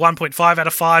gave 1.5 out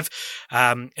of 5,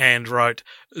 and wrote,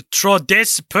 trop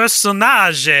des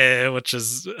personnages, which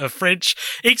is French.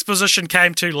 Exposition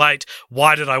came too late.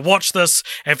 Why did I watch this?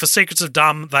 And for Secrets of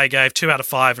Dumb, they gave 2 out of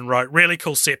 5 and wrote, really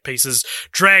cool set pieces,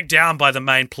 dragged down by the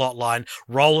main plot line.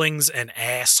 Rowling's an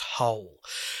asshole.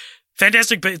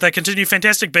 Fantastic Beasts, they continue,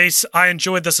 Fantastic Beasts, I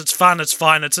enjoyed this, it's fun, it's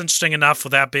fine, it's interesting enough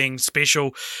without being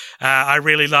special. I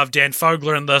really love Dan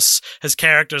Fogler in this. His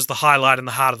character is the highlight and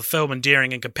the heart of the film,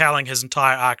 endearing and compelling. His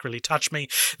entire arc really touched me.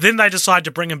 Then they decide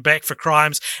to bring him back for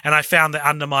crimes, and I found that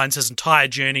undermines his entire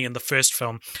journey in the first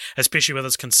film, especially with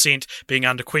his consent being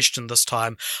under question this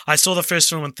time. I saw the first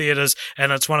film in theatres,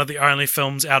 and it's one of the only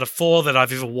films out of 4 that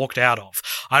I've ever walked out of.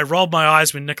 I rolled my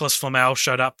eyes when Nicholas Flamel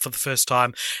showed up for the first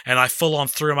time, and I full on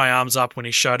threw my arms up when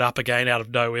he showed up again out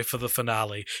of nowhere for the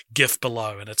finale. GIF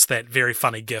below, and it's that very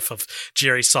funny GIF of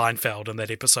Jerry Seinfeld in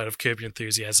that episode of Curb Your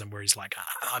Enthusiasm where he's like,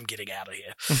 I'm getting out of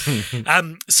here.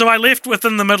 So I left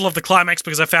within the middle of the climax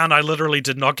because I found I literally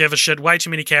did not give a shit. Way too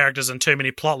many characters and too many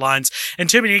plot lines and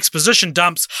too many exposition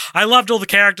dumps. I loved all the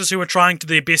characters who were trying to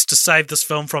their best to save this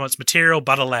film from its material,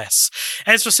 but alas.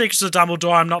 As for Secrets of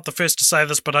Dumbledore, I'm not the first to say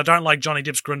this, but I don't like Johnny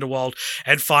Depp's Grindelwald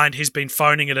and find he's been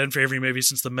phoning it in for every movie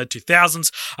since the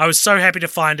mid-2000s. I was so happy to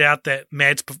find that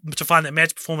Mad's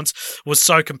performance was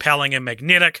so compelling and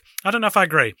magnetic. I don't know if I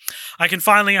agree. I can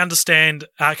fully understand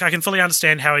how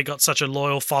he got such a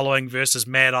loyal following versus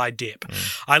Mad Eye Depp.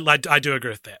 I do agree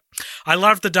with that. I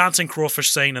loved the dancing crawfish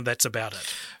scene, and that's about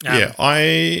it.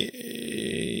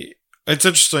 It's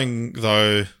interesting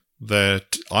though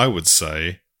that I would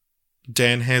say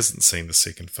Dan hasn't seen the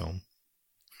second film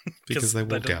because they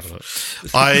walked out of it.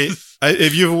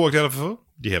 Have you ever walked out of a film?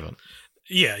 You haven't.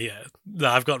 Yeah. No,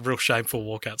 I've got real shameful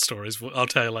walkout stories. I'll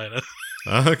tell you later.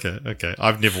 Okay.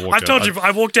 I've never walked out. I told you,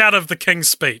 I walked out of The King's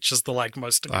Speech as the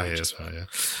most egregious one.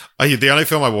 Yeah. The only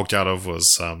film I walked out of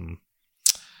was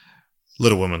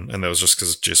Little Women, and that was just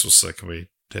because Jess was sick and we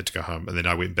had to go home. And then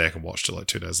I went back and watched it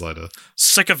 2 days later.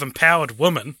 Sick of empowered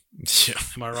women. Yeah.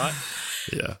 Am I right?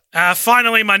 Yeah.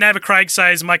 Finally, my neighbour Craig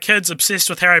says, my kid's obsessed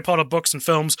with Harry Potter books and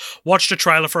films, watched a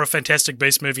trailer for a Fantastic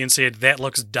Beasts movie and said, that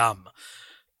looks dumb.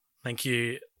 Thank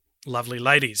you, lovely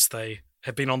ladies. They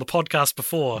have been on the podcast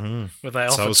before where they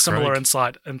offered similar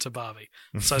insight into Barbie.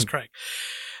 So's Craig.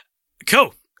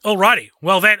 Cool. Alrighty.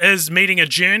 Well, that is meeting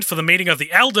adjourned for the meeting of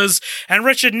the elders. And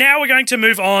Richard, now we're going to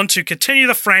move on to continue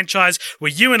the franchise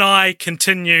where you and I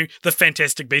continue the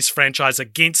Fantastic Beasts franchise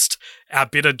against our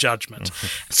better judgment.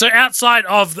 So outside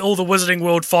of all the Wizarding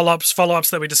World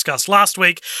follow-ups that we discussed last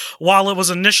week, while it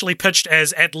was initially pitched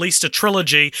as at least a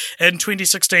trilogy, in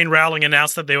 2016 Rowling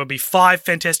announced that there would be 5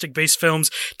 Fantastic Beasts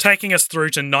films taking us through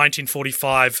to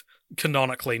 1945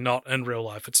 canonically, not in real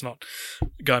life. It's not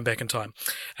going back in time.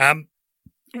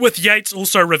 With Yates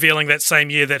also revealing that same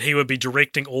year that he would be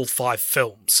directing all 5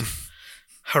 films.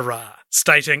 Hurrah.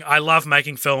 Stating, I love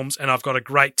making films and I've got a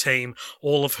great team,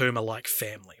 all of whom are like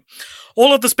family.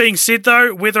 All of this being said,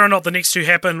 though, whether or not the next 2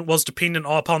 happen was dependent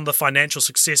upon the financial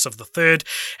success of the third,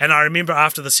 and I remember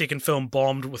after the second film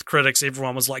bombed with critics,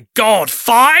 everyone was like, God,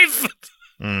 5?!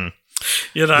 You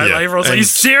know, Yeah, everyone's like, are you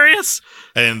serious?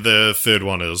 And the third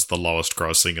one is the lowest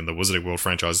grossing in the Wizarding World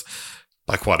franchise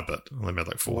by quite a bit. They made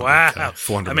like 400. Wow.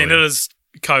 400 I mean, million. it is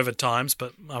COVID times,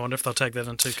 but I wonder if they'll take that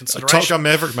into Top consideration. Gun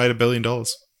Maverick made $1 billion.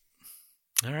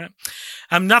 All right.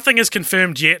 Nothing is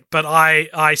confirmed yet, but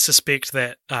I suspect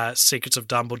that Secrets of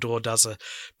Dumbledore does a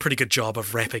pretty good job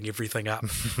of wrapping everything up.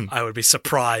 I would be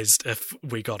surprised if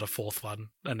we got a 4th one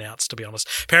announced, to be honest.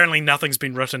 Apparently nothing's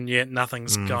been written yet,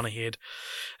 nothing's gone ahead.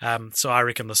 So I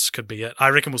reckon this could be it. I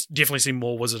reckon we'll definitely see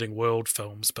more Wizarding World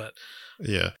films, but...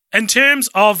 Yeah. In terms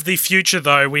of the future,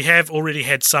 though, we have already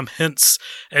had some hints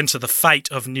into the fate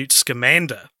of Newt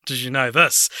Scamander. Did you know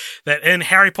this? That in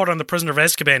Harry Potter and the Prisoner of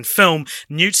Azkaban film,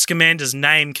 Newt Scamander's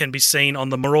name can be seen on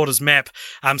the Marauders map,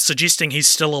 suggesting he's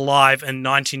still alive in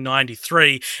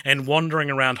 1993 and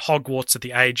wandering around Hogwarts at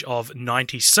the age of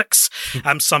 96.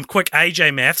 Some quick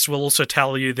AJ maths will also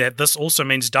tell you that this also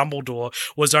means Dumbledore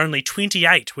was only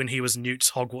 28 when he was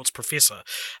Newt's Hogwarts professor.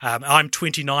 I'm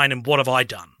 29, and what have I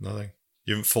done? Nothing.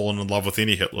 You haven't fallen in love with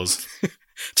any Hitlers.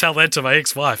 Tell that to my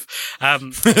ex-wife.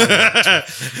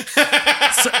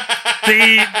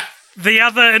 The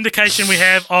other indication we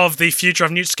have of the future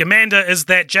of Newt Scamander is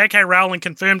that J.K. Rowling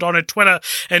confirmed on her Twitter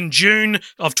in June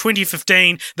of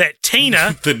 2015 that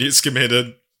Tina... The Newt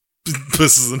Scamander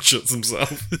pisses and shits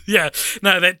himself.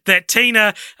 that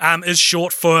Tina is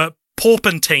short for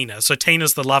Porpentina. So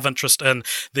Tina's the love interest in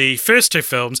the first 2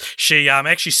 films. She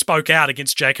actually spoke out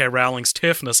against J.K. Rowling's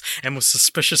turfness and was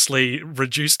suspiciously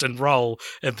reduced in role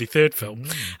in the third film.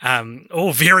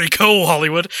 Very cool,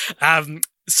 Hollywood.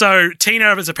 So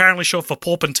Tina is apparently short for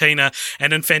Porpentina,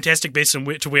 and in Fantastic Beasts and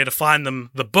Where to Find Them,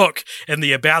 the book, in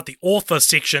the About the Author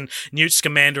section, Newt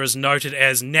Scamander is noted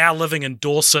as now living in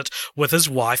Dorset with his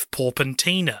wife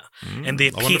Porpentina. And their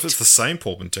I wonder if it's the same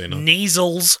Porpentina.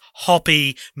 Neasels,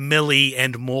 Hoppy, Millie,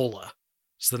 and Mauler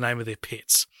is the name of their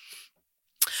pets.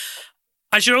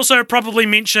 I should also probably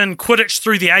mention Quidditch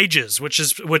Through the Ages, which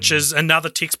is another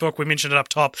textbook. We mentioned it up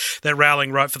top that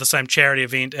Rowling wrote for the same charity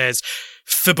event as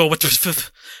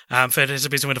Fantastic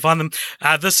Beasts and Where to Find Them.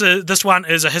 This one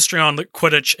is a history on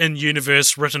Quidditch in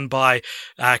universe written by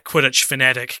Quidditch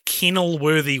fanatic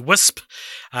Kenilworthy Wisp.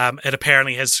 It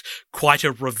apparently has quite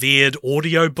a revered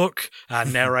audiobook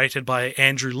narrated by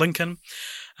Andrew Lincoln.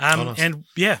 Nice. And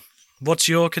yeah, what's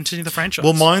your continue the franchise?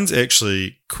 Well, mine's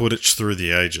actually Quidditch Through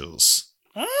the Ages.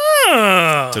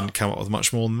 Didn't come up with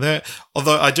much more than that.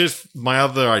 Although my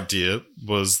other idea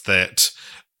was that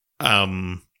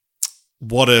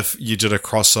what if you did a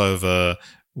crossover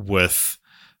with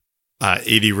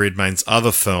Eddie Redmayne's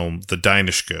other film, The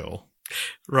Danish Girl?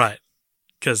 Right,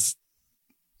 because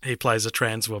he plays a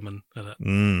trans woman in it.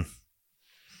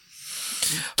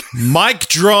 Mic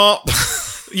drop!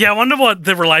 Yeah, I wonder what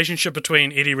the relationship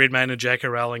between Eddie Redmayne and J.K.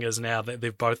 Rowling is now that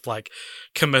they've both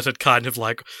committed kind of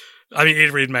I mean, Eddie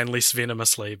Redmayne less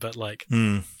venomously, but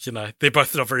they're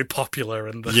both not very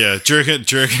popular. Yeah, do you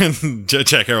reckon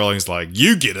J.K. Rowling's like,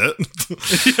 you get it?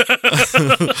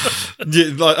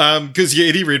 Because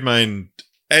Eddie Redmayne,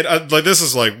 and this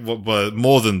is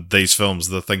more than these films.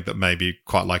 The thing that made me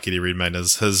quite like Eddie Redmayne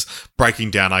is his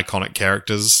breaking down iconic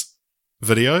characters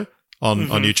video on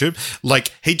YouTube.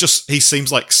 He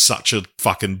seems like such a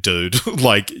fucking dude.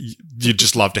 You'd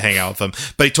just love to hang out with him.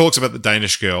 But he talks about The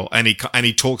Danish Girl, and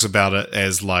he talks about it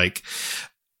as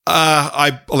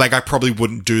I probably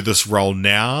wouldn't do this role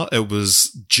now. It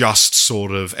was just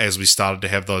sort of as we started to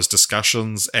have those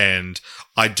discussions, and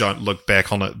I don't look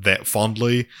back on it that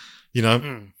fondly, you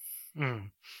know?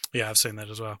 Yeah, I've seen that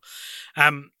as well.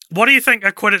 What do you think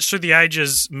a Quidditch Through the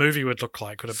Ages movie would look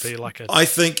like? Would it be like a I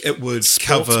think it would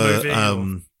sports cover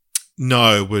movie,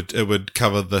 no, it would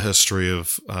cover the history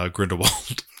of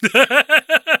Grindelwald.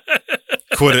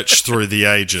 Quidditch Through the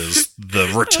Ages,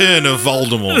 the return of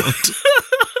Voldemort.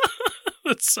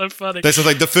 That's so funny. That's the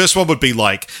thing. The first one would be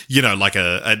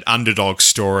an underdog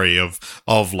story of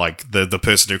the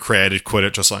person who created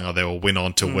Quidditch or something. Or they all went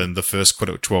on to win the first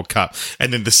Quidditch World Cup,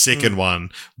 and then the second one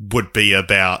would be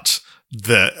about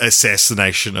the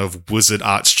assassination of Wizard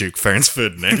Archduke Franz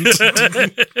Ferdinand.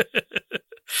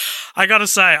 I gotta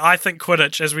say, I think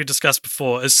Quidditch, as we discussed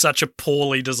before, is such a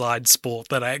poorly designed sport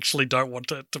that I actually don't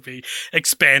want it to be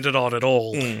expanded on at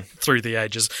all through the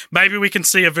ages. Maybe we can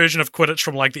see a version of Quidditch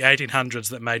from like the 1800s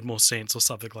that made more sense or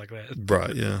something like that.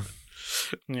 Right, yeah.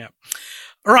 Yeah.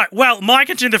 All right, well, my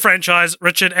contender franchise,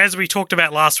 Richard, as we talked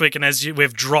about last week and as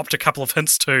we've dropped a couple of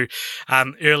hints to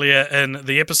earlier in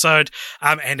the episode,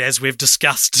 and as we've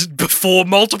discussed before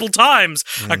multiple times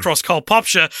across Cole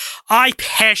Popshire, I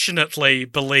passionately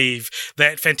believe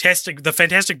that the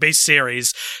Fantastic Beasts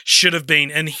series should have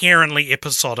been inherently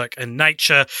episodic in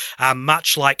nature,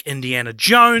 much like Indiana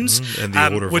Jones. And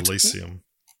the Order of Elysium.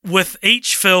 With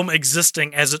each film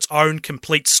existing as its own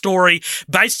complete story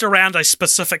based around a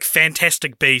specific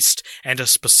fantastic beast and a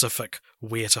specific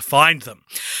where to find them,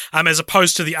 as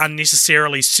opposed to the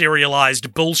unnecessarily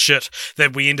serialized bullshit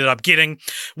that we ended up getting.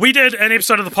 We did an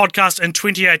episode of the podcast in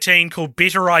 2018 called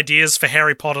Better Ideas for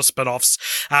Harry Potter Spin-Offs,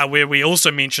 where we also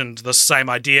mentioned the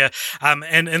same idea.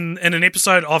 And in an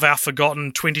episode of our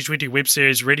forgotten 2020 web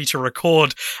series, Ready to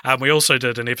Record, we also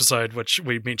did an episode which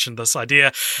we mentioned this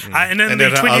idea. And in the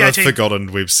 2018 other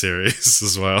forgotten web series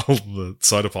as well, the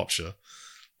Soda Popshire.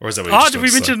 Or is that what you did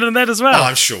we mention it in that as well? Oh,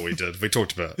 I'm sure we did. We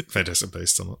talked about Fantastic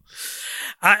Beasts on it.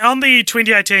 On the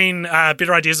 2018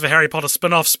 Better Ideas for Harry Potter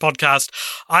spin-offs podcast,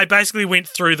 I basically went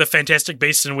through the Fantastic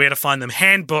Beasts and Where to Find Them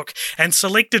handbook and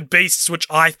selected beasts which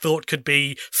I thought could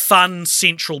be fun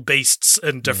central beasts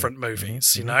in different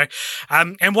movies, you know?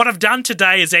 And what I've done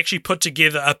today is actually put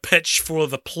together a pitch for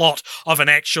the plot of an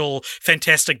actual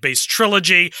Fantastic Beasts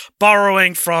trilogy,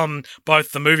 borrowing from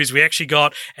both the movies we actually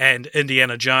got and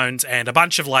Indiana Jones, and a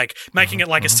bunch of like making it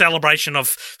like a celebration of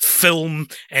film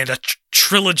and a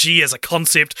trilogy as a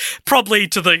concept, probably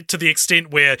to the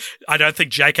extent where I don't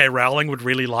think J.K. Rowling would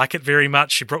really like it very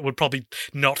much. She would probably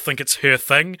not think it's her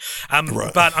thing.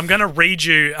 Right. But I'm going to read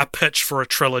you a pitch for a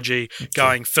trilogy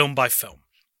going film by film.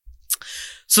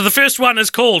 So the first one is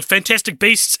called Fantastic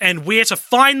Beasts and Where to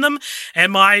Find Them,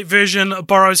 and my version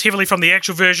borrows heavily from the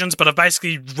actual versions, but I've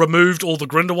basically removed all the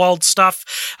Grindelwald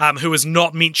stuff, who is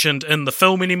not mentioned in the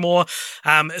film anymore.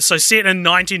 So set in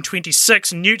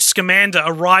 1926, Newt Scamander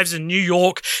arrives in New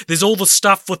York. There's all the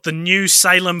stuff with the New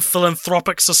Salem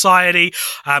Philanthropic Society,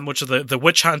 which are the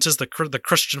witch hunters, the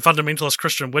Christian fundamentalist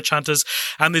Christian witch hunters.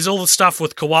 There's all the stuff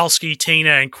with Kowalski,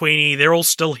 Tina, and Queenie. They're all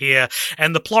still here.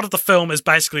 And the plot of the film is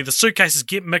basically the suitcases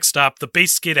get mixed up, the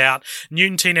beasts get out,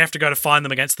 Newt and Tina have to go to find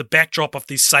them against the backdrop of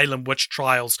the Salem Witch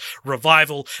Trials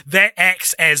revival. That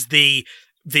acts as the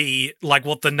like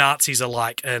what the Nazis are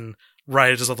like in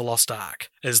Raiders of the Lost Ark,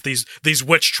 is these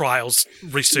witch trials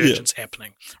resurgence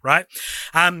happening, right?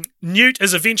 Newt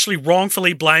is eventually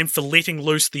wrongfully blamed for letting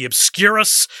loose the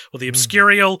Obscurus, or the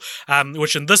Obscurial,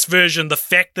 which in this version, the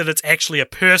fact that it's actually a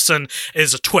person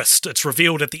is a twist. It's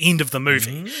revealed at the end of the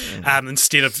movie,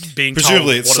 instead of being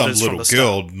presumably told it's what some it is little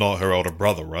girl, not her older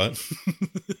brother, right?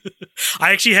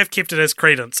 I actually have kept it as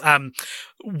Credence.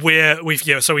 Where we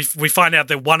find out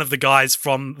that one of the guys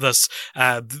from this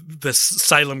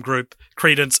Salem group,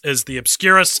 Credence, is the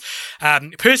Obscurus.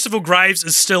 Percival Graves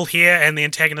is still here, and the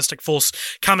antagonistic force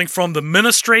coming from the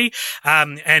Ministry,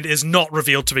 and is not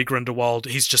revealed to be Grindelwald.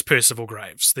 He's just Percival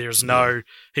Graves. There's no,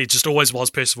 he just always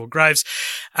was Percival Graves,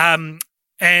 and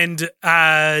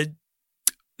the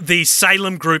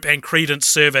Salem group and Credence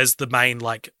serve as the main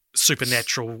like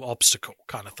supernatural obstacle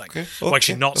kind of thing. Well,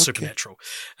 actually not supernatural,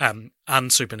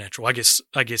 unsupernatural.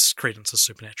 I guess Credence is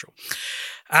supernatural.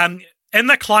 In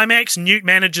the climax, Newt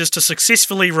manages to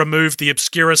successfully remove the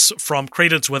Obscurus from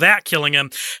Credence without killing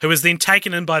him, who is then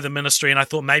taken in by the Ministry, and I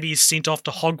thought maybe he's sent off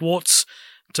to Hogwarts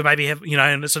to maybe have,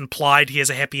 and it's implied he has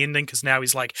a happy ending because now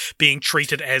he's like being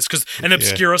treated as, because an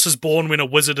Obscurus is born when a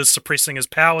wizard is suppressing his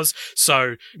powers,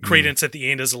 so Credence at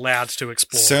the end is allowed to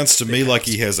explore. Sounds to me like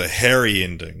he has a Harry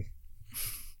ending.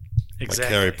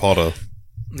 Exactly. Like Harry Potter.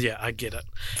 Yeah, I get it.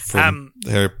 From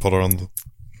Harry Potter on the...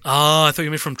 Oh, I thought you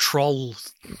meant from Troll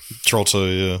 2,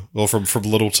 yeah. Or from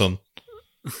Littleton.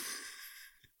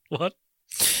 What?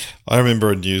 I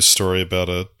remember a news story about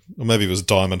or maybe it was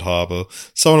Diamond Harbour,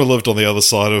 someone who lived on the other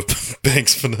side of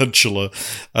Banks Peninsula,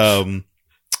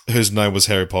 whose name was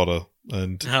Harry Potter.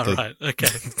 And right, okay.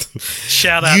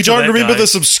 Shout out you to don't that remember guy.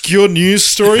 this obscure news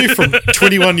story from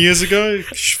 21 years ago?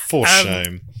 For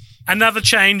shame. Another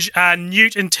change,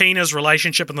 Newt and Tina's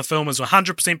relationship in the film is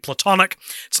 100% platonic.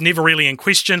 It's never really in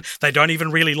question. They don't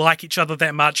even really like each other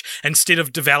that much. Instead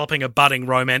of developing a budding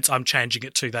romance, I'm changing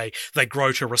it to they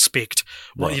grow to respect.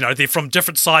 Well, they're from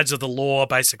different sides of the law,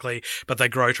 basically, but they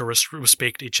grow to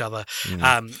respect each other.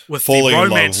 With Falling the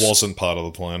romance, in love wasn't part of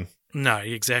the plan. No,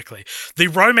 exactly. The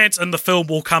romance in the film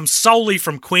will come solely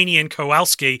from Queenie and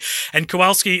Kowalski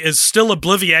is still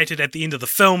obliviated at the end of the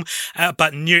film,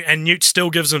 but Newt still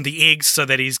gives him the eggs so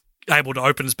that he's able to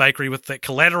open his bakery with that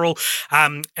collateral.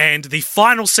 And the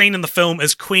final scene in the film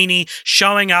is Queenie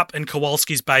showing up in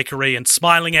Kowalski's bakery and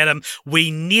smiling at him. We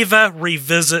never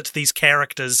revisit these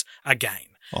characters again.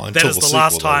 That is the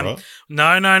last time. Right?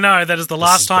 No. That is the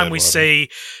last time we see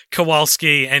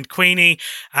Kowalski and Queenie.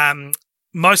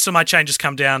 Most of my changes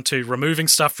come down to removing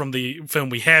stuff from the film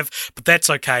we have, but that's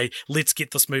okay. Let's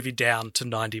get this movie down to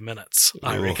 90 minutes,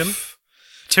 I reckon.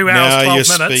 2 hours, 12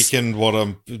 minutes. Now you're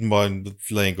speaking my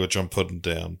language I'm putting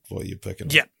down, what you're picking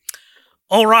up. Yeah.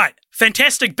 All right.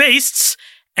 Fantastic Beasts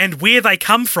and Where They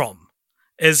Come From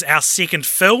is our second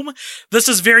film. This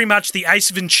is very much the Ace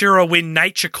Ventura When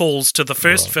Nature Calls to the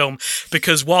first film,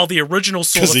 because while the original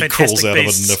saw the Fantastic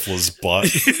Beasts... Because he crawls out of a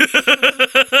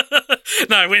niffler's butt.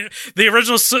 No, when the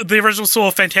original saw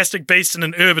Fantastic Beasts in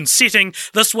an urban setting.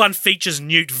 This one features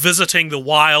Newt visiting the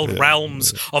wild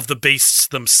realms of the beasts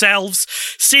themselves.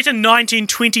 Set in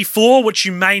 1924, which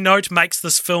you may note makes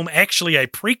this film actually a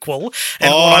prequel.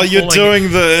 And you're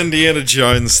doing the Indiana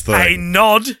Jones thing. A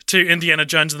nod to Indiana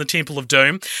Jones and the Temple of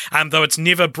Doom, though it's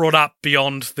never brought up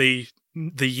beyond the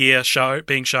year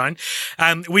being shown.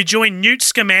 We join Newt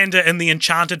Scamander in the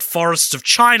enchanted forests of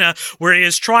China, where he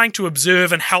is trying to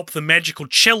observe and help the magical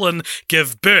Qilin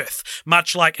give birth.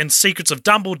 Much like in Secrets of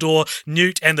Dumbledore,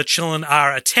 Newt and the Qilin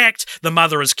are attacked, the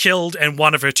mother is killed, and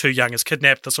one of her 2 young is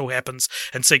kidnapped. This all happens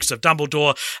in Secrets of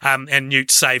Dumbledore, and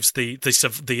Newt saves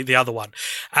the other one.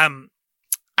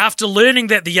 After learning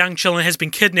that the young Qilin has been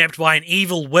kidnapped by an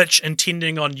evil witch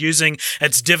intending on using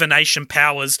its divination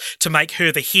powers to make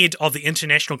her the head of the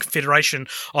International Confederation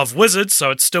of Wizards, so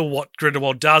it's still what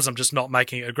Grindelwald does, I'm just not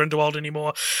making it a Grindelwald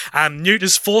anymore, Newt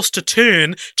is forced to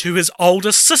turn to his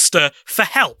older sister for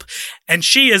help. And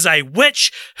she is a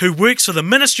witch who works for the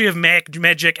Ministry of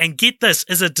Magic, and get this,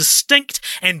 is a distinct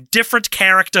and different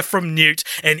character from Newt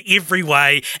in every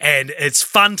way, and it's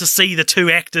fun to see the two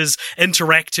actors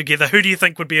interact together. Who do you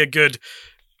think would be a good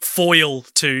foil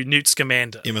to Newt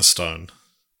Scamander? Emma Stone.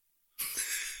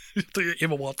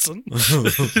 Emma Watson.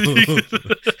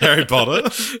 Harry Potter.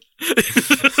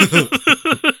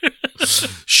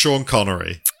 Sean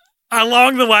Connery.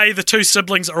 Along the way, the two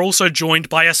siblings are also joined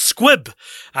by a squib,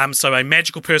 so a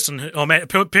magical person, or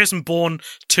person born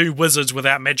to wizards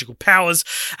without magical powers.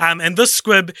 And this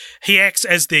squib, he acts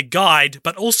as their guide,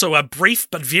 but also a brief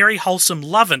but very wholesome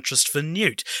love interest for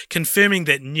Newt, confirming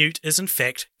that Newt is in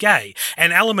fact gay.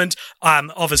 An element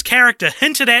of his character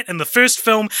hinted at in the first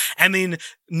film, and then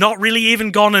not really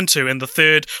even gone into in the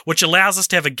third, which allows us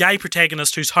to have a gay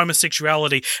protagonist whose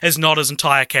homosexuality is not his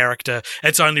entire character.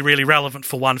 It's only really relevant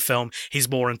for one film. He's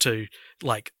more into,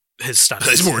 like, his stuff.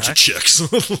 He's more into chicks.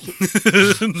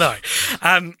 No.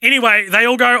 Anyway, they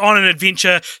all go on an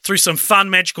adventure through some fun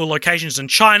magical locations in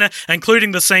China,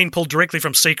 including the scene pulled directly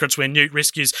from Secrets where Newt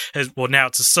rescues now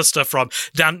it's his sister from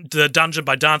the dungeon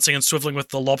by dancing and swiveling with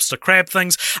the lobster crab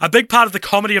things. A big part of the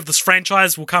comedy of this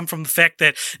franchise will come from the fact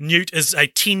that Newt is a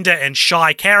tender and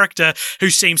shy character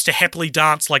who seems to happily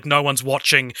dance like no one's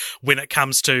watching when it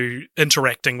comes to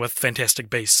interacting with Fantastic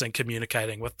Beasts and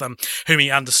communicating with them, whom he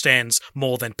understands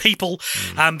more than people.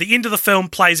 The end of the film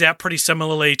plays out pretty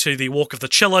similarly to the Walk of the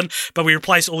Qilin, but we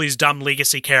replace all these dumb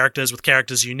legacy characters with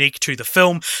characters unique to the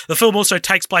film. The film also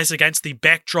takes place against the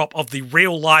backdrop of the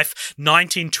real-life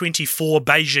 1924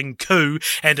 Beijing coup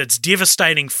and its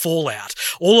devastating fallout,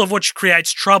 all of which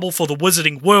creates trouble for the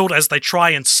wizarding world as they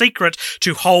try in secret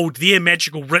to hold their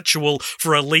magical ritual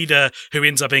for a leader who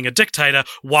ends up being a dictator,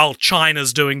 while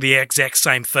China's doing the exact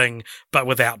same thing, but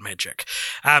without magic.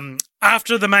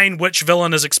 After the main witch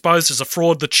villain is exposed as a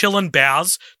fraud, the Qilin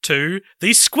bows to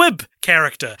the Squib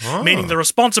character, meaning the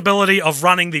responsibility of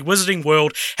running the wizarding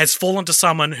world has fallen to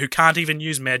someone who can't even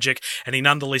use magic, and he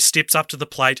nonetheless steps up to the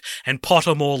plate, and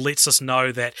Pottermore lets us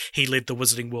know that he led the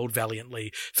wizarding world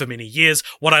valiantly for many years.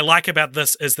 What I like about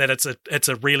this is that it's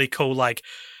a really cool, like,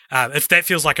 if that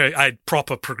feels like a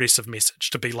proper progressive message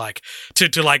to be like,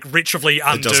 to like retroactively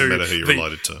undo. It doesn't matter who you're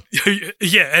related to.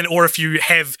 Yeah, and or if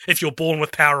you're born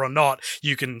with power or not,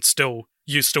 you're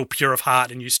still pure of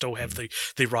heart and you still have the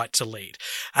right to lead.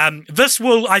 This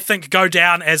will, I think, go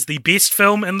down as the best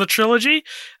film in the trilogy,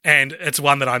 and it's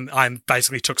one that I'm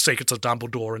basically took Secrets of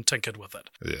Dumbledore and tinkered with it.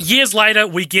 Yeah. Years later,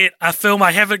 we get a film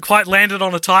I haven't quite landed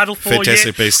on a title for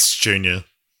Fantastic yet. Beasts Jr.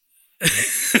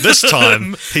 This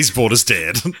time, he's brought his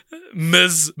dad.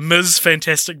 Ms.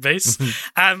 Fantastic Beasts.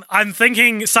 I'm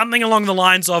thinking something along the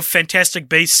lines of Fantastic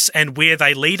Beasts and Where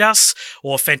They Lead Us,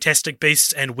 or Fantastic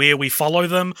Beasts and Where We Follow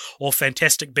Them, or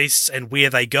Fantastic Beasts and Where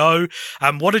They Go.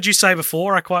 What did you say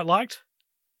before I quite liked?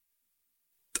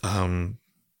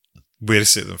 Where to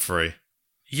Set Them Free.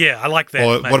 Yeah, I like that.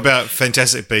 Or what about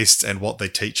Fantastic Beasts and What They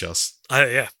Teach Us? Oh,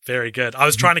 yeah, very good. I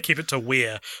was trying to keep it to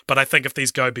Where, but I think if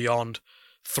these go beyond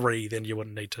 3, then you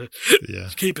wouldn't need to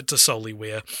keep it to solely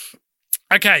Where.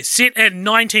 Okay, set at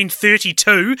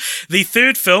 1932, the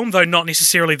third film, though not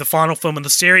necessarily the final film in the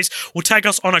series, will take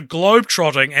us on a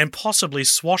globe-trotting and possibly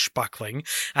swashbuckling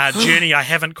journey I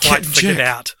haven't quite figured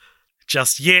out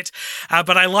just yet,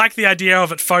 but I like the idea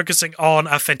of it focusing on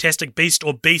a fantastic beast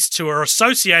or beasts who are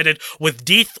associated with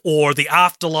death or the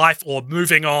afterlife or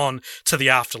moving on to the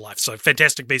afterlife. So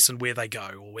Fantastic Beasts and Where They Go,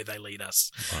 or Where They Lead Us.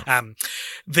 Wow.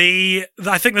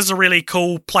 I think this is a really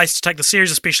cool place to take the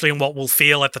series, especially in what will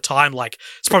feel at the time like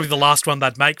it's probably the last one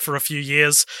they'd make for a few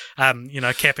years,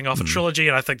 capping off a trilogy,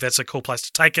 and I think that's a cool place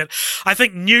to take it. I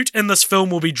think Newt in this film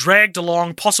will be dragged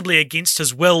along, possibly against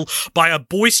his will, by a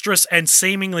boisterous and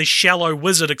seemingly shallow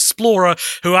wizard explorer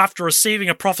who, after receiving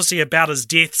a prophecy about his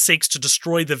death, seeks to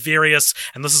destroy the various,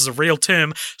 and this is a real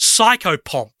term,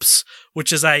 psychopomps,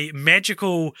 which is a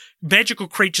magical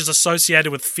creatures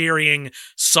associated with ferrying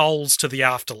souls to the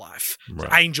afterlife.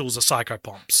 Right. Angels are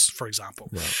psychopomps, for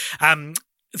example. Right.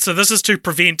 So this is to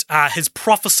prevent his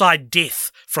prophesied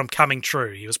death from coming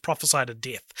true. He was prophesied a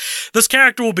death. This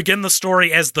character will begin the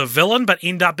story as the villain, but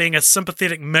end up being a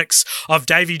sympathetic mix of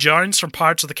Davy Jones from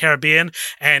Pirates of the Caribbean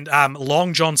and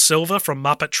Long John Silver from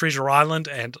Muppet Treasure Island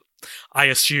and I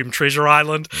assume Treasure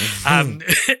Island.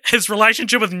 His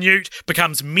relationship with Newt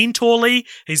becomes mentorly.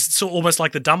 He's almost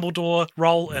like the Dumbledore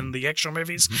role in the actual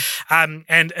movies. And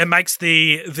it makes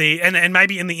and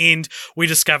maybe in the end we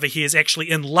discover he is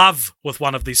actually in love with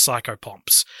one of these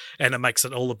psychopomps, and it makes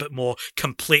it all a bit more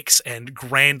complex and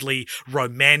grandly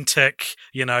romantic,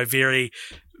 very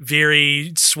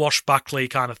very swashbuckly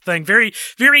kind of thing. Very,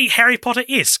 very Harry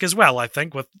Potter-esque as well, I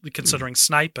think, with considering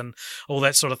Snape and all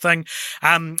that sort of thing.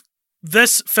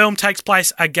 This film takes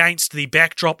place against the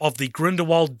backdrop of the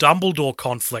Grindelwald-Dumbledore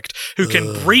conflict, who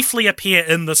can briefly appear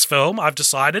in this film, I've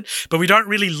decided, but we don't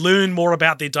really learn more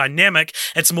about their dynamic.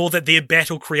 It's more that their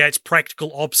battle creates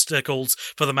practical obstacles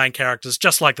for the main characters,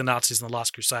 just like the Nazis in The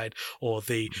Last Crusade or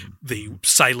the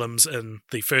Salems in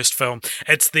the first film.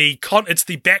 It's the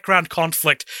background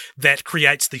conflict that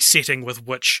creates the setting with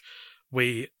which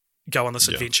we go on this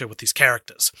adventure with these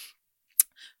characters.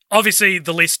 Obviously,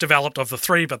 the less developed of the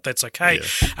three, but that's okay.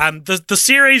 Yeah. The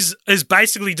series is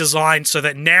basically designed so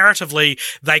that narratively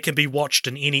they can be watched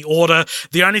in any order.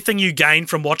 The only thing you gain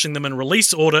from watching them in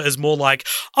release order is more like,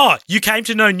 oh, you came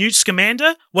to know Newt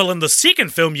Scamander? Well, in the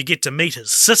second film, you get to meet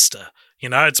his sister.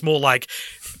 It's more like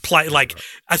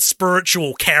a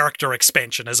spiritual character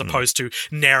expansion as opposed to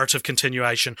narrative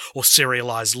continuation or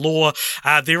serialized lore.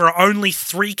 There are only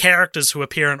 3 characters who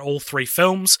appear in all 3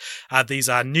 films. These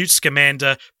are Newt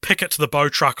Scamander, Pickett the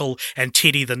Bowtruckle, and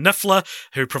Teddy the Niffler,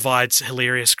 who provides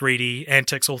hilarious greedy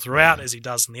antics all throughout, as he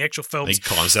does in the actual films. He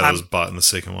climbs out of his butt in the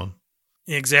second one.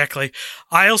 Exactly.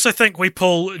 I also think we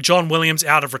pull John Williams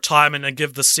out of retirement and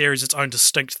give the series its own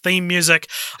distinct theme music.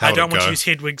 I don't want to use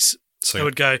Hedwig's. It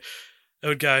would go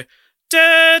da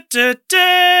da da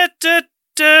da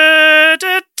da da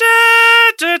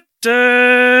da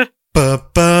da.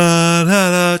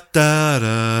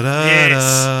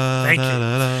 Yes, thank you.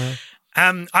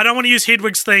 I don't want to use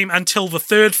Hedwig's theme until the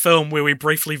third film, where we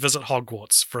briefly visit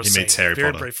Hogwarts for a scene. Meets Harry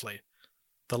Very Potter. briefly.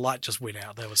 The light just went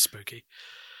out. That was spooky.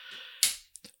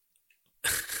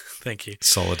 Thank you.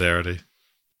 Solidarity.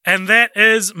 And that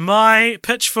is my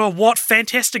pitch for what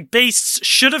Fantastic Beasts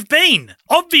should have been,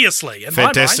 obviously. In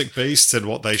Fantastic Beasts and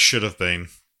what they should have been.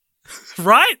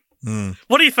 Right?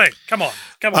 What do you think? Come on.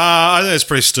 I think it's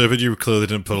pretty stupid. You clearly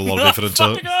didn't put a lot of effort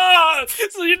into it. God!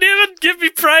 So you never give me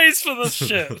praise for this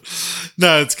shit.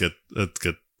 No, it's good. It's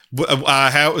good.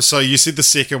 So you said the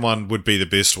second one would be the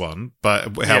best one,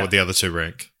 but how would the other 2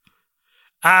 rank?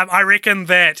 I reckon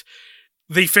that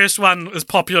the first one is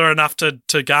popular enough to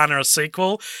garner a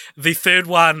sequel. The third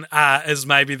one is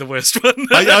maybe the worst one.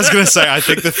 I was going to say, I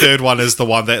think the third one is the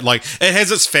one that, it has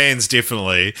its fans,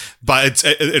 definitely, but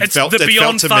it felt to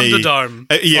Thunderdome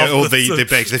me... or the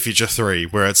Back to the Future 3,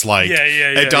 where it's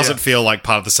it doesn't feel like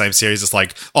part of the same series. It's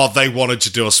like, they wanted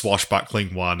to do a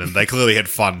swashbuckling one, and they clearly had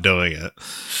fun doing it.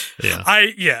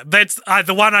 Yeah. That's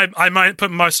the one I might put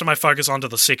most of my focus onto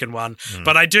the second one,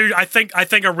 but I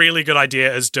think a really good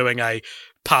idea is doing a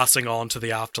passing on to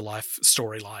the afterlife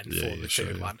storyline for the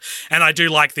third one. And I do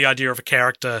like the idea of a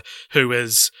character who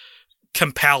is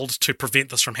compelled to prevent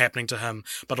this from happening to him,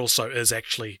 but also is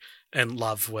actually in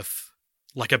love with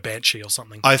like a banshee or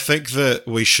something. I think that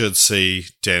we should see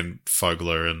Dan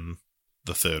Fogler in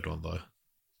the third one, though.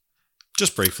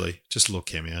 Just briefly. Just a little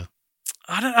cameo.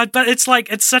 But it's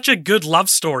like, it's such a good love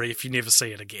story if you never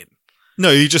see it again.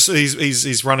 No,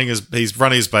 he's running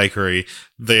his bakery.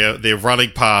 They're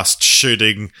running past,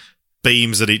 shooting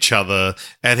beams at each other,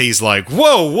 and he's like,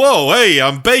 "Whoa, hey,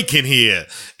 I'm baking here."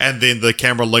 And then the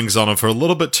camera lingers on him for a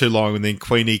little bit too long, and then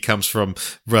Queenie comes from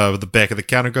the back of the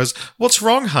counter and goes, "What's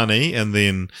wrong, honey?" And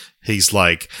then he's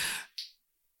like,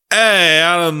 "Hey,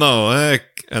 I don't know."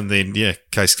 And then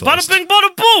case closed. Bada bing,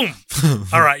 bada boom.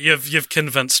 All right, you've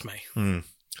convinced me.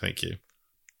 Thank you.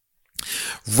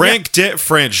 Rank Debt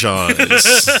Franchise.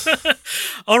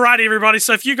 Alrighty, everybody.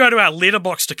 So if you go to our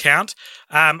Letterboxd account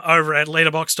over at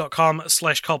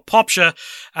letterboxd.com/cultpopture,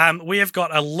 we have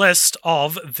got a list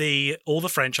of all the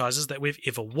franchises that we've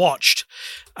ever watched,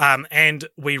 and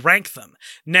we rank them.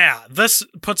 Now, this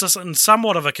puts us in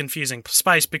somewhat of a confusing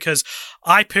space because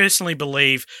I personally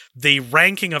believe the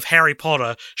ranking of Harry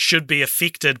Potter should be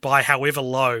affected by however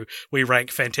low we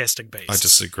rank Fantastic Beasts. I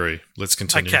disagree. Let's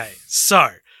continue. Okay,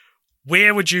 so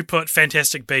where would you put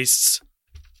Fantastic Beasts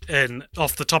in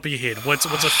off the top of your head? Is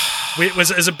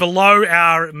it below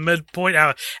our midpoint,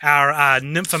 our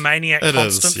Nymphomaniac it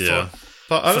constant? Is, yeah.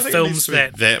 But I don't think films it needs to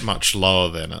be that much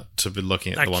lower than it to be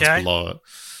looking at the ones below it.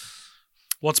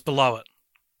 What's below it?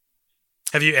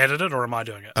 Have you added it, or am I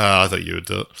doing it? I thought you would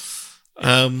do it.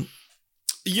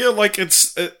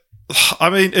 It's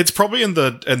probably in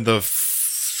the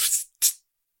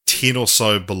 10 or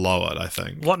so below it, I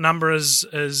think. What number is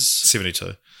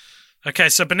 72. Okay,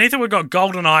 so beneath it we've got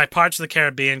GoldenEye, Pirates of the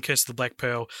Caribbean, Kiss of the Black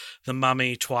Pearl, The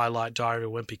Mummy, Twilight, Diary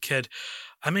of a Wimpy Kid.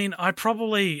 I mean, I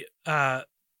probably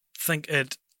think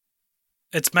it's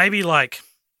maybe like...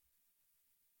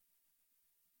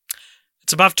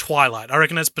 It's above Twilight. I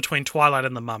reckon it's between Twilight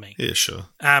and The Mummy. Yeah, sure.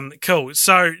 Cool.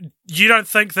 So you don't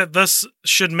think that this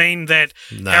should mean that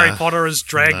Harry Potter is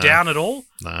dragged down at all?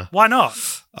 Nah. Why not?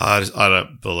 I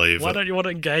don't believe Why it. don't you want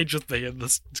to engage with me in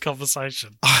this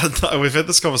conversation? I don't know. We've had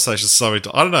this conversation so many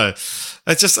times. I don't know.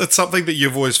 It's something that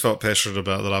you've always felt passionate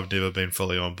about that I've never been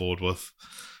fully on board with.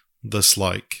 This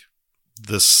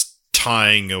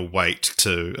tying a weight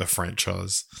to a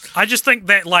franchise. I just think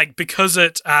that because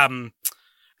it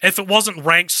if it wasn't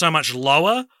ranked so much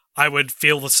lower, I would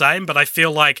feel the same, but I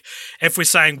feel like if we're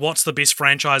saying what's the best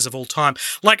franchise of all time,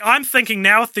 I'm thinking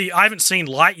now with I haven't seen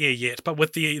Lightyear yet, but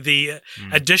with the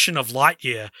addition of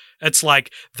Lightyear, it's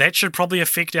like that should probably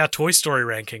affect our Toy Story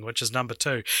ranking, which is number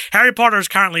 2. Harry Potter is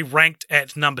currently ranked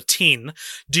at number 10.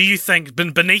 Do you think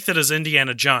beneath it is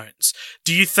Indiana Jones?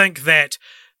 Do you think that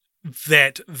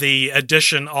the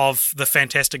addition of the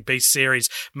Fantastic Beasts series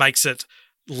makes it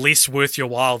less worth your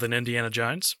while than Indiana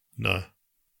Jones? No.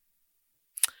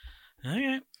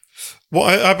 Okay. Well,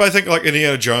 I think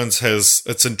Indiana Jones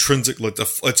it's intrinsically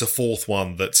it's a fourth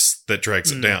one that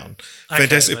drags it down. Okay,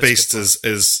 Fantastic Beasts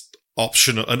is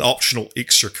an optional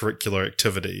extracurricular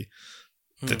activity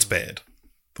that's bad.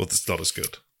 Well, it's not as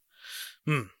good.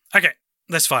 Okay,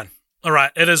 that's fine. All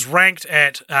right, it is ranked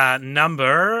at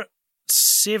number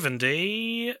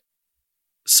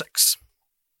 76.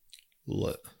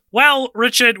 Lit. Well,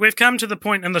 Richard, we've come to the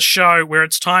point in the show where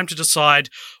it's time to decide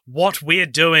what we're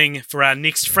doing for our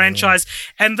next franchise.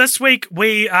 And this week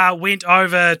we went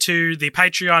over to the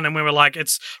Patreon and we were like,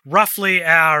 it's roughly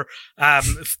our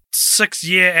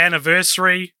 6-year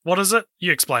anniversary. What is it?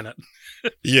 You explain it.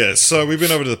 Yeah, so we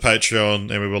went over to the Patreon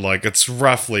and we were like, it's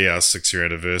roughly our 6-year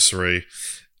anniversary.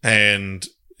 And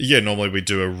yeah, normally we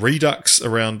do a redux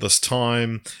around this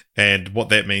time, and what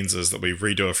that means is that we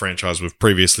redo a franchise we've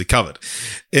previously covered.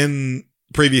 In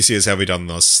previous years, how have we done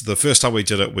this? The first time we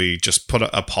did it, we just put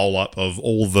a poll up of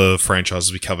all the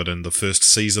franchises we covered in the first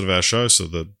season of our show, so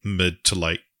the mid to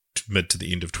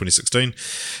the end of 2016,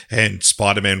 and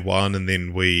Spider-Man won, and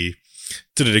then we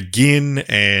did it again,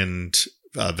 and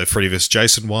the Freddy vs.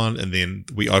 Jason one, and then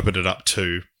we opened it up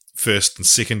to first and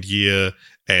second year,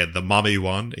 and the Mummy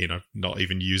one, not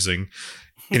even using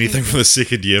anything from the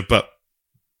second year. But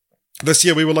this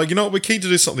year we were like, we're keen to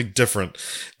do something different.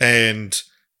 And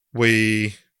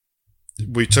we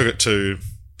took it to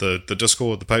the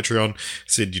Discord, the Patreon,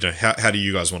 said, how do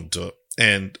you guys want to do it?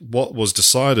 And what was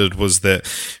decided was that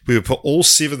we would put all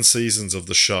 7 seasons of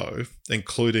the show,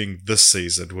 including this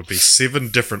season, would be 7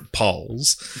 different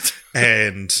polls.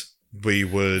 And we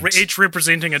would each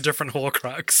representing a different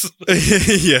Horcrux.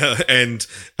 yeah, and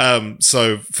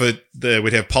so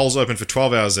we'd have polls open for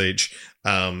 12 hours each,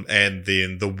 and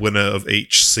then the winner of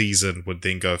each season would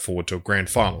then go forward to a grand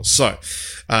final. So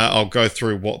I'll go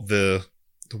through what the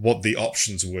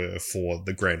options were for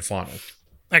the grand final.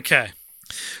 Okay.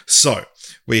 So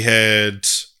we had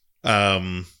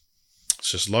it's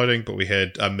just loading, but we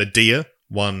had Medea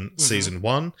won season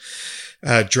 1.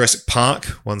 Jurassic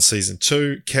Park won season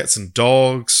 2. Cats and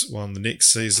Dogs won the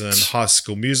next season. High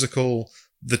School Musical,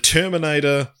 The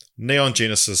Terminator, Neon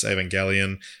Genesis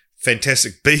Evangelion,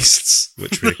 Fantastic Beasts,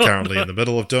 which we're currently in the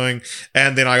middle of doing,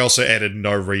 and then I also added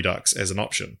No Redux as an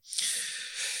option.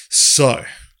 So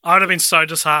I would have been so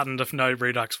disheartened if No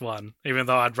Redux won, even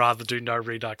though I'd rather do No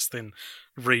Redux than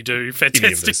redo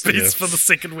Fantastic Beasts for the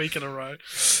second week in a row.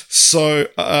 So,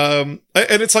 and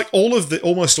it's like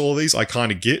almost all of these I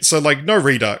kind of get. So, like, No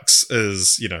Redux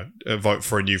is, a vote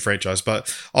for a new franchise,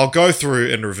 but I'll go through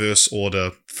in reverse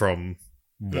order from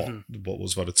what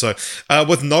was voted. So,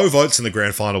 with no votes in the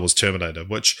grand final was Terminator,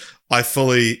 which I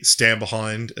fully stand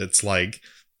behind. It's like,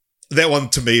 that one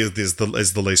to me is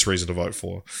the least reason to vote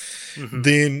for.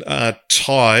 Then,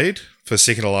 tied for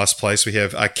second to last place, we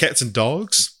have Cats and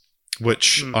Dogs,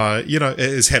 which,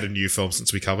 has had a new film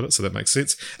since we covered it, so that makes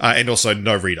sense. And also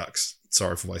No Redux.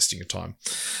 Sorry for wasting your time.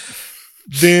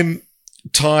 Then,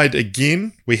 tied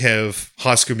again, we have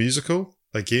High School Musical.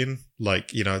 Again,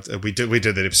 like, we did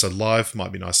that episode live.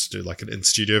 Might be nice to do like an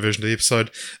in-studio version of the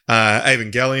episode.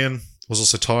 Evangelion was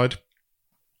also tied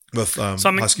with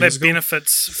something High School that Musical.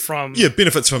 benefits from... Yeah,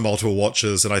 benefits from multiple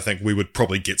watches, and I think we would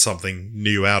probably get something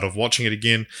new out of watching it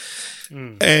again.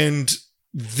 And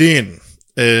then,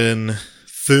 in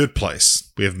third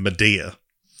place, we have Medea.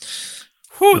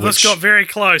 Whew, this got very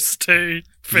close to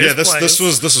first place.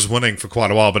 This was winning for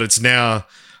quite a while, but it's now...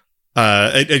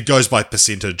 it goes by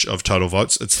percentage of total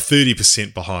votes. It's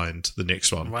 30% behind the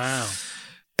next one. Wow.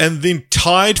 And then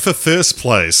tied for first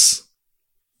place,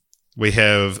 we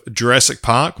have Jurassic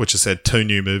Park, which has had 2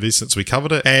 new movies since we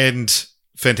covered it, and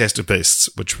Fantastic Beasts,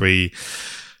 which we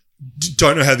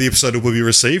don't know how the episode will be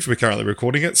received. We're currently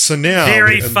recording it. So now...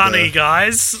 Very funny,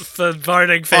 guys, for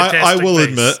voting Fantastic Beasts. I will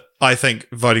admit, I think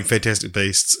voting Fantastic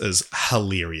Beasts is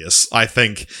hilarious. I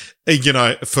think,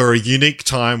 for a unique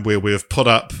time where we've put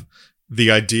up the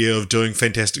idea of doing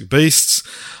Fantastic Beasts,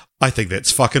 I think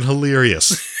that's fucking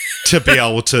hilarious to be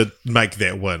able to make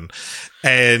that win.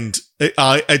 And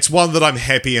it's one that I'm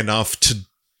happy enough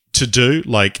to do,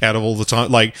 like, out of all the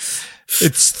time. Like,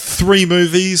 it's 3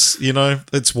 movies,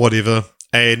 it's whatever.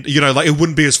 And, it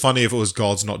wouldn't be as funny if it was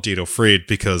God's Not Dead or Fred,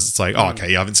 because it's like,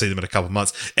 okay, I haven't seen them in a couple of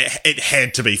months. It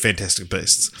had to be Fantastic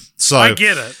Beasts. So I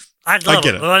get it. I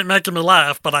get it. It ain't making me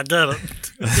laugh, but I get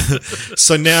it.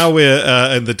 So now we're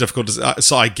in the difficulties.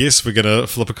 So I guess we're going to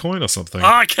flip a coin or something.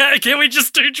 Okay, can we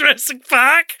just do Jurassic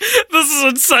Park? This is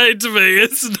insane to me.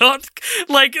 It's not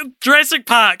like Jurassic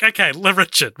Park. Okay,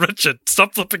 Richard,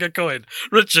 stop flipping a coin.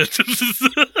 Richard,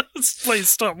 please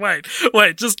stop. Wait,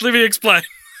 just let me explain.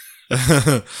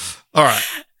 All right.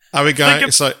 Are we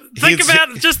going? Think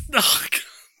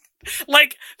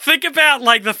about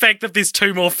the fact that there's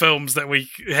 2 more films that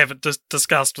we haven't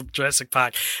discussed with Jurassic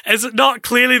Park. Is it not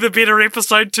clearly the better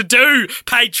episode to do,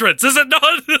 patrons? Is it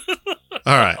not?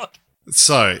 All right.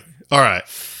 So, all right.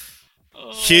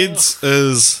 Heads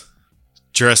is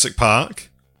Jurassic Park.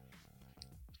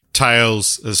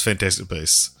 Tails is Fantastic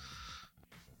Beasts.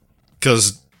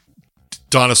 Because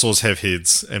dinosaurs have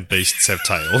heads and beasts have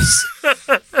tails.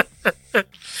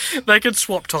 They could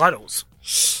swap titles.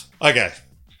 Okay.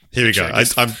 Here we go.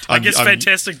 I guess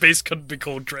Fantastic Beasts couldn't be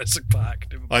called Jurassic Park.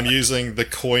 I'm using the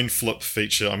coin flip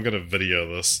feature. I'm going to video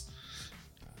this.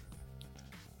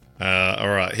 All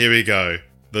right, here we go.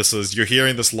 You're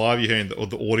hearing this live. You're hearing the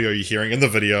audio. You're hearing in the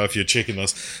video if you're checking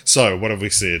this. So, what have we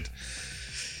said?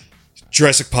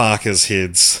 Jurassic Park is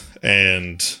heads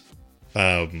and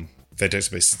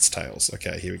Fantastic Beasts is tails.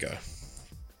 Okay, here we go.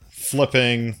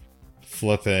 Flipping.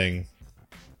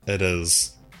 It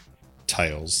is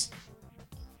tails.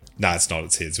 Nah, it's not.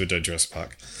 It's heads. We're doing Jurassic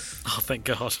Park. Oh, thank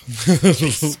God.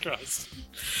 Jesus Christ.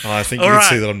 I think you can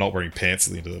see that I'm not wearing pants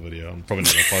at the end of the video. I'm probably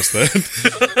not going to post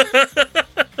that.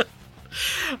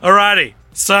 Alrighty.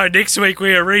 So, next week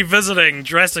we are revisiting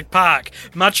Jurassic Park,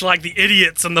 much like the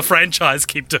idiots in the franchise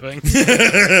keep doing.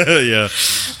 Yeah.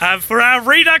 For our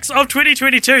Redux of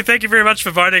 2022, thank you very much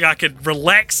for voting. I can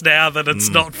relax now that it's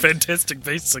not Fantastic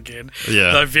Beasts again.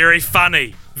 Yeah. Though very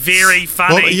funny. Very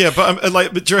funny. Well, yeah,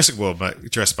 but Jurassic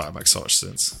Park makes so much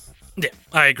sense. Yeah,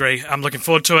 I agree. I'm looking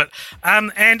forward to it.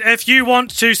 And if you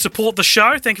want to support the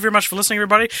show, thank you very much for listening,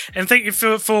 everybody. And thank you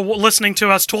for listening to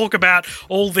us talk about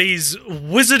all these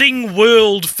Wizarding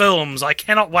World films. I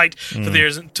cannot wait for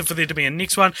there to be a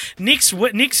next one. Next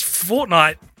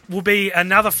fortnight will be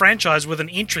another franchise with an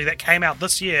entry that came out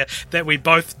this year that we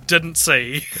both didn't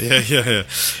see. Yeah.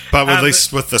 But at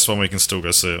least with this one, we can still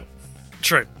go see it.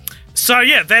 True. So,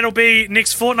 yeah, that'll be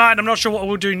next fortnight. I'm not sure what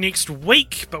we'll do next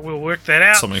week, but we'll work that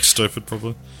out. Something stupid,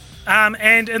 probably.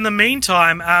 And in the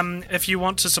meantime, if you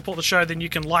want to support the show, then you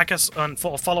can like us and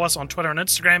follow us on Twitter and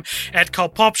Instagram at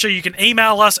CultPopture. You can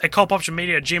email us at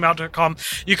cultpopturemedia@gmail.com.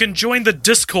 You can join the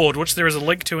Discord, which there is a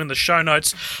link to in the show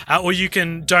notes, or you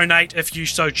can donate if you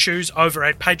so choose over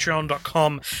at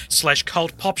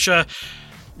patreon.com/cultpopture.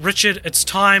 Richard, it's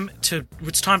time to.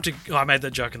 Oh, I made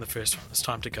that joke in the first one. It's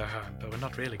time to go home, but we're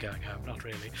not really going home. Not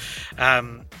really.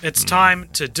 It's time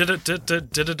to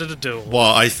do.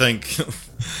 Well, I think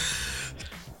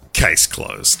case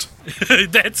closed.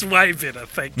 That's way better.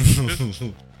 Thank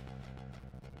you.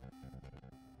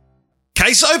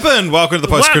 Case open! Welcome to the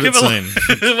post-credit scene.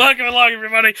 Welcome along,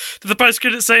 everybody, to the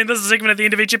post-credit scene. This is a segment at the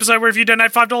end of each episode where if you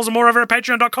donate $5 or more over at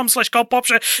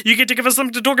patreon.com/cultpopture, you get to give us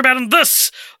something to talk about in this,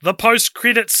 the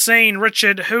post-credit scene.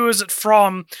 Richard, who is it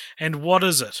from and what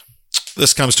is it?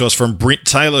 This comes to us from Brent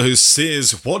Taylor, who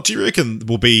says, what do you reckon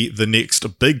will be the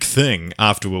next big thing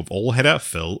after we've all had our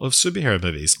fill of superhero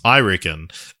movies? I reckon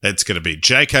it's going to be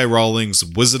J.K. Rowling's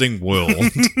Wizarding World.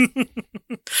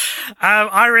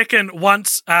 I reckon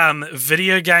once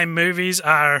video game movies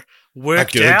are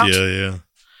worked out, yeah,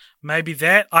 maybe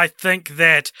that. I think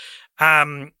that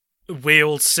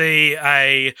we'll see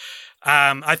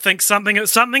I think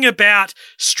something about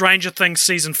Stranger Things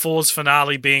Season 4's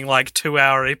finale being like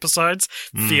 2-hour episodes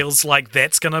feels like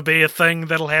that's going to be a thing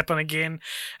that'll happen again.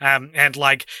 And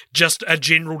like just a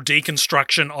general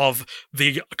deconstruction of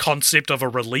the concept of a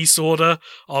release order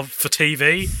for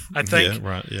TV, I think. Yeah,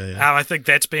 right, yeah. I think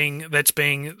that's being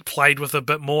played with a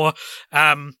bit more.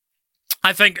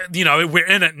 I think, we're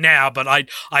in it now, but I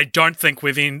don't think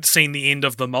we've seen the end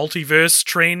of the multiverse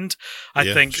trend.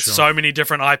 I think so many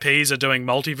different IPs are doing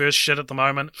multiverse shit at the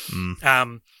moment.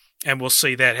 And we'll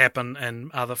see that happen in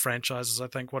other franchises, I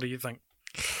think. What do you think?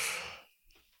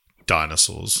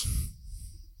 Dinosaurs.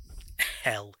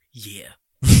 Hell yeah.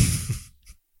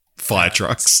 Fire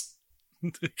trucks.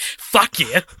 Fuck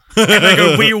yeah. And they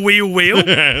go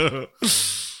wheel.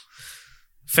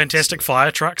 Fantastic fire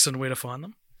trucks and where to find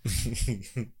them.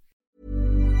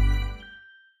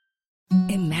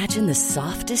 Imagine the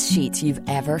softest sheets you've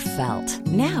ever felt.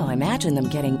 Now imagine them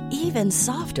getting even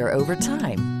softer over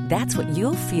time. That's what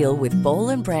you'll feel with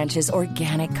Boll & Branch's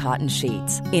organic cotton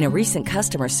sheets. In a recent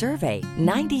customer survey,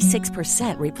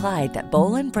 96% replied that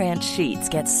Boll & Branch sheets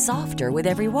get softer with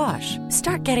every wash.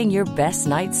 Start getting your best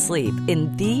night's sleep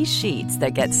in these sheets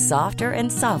that get softer and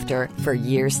softer for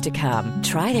years to come.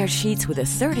 Try their sheets with a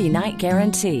 30-night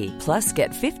guarantee. Plus, get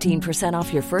 15%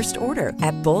 off your first order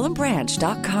at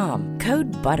bollandbranch.com.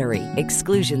 Code BUTTERY.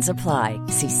 Exclusions apply.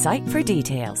 See site for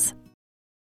details.